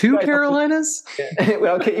there's two Carolinas?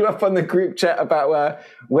 I'll get you up on the group chat about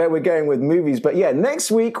where we're going with movies. But yeah, next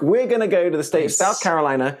week we're going to go to the state of South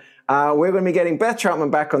Carolina. We're going to be getting Beth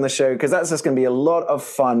Troutman back on the show because that's just going to be a lot of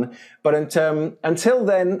fun. But until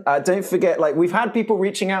then, don't forget, like, we've had people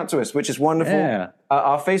reaching out to us, which is wonderful. Yeah.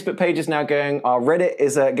 Our Facebook page is now going. Our Reddit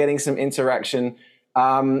is getting some interaction.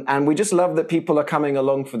 And we just love that people are coming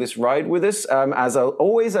along for this ride with us. As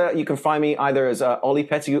always, you can find me either as Ollie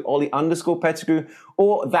Pettigrew, Ollie_Pettigrew,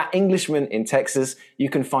 or That Englishman in Texas. You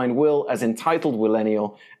can find Will as Entitled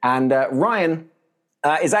Willennial. And Ryan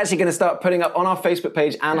is actually going to start putting up on our Facebook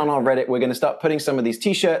page and on our Reddit. We're going to start putting some of these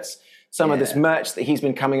T-shirts, some of this merch that he's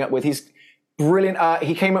been coming up with. He's brilliant.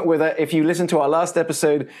 He came up with if you listen to our last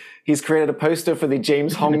episode, he's created a poster for the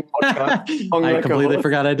James Hong podcast. I completely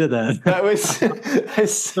forgot I did that.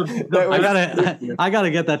 I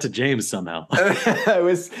gotta get that to James somehow. Get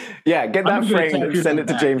that framed and send it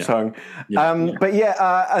to James Hong.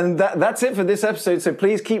 And that's it for this episode. So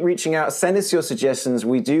please keep reaching out. Send us your suggestions.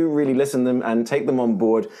 We do really listen to them and take them on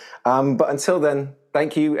board. But until then,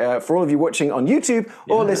 thank you for all of you watching on YouTube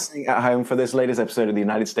or listening at home for this latest episode of the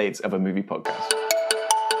United States of a Movie Podcast.